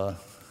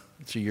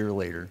 it's a year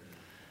later.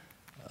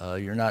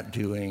 You're not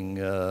doing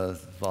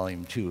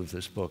volume 2 of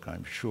this book,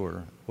 I'm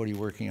sure. What are you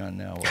working on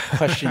now? What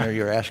question are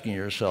you asking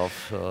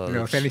yourself?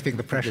 If anything,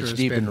 the pressure has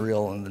deep been and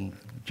real, and then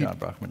John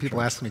Brockman.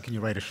 People ask me, can you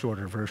write a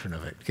shorter version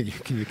of it? Can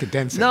you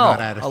condense it? No,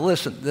 not add it?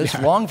 Listen, this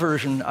long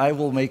version, I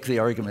will make the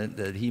argument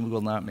that he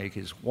will not make.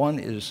 One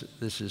is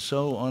this is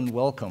so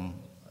unwelcome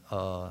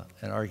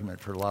an argument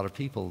for a lot of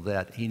people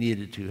that he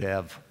needed to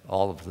have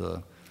all of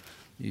the,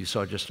 you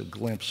saw just a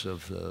glimpse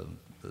of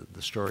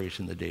the stories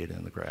and the data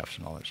and the graphs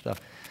and all that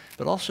stuff.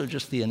 But also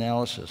just the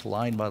analysis,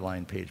 line by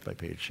line, page by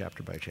page,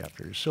 chapter by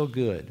chapter, is so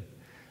good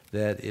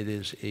that it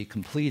is a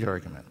complete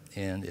argument.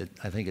 And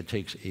I think it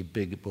takes a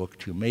big book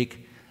to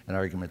make an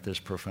argument this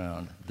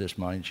profound, this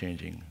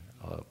mind-changing,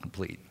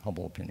 complete,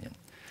 humble opinion.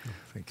 Oh,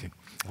 thank you.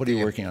 What are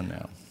you working on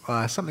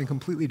now? Something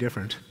completely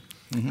different.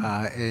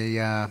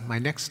 Mm-hmm. My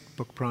next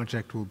book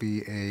project will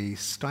be a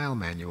style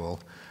manual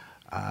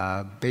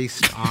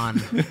based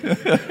on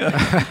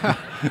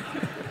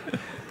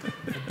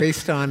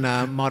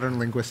modern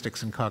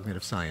linguistics and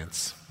cognitive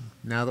science.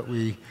 Now that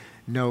we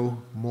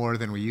know more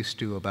than we used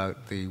to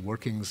about the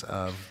workings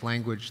of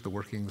language, the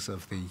workings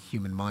of the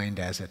human mind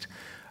as it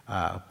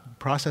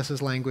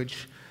processes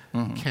language,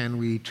 can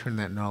we turn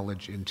that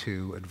knowledge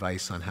into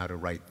advice on how to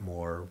write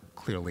more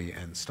clearly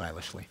and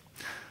stylishly?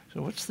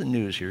 So what's the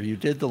news here? You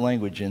did The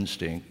Language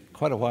Instinct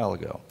quite a while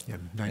ago. Yeah,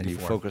 94. And you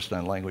focused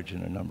on language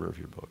in a number of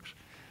your books.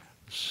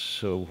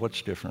 So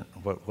what's different?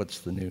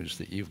 What's the news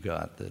that you've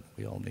got that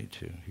we all need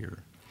to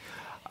hear?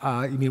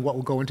 You mean what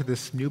will go into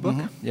this new book?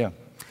 Yeah.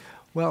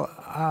 Well,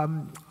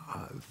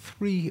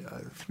 three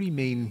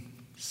main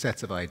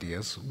sets of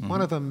ideas.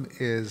 One of them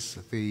is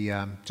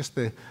just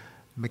the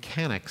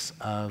mechanics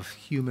of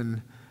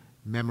human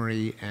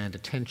memory and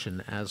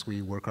attention as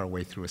we work our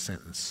way through a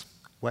sentence.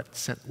 What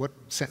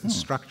sentence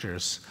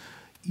structures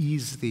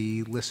ease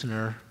the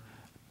listener,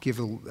 give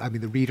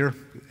the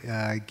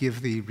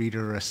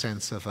reader a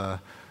sense of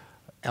a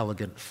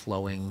elegant,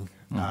 flowing,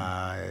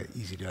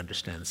 easy to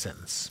understand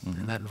sentence.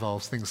 And that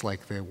involves things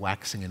like the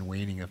waxing and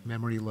waning of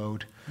memory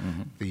load,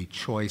 the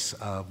choice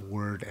of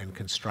word and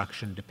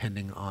construction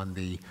depending on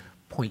the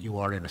point you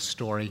are in a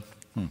story,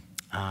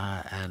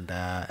 and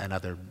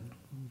other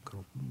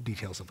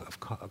details of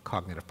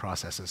cognitive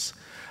processes.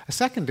 A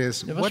second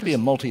is... It must be a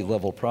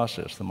multi-level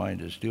process the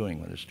mind is doing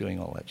when it's doing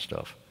all that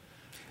stuff.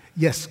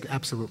 Yes,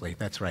 absolutely,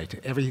 that's right.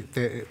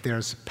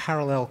 There's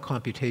parallel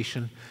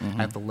computation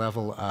at the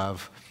level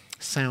of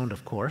sound,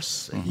 of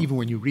course. Even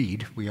when you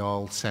read, we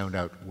all sound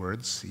out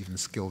words, even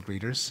skilled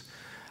readers.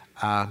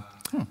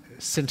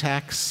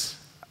 Syntax,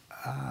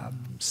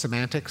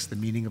 semantics, the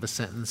meaning of a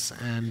sentence,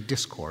 and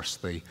discourse,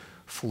 the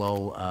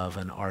flow of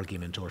an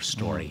argument or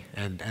story.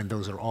 And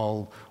those are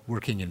all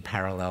working in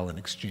parallel and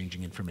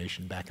exchanging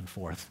information back and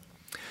forth.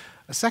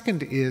 A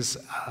second is,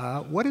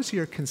 what is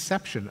your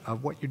conception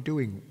of what you're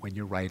doing when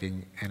you're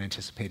writing and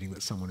anticipating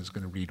that someone is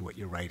going to read what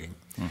you're writing?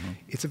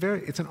 It's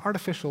an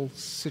artificial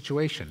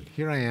situation.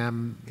 Here I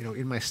am,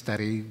 in my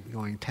study,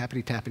 going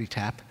tappity, tappity,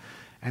 tap,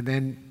 and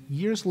then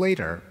years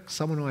later,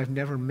 someone who I've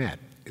never met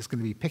is going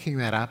to be picking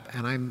that up,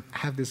 and I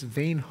have this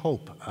vain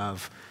hope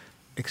of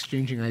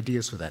exchanging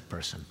ideas with that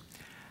person.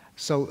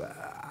 So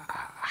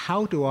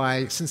how do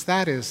I, since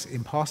that is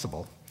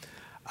impossible,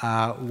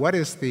 what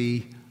is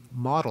the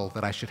model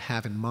that I should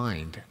have in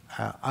mind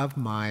of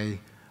my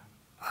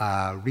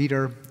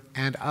reader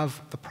and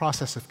of the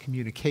process of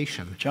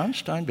communication? John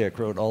Steinbeck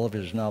wrote all of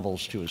his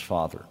novels to his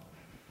father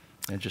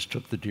and just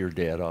took the Dear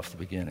Dad off the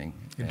beginning.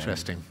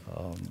 Interesting.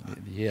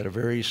 And, he had a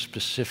very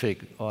specific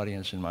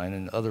audience in mind,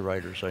 and other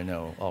writers I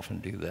know often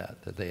do that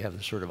they have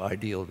this sort of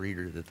ideal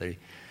reader that they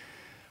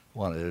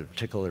want to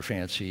tickle their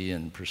fancy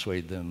and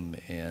persuade them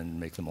and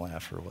make them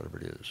laugh or whatever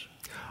it is.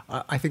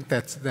 I think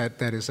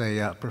that is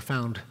a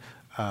profound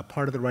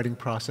part of the writing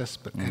process,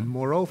 and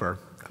moreover,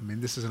 I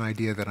mean, this is an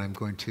idea that I'm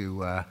going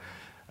to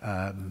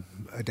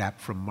adapt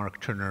from Mark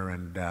Turner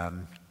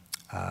and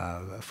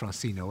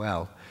Francine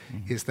Noël,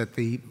 is that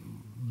the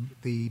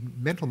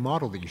mental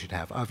model that you should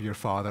have of your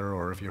father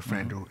or of your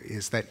friend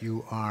is that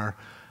you are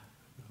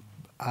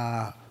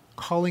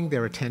calling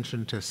their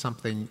attention to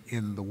something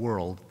in the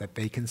world that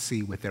they can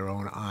see with their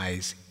own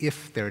eyes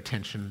if their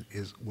attention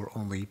were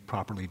only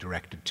properly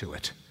directed to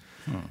it.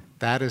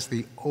 That is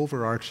the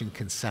overarching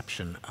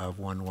conception of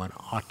what one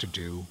ought to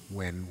do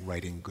when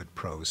writing good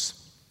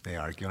prose, they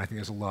argue. And I think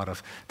there's a lot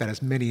of, that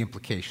has many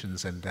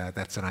implications, and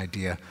that's an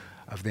idea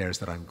of theirs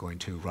that I'm going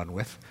to run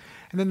with.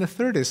 And then the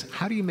third is,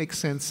 how do you make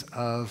sense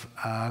of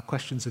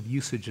questions of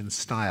usage and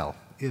style?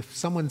 If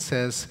someone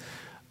says,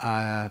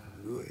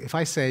 if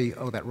I say,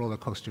 oh, that roller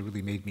coaster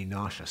really made me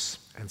nauseous,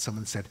 and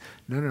someone said,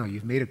 no,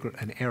 you've made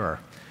an error.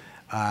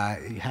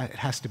 It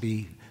has to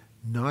be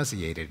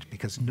nauseated,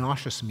 because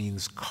nauseous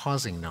means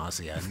causing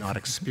nausea, not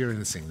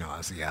experiencing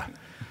nausea.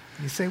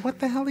 You say, what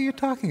the hell are you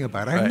talking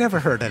about? I've Right. never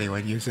heard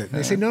anyone use it. And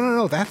they say, no, no,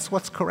 no, that's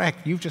what's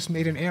correct. You've just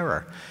made an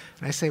error.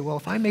 And I say, well,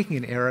 if I'm making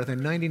an error,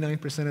 then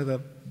 99% of the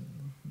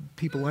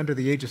people under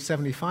the age of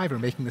 75 are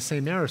making the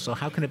same error, so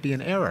how can it be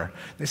an error?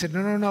 They said,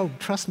 no, no, no,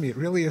 trust me, it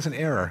really is an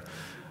error.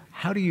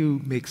 How do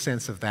you make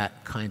sense of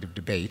that kind of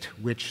debate,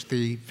 which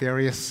the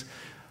various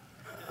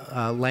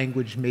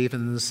language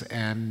mavens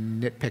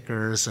and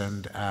nitpickers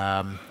and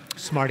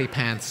smarty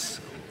pants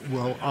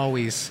will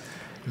always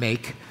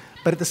make,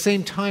 but at the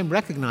same time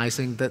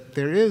recognizing that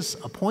there is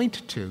a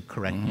point to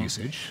correct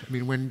usage? I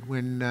mean,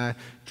 when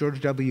George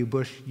W.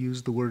 Bush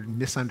used the word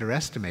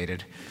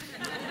misunderestimated,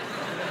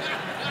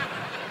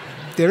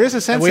 there is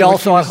a sense And we in all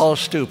which he thought, was- oh,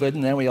 stupid,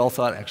 and then we all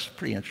thought, that's a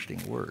pretty interesting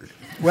word.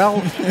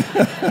 Well,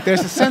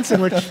 there's a sense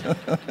in which,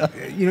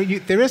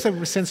 there is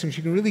a sense in which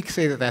you can really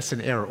say that that's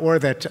an error, or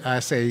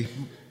that, say,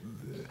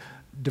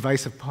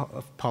 divisive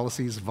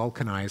policies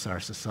vulcanize our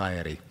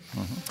society.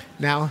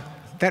 Now,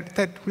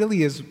 that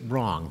really is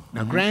wrong.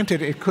 Now,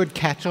 granted, it could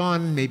catch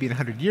on, maybe in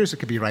 100 years it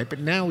could be right, but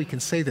now we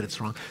can say that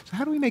it's wrong. So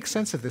how do we make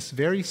sense of this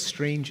very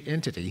strange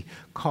entity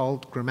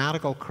called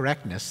grammatical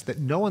correctness that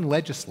no one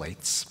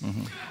legislates,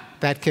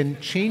 that can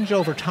change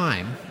over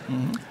time,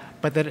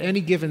 but that at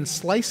any given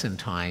slice in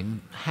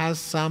time has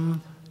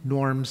some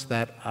norms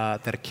that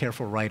a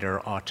careful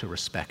writer ought to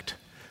respect?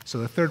 So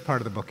the third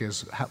part of the book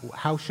is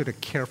how should a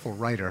careful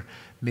writer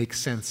make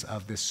sense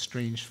of this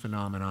strange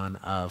phenomenon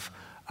of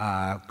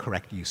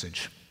correct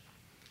usage?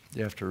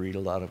 You have to read a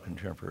lot of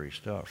contemporary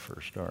stuff for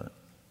a start.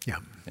 Yeah.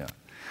 Yeah.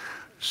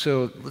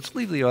 So let's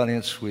leave the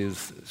audience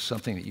with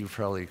something that you've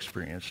probably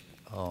experienced,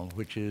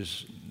 which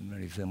is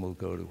many of them will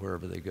go to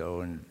wherever they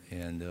go.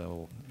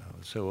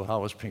 So how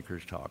was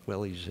Pinker's talk?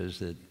 Well, he says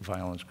that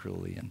violence,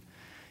 cruelty, and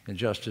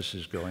injustice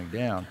is going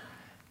down.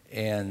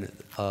 And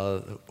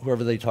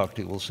whoever they talk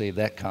to will say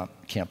that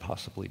can't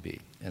possibly be.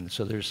 And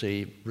so there's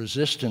a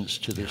resistance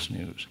to this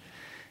news.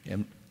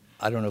 And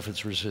I don't know if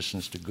it's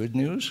resistance to good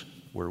news,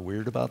 we're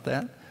weird about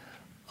that,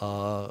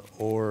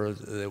 or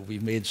that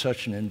we've made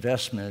such an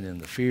investment in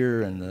the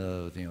fear and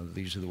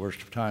these are the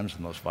worst of times,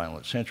 the most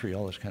violent century,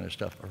 all this kind of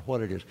stuff, or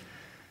what it is.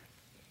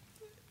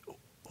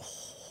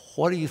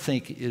 What do you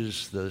think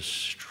is the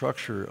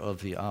structure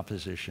of the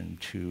opposition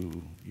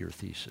to your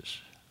thesis?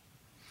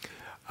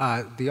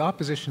 The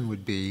opposition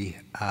would be,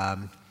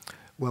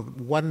 well,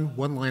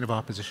 one line of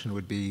opposition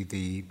would be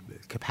the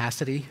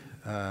capacity,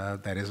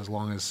 that is, as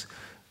long as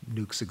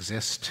nukes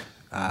exist,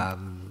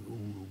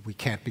 we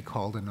can't be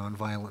called a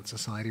nonviolent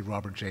society.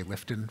 Robert J.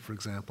 Lifton, for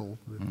example,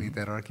 made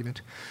that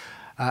argument.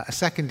 A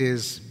second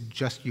is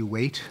just you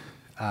wait.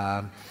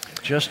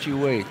 Just you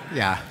wait.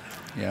 Yeah.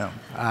 Yeah.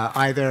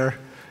 Either...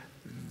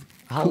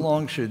 How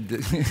long should...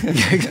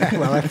 Exactly.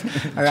 Well, I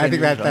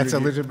think that's a 100 years.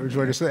 legitimate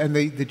rejoinder. So, and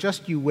the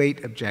just you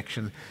wait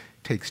objection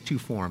takes two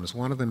forms.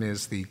 One of them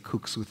is the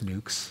kooks with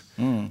nukes.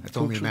 It's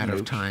only a Kooks with matter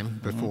of nukes. time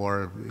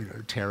before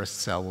a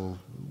terrorist cell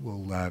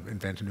will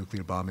invent a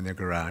nuclear bomb in their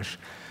garage.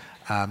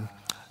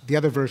 The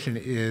other version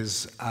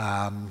is...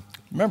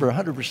 Remember,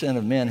 100%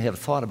 of men have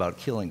thought about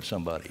killing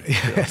somebody.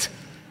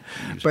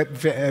 but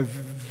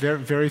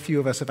very few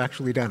of us have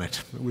actually done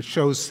it, which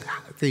shows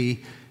the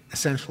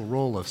essential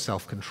role of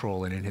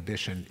self-control and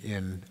inhibition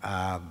in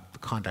the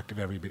conduct of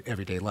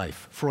everyday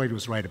life. Freud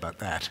was right about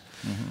that.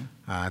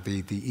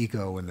 The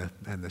ego and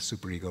the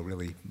superego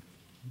really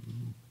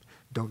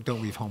don't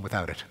leave home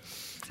without it.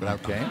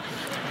 Without Okay.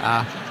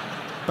 them.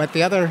 But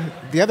the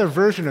other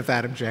version of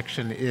that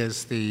objection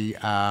is the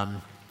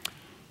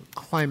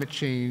climate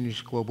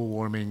change, global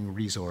warming,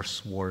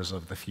 resource wars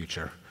of the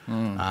future.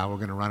 We're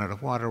going to run out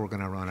of water. We're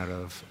going to run out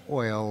of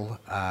oil.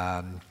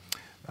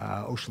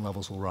 Ocean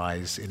levels will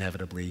rise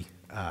inevitably.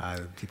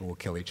 People will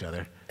kill each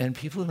other. And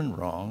people have been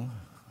wrong.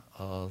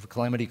 The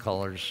calamity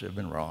callers have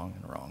been wrong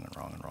and wrong and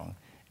wrong and wrong,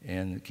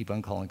 and keep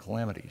on calling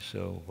calamity.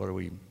 So what are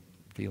we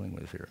dealing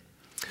with here?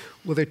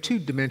 Well, there are two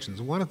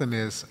dimensions. One of them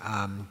is,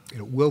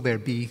 will there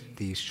be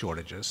these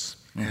shortages?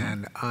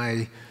 And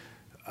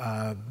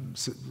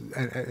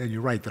and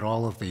you're right that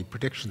all of the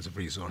predictions of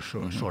resource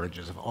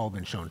shortages have all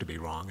been shown to be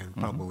wrong, and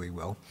probably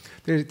will.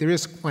 There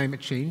is climate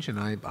change, and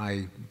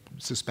I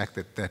suspect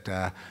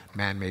that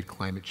man-made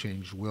climate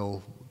change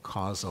will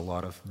cause a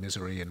lot of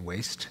misery and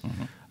waste.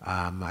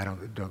 I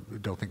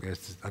don't think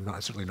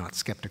I'm certainly not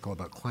skeptical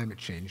about climate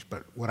change,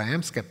 but what I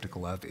am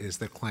skeptical of is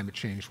that climate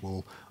change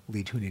will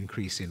lead to an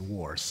increase in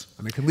wars.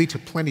 I mean, it can lead to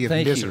plenty of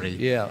Thank misery.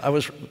 you. Yeah, I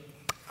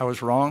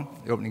was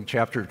wrong. The opening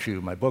chapter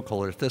to my book,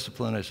 Holder's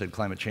Discipline, I said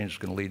climate change is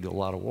going to lead to a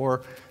lot of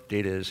war.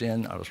 Data is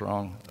in. I was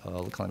wrong.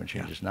 Climate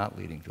change is not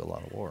leading to a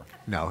lot of war.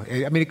 No,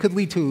 I mean it could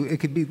lead to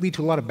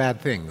a lot of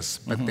bad things,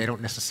 but they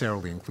don't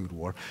necessarily include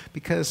war.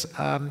 Because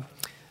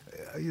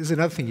there's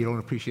another thing you don't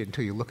appreciate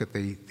until you look at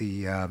the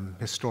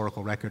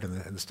historical record and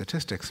the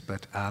statistics.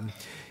 But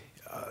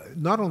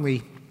not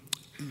only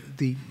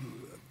the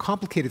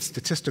complicated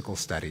statistical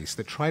studies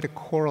that try to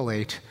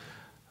correlate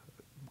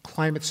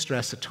climate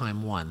stress at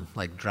time one,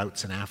 like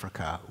droughts in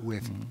Africa,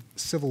 with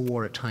civil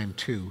war at time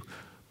two,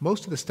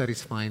 most of the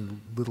studies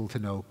find little to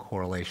no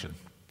correlation.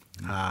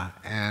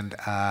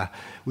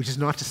 Which is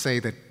not to say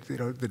that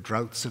the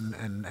droughts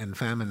and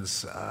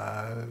famines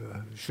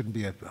shouldn't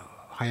be a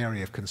high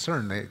area of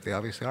concern. They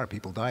obviously are.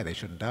 People die. They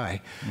shouldn't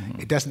die.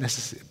 It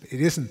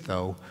isn't,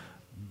 though,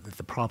 that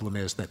the problem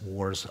is that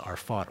wars are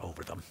fought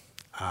over them.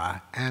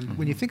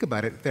 When you think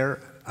about it,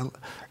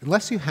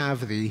 unless you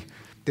have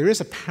there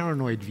is a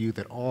paranoid view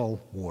that all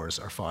wars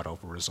are fought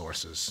over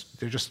resources.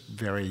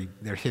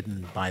 They're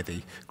hidden by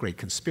the Great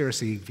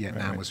Conspiracy.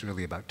 Vietnam was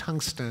really about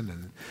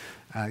tungsten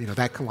and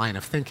that line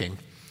of thinking.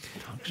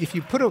 If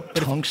you put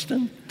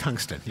Tungsten?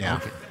 Tungsten, yeah.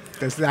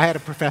 Okay. I had a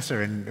professor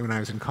when I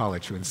was in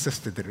college who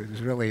insisted that it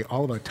was really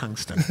all about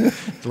tungsten.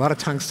 There's a lot of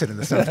tungsten in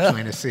the South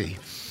China Sea.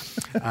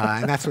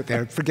 And that's what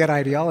forget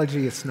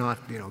ideology. It's not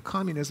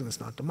communism. It's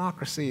not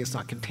democracy. It's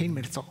not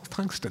containment. It's all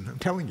tungsten. I'm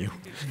telling you,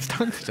 it's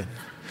tungsten.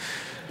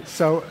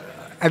 So,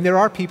 and there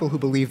are people who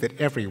believe that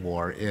every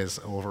war is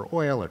over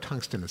oil or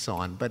tungsten and so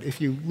on. But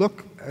if you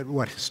look at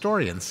what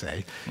historians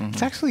say,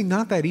 it's actually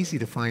not that easy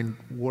to find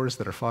wars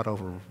that are fought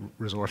over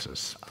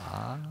resources.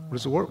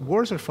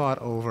 Wars are fought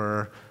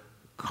over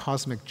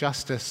cosmic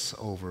justice,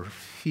 over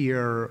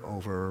fear,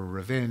 over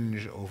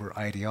revenge, over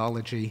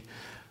ideology.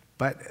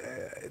 But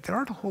there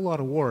aren't a whole lot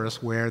of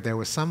wars where there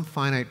was some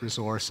finite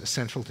resource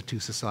essential to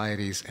two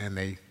societies, and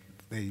they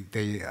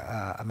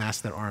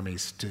amassed their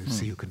armies to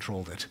see who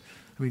controlled it.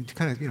 I mean, to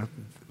kind of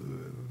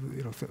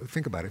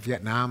think about it.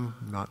 Vietnam,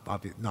 not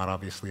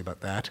obviously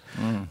about that.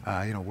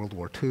 World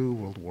War II,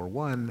 World War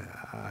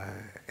I.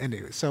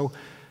 Anyway, so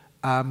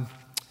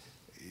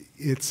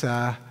it's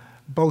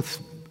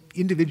both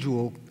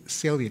individual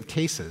salient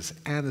cases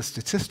and the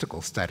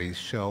statistical studies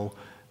show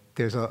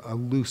there's a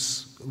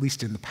loose, at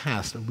least in the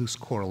past, a loose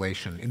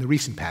correlation, in the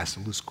recent past, a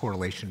loose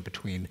correlation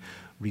between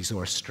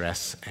resource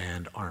stress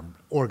and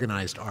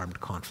organized armed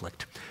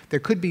conflict. There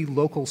could be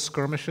local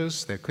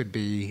skirmishes. There could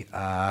be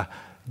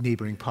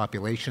neighboring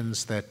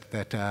populations that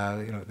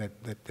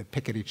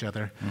pick at each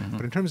other.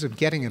 But in terms of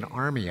getting an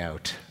army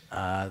out,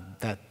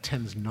 that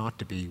tends not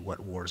to be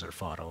what wars are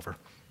fought over.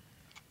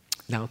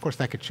 Now, of course,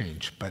 that could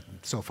change, but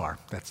so far,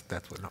 that's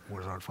what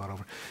wars aren't fought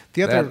over.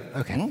 The other,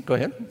 okay. Go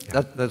ahead.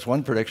 Yeah. That's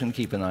one prediction.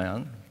 Keep an eye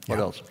on. What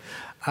else?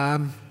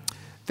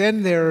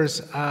 Then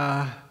there's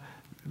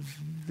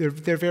there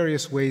are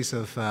various ways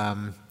of.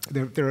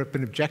 There have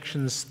been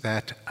objections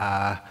that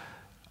a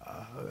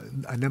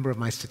number of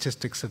my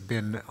statistics have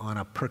been on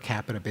a per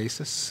capita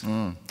basis.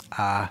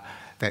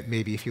 That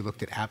maybe if you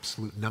looked at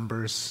absolute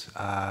numbers,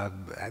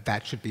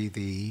 that should be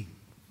the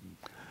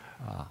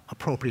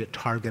appropriate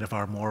target of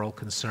our moral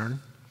concern.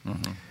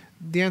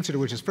 The answer to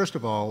which is, first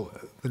of all,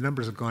 the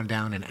numbers have gone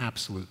down in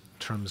absolute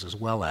terms as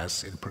well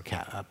as in per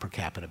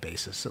capita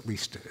basis, at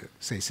least,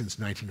 say, since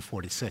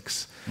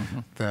 1946.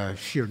 The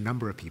sheer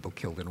number of people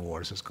killed in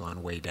wars has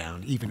gone way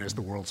down, even as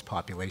the world's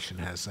population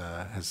has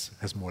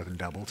more than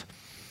doubled.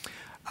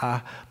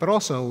 But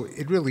also,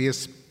 it really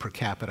is per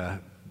capita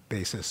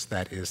basis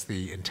that is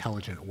the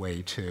intelligent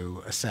way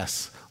to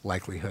assess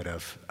likelihood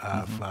of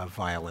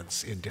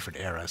violence in different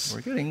eras.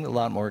 We're getting a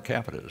lot more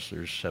capitas.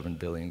 There's 7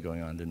 billion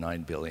going on to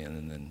 9 billion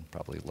and then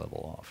probably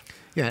level off.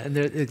 Yeah, and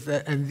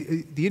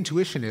the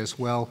intuition is,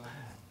 well,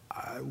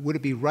 would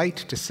it be right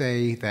to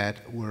say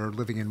that we're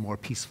living in more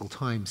peaceful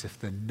times if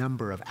the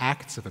number of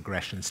acts of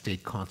aggression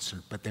stayed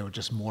constant, but there were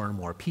just more and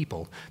more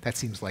people? That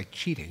seems like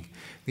cheating.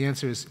 The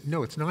answer is,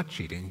 no, it's not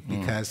cheating,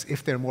 because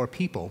if there are more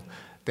people,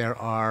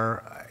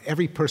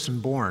 every person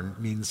born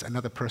means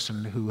another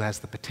person who has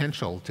the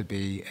potential to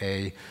be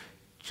a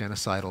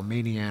genocidal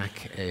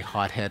maniac, a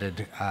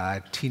hot-headed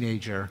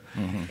teenager,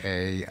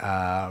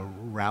 a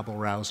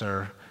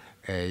rabble-rouser,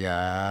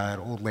 an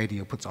old lady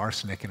who puts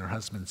arsenic in her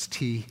husband's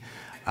tea.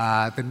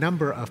 The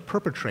number of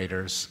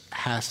perpetrators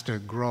has to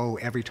grow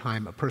every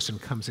time a person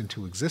comes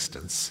into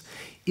existence.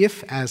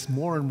 If, as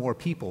more and more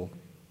people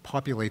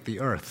populate the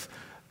earth,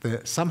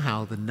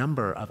 somehow the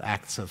number of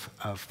acts of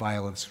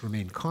violence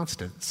remain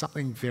constant,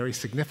 something very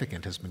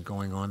significant has been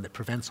going on that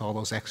prevents all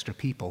those extra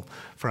people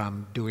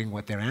from doing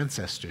what their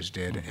ancestors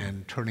did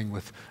and turning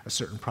with a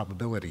certain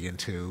probability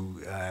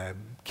into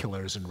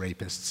killers and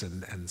rapists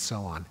and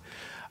so on.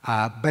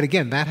 But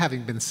again, that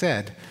having been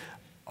said,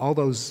 all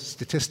those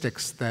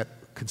statistics that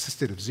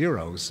consisted of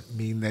zeros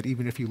mean that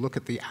even if you look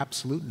at the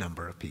absolute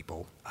number of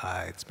people,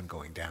 it's been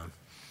going down.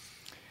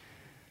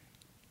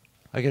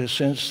 I get a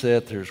sense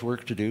that there's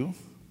work to do.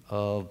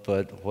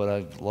 But what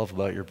I love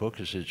about your book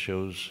is it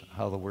shows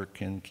how the work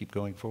can keep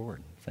going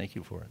forward. Thank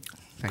you for it.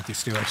 Thank you,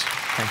 Stuart.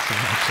 Thanks so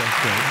much.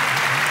 That's great.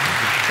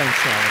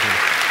 Thanks to all of you.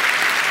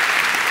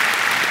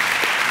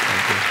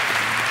 Thank you.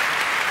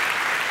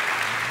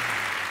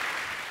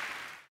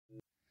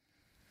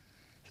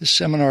 This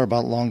seminar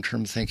about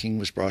long-term thinking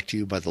was brought to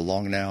you by the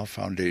Long Now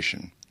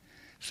Foundation.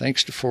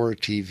 Thanks to Fora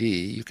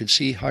TV, you can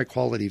see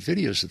high-quality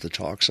videos of the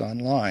talks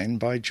online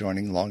by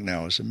joining Long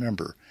Now as a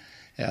member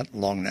at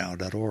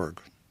longnow.org.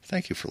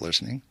 Thank you for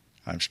listening.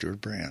 I'm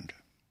Stuart Brand.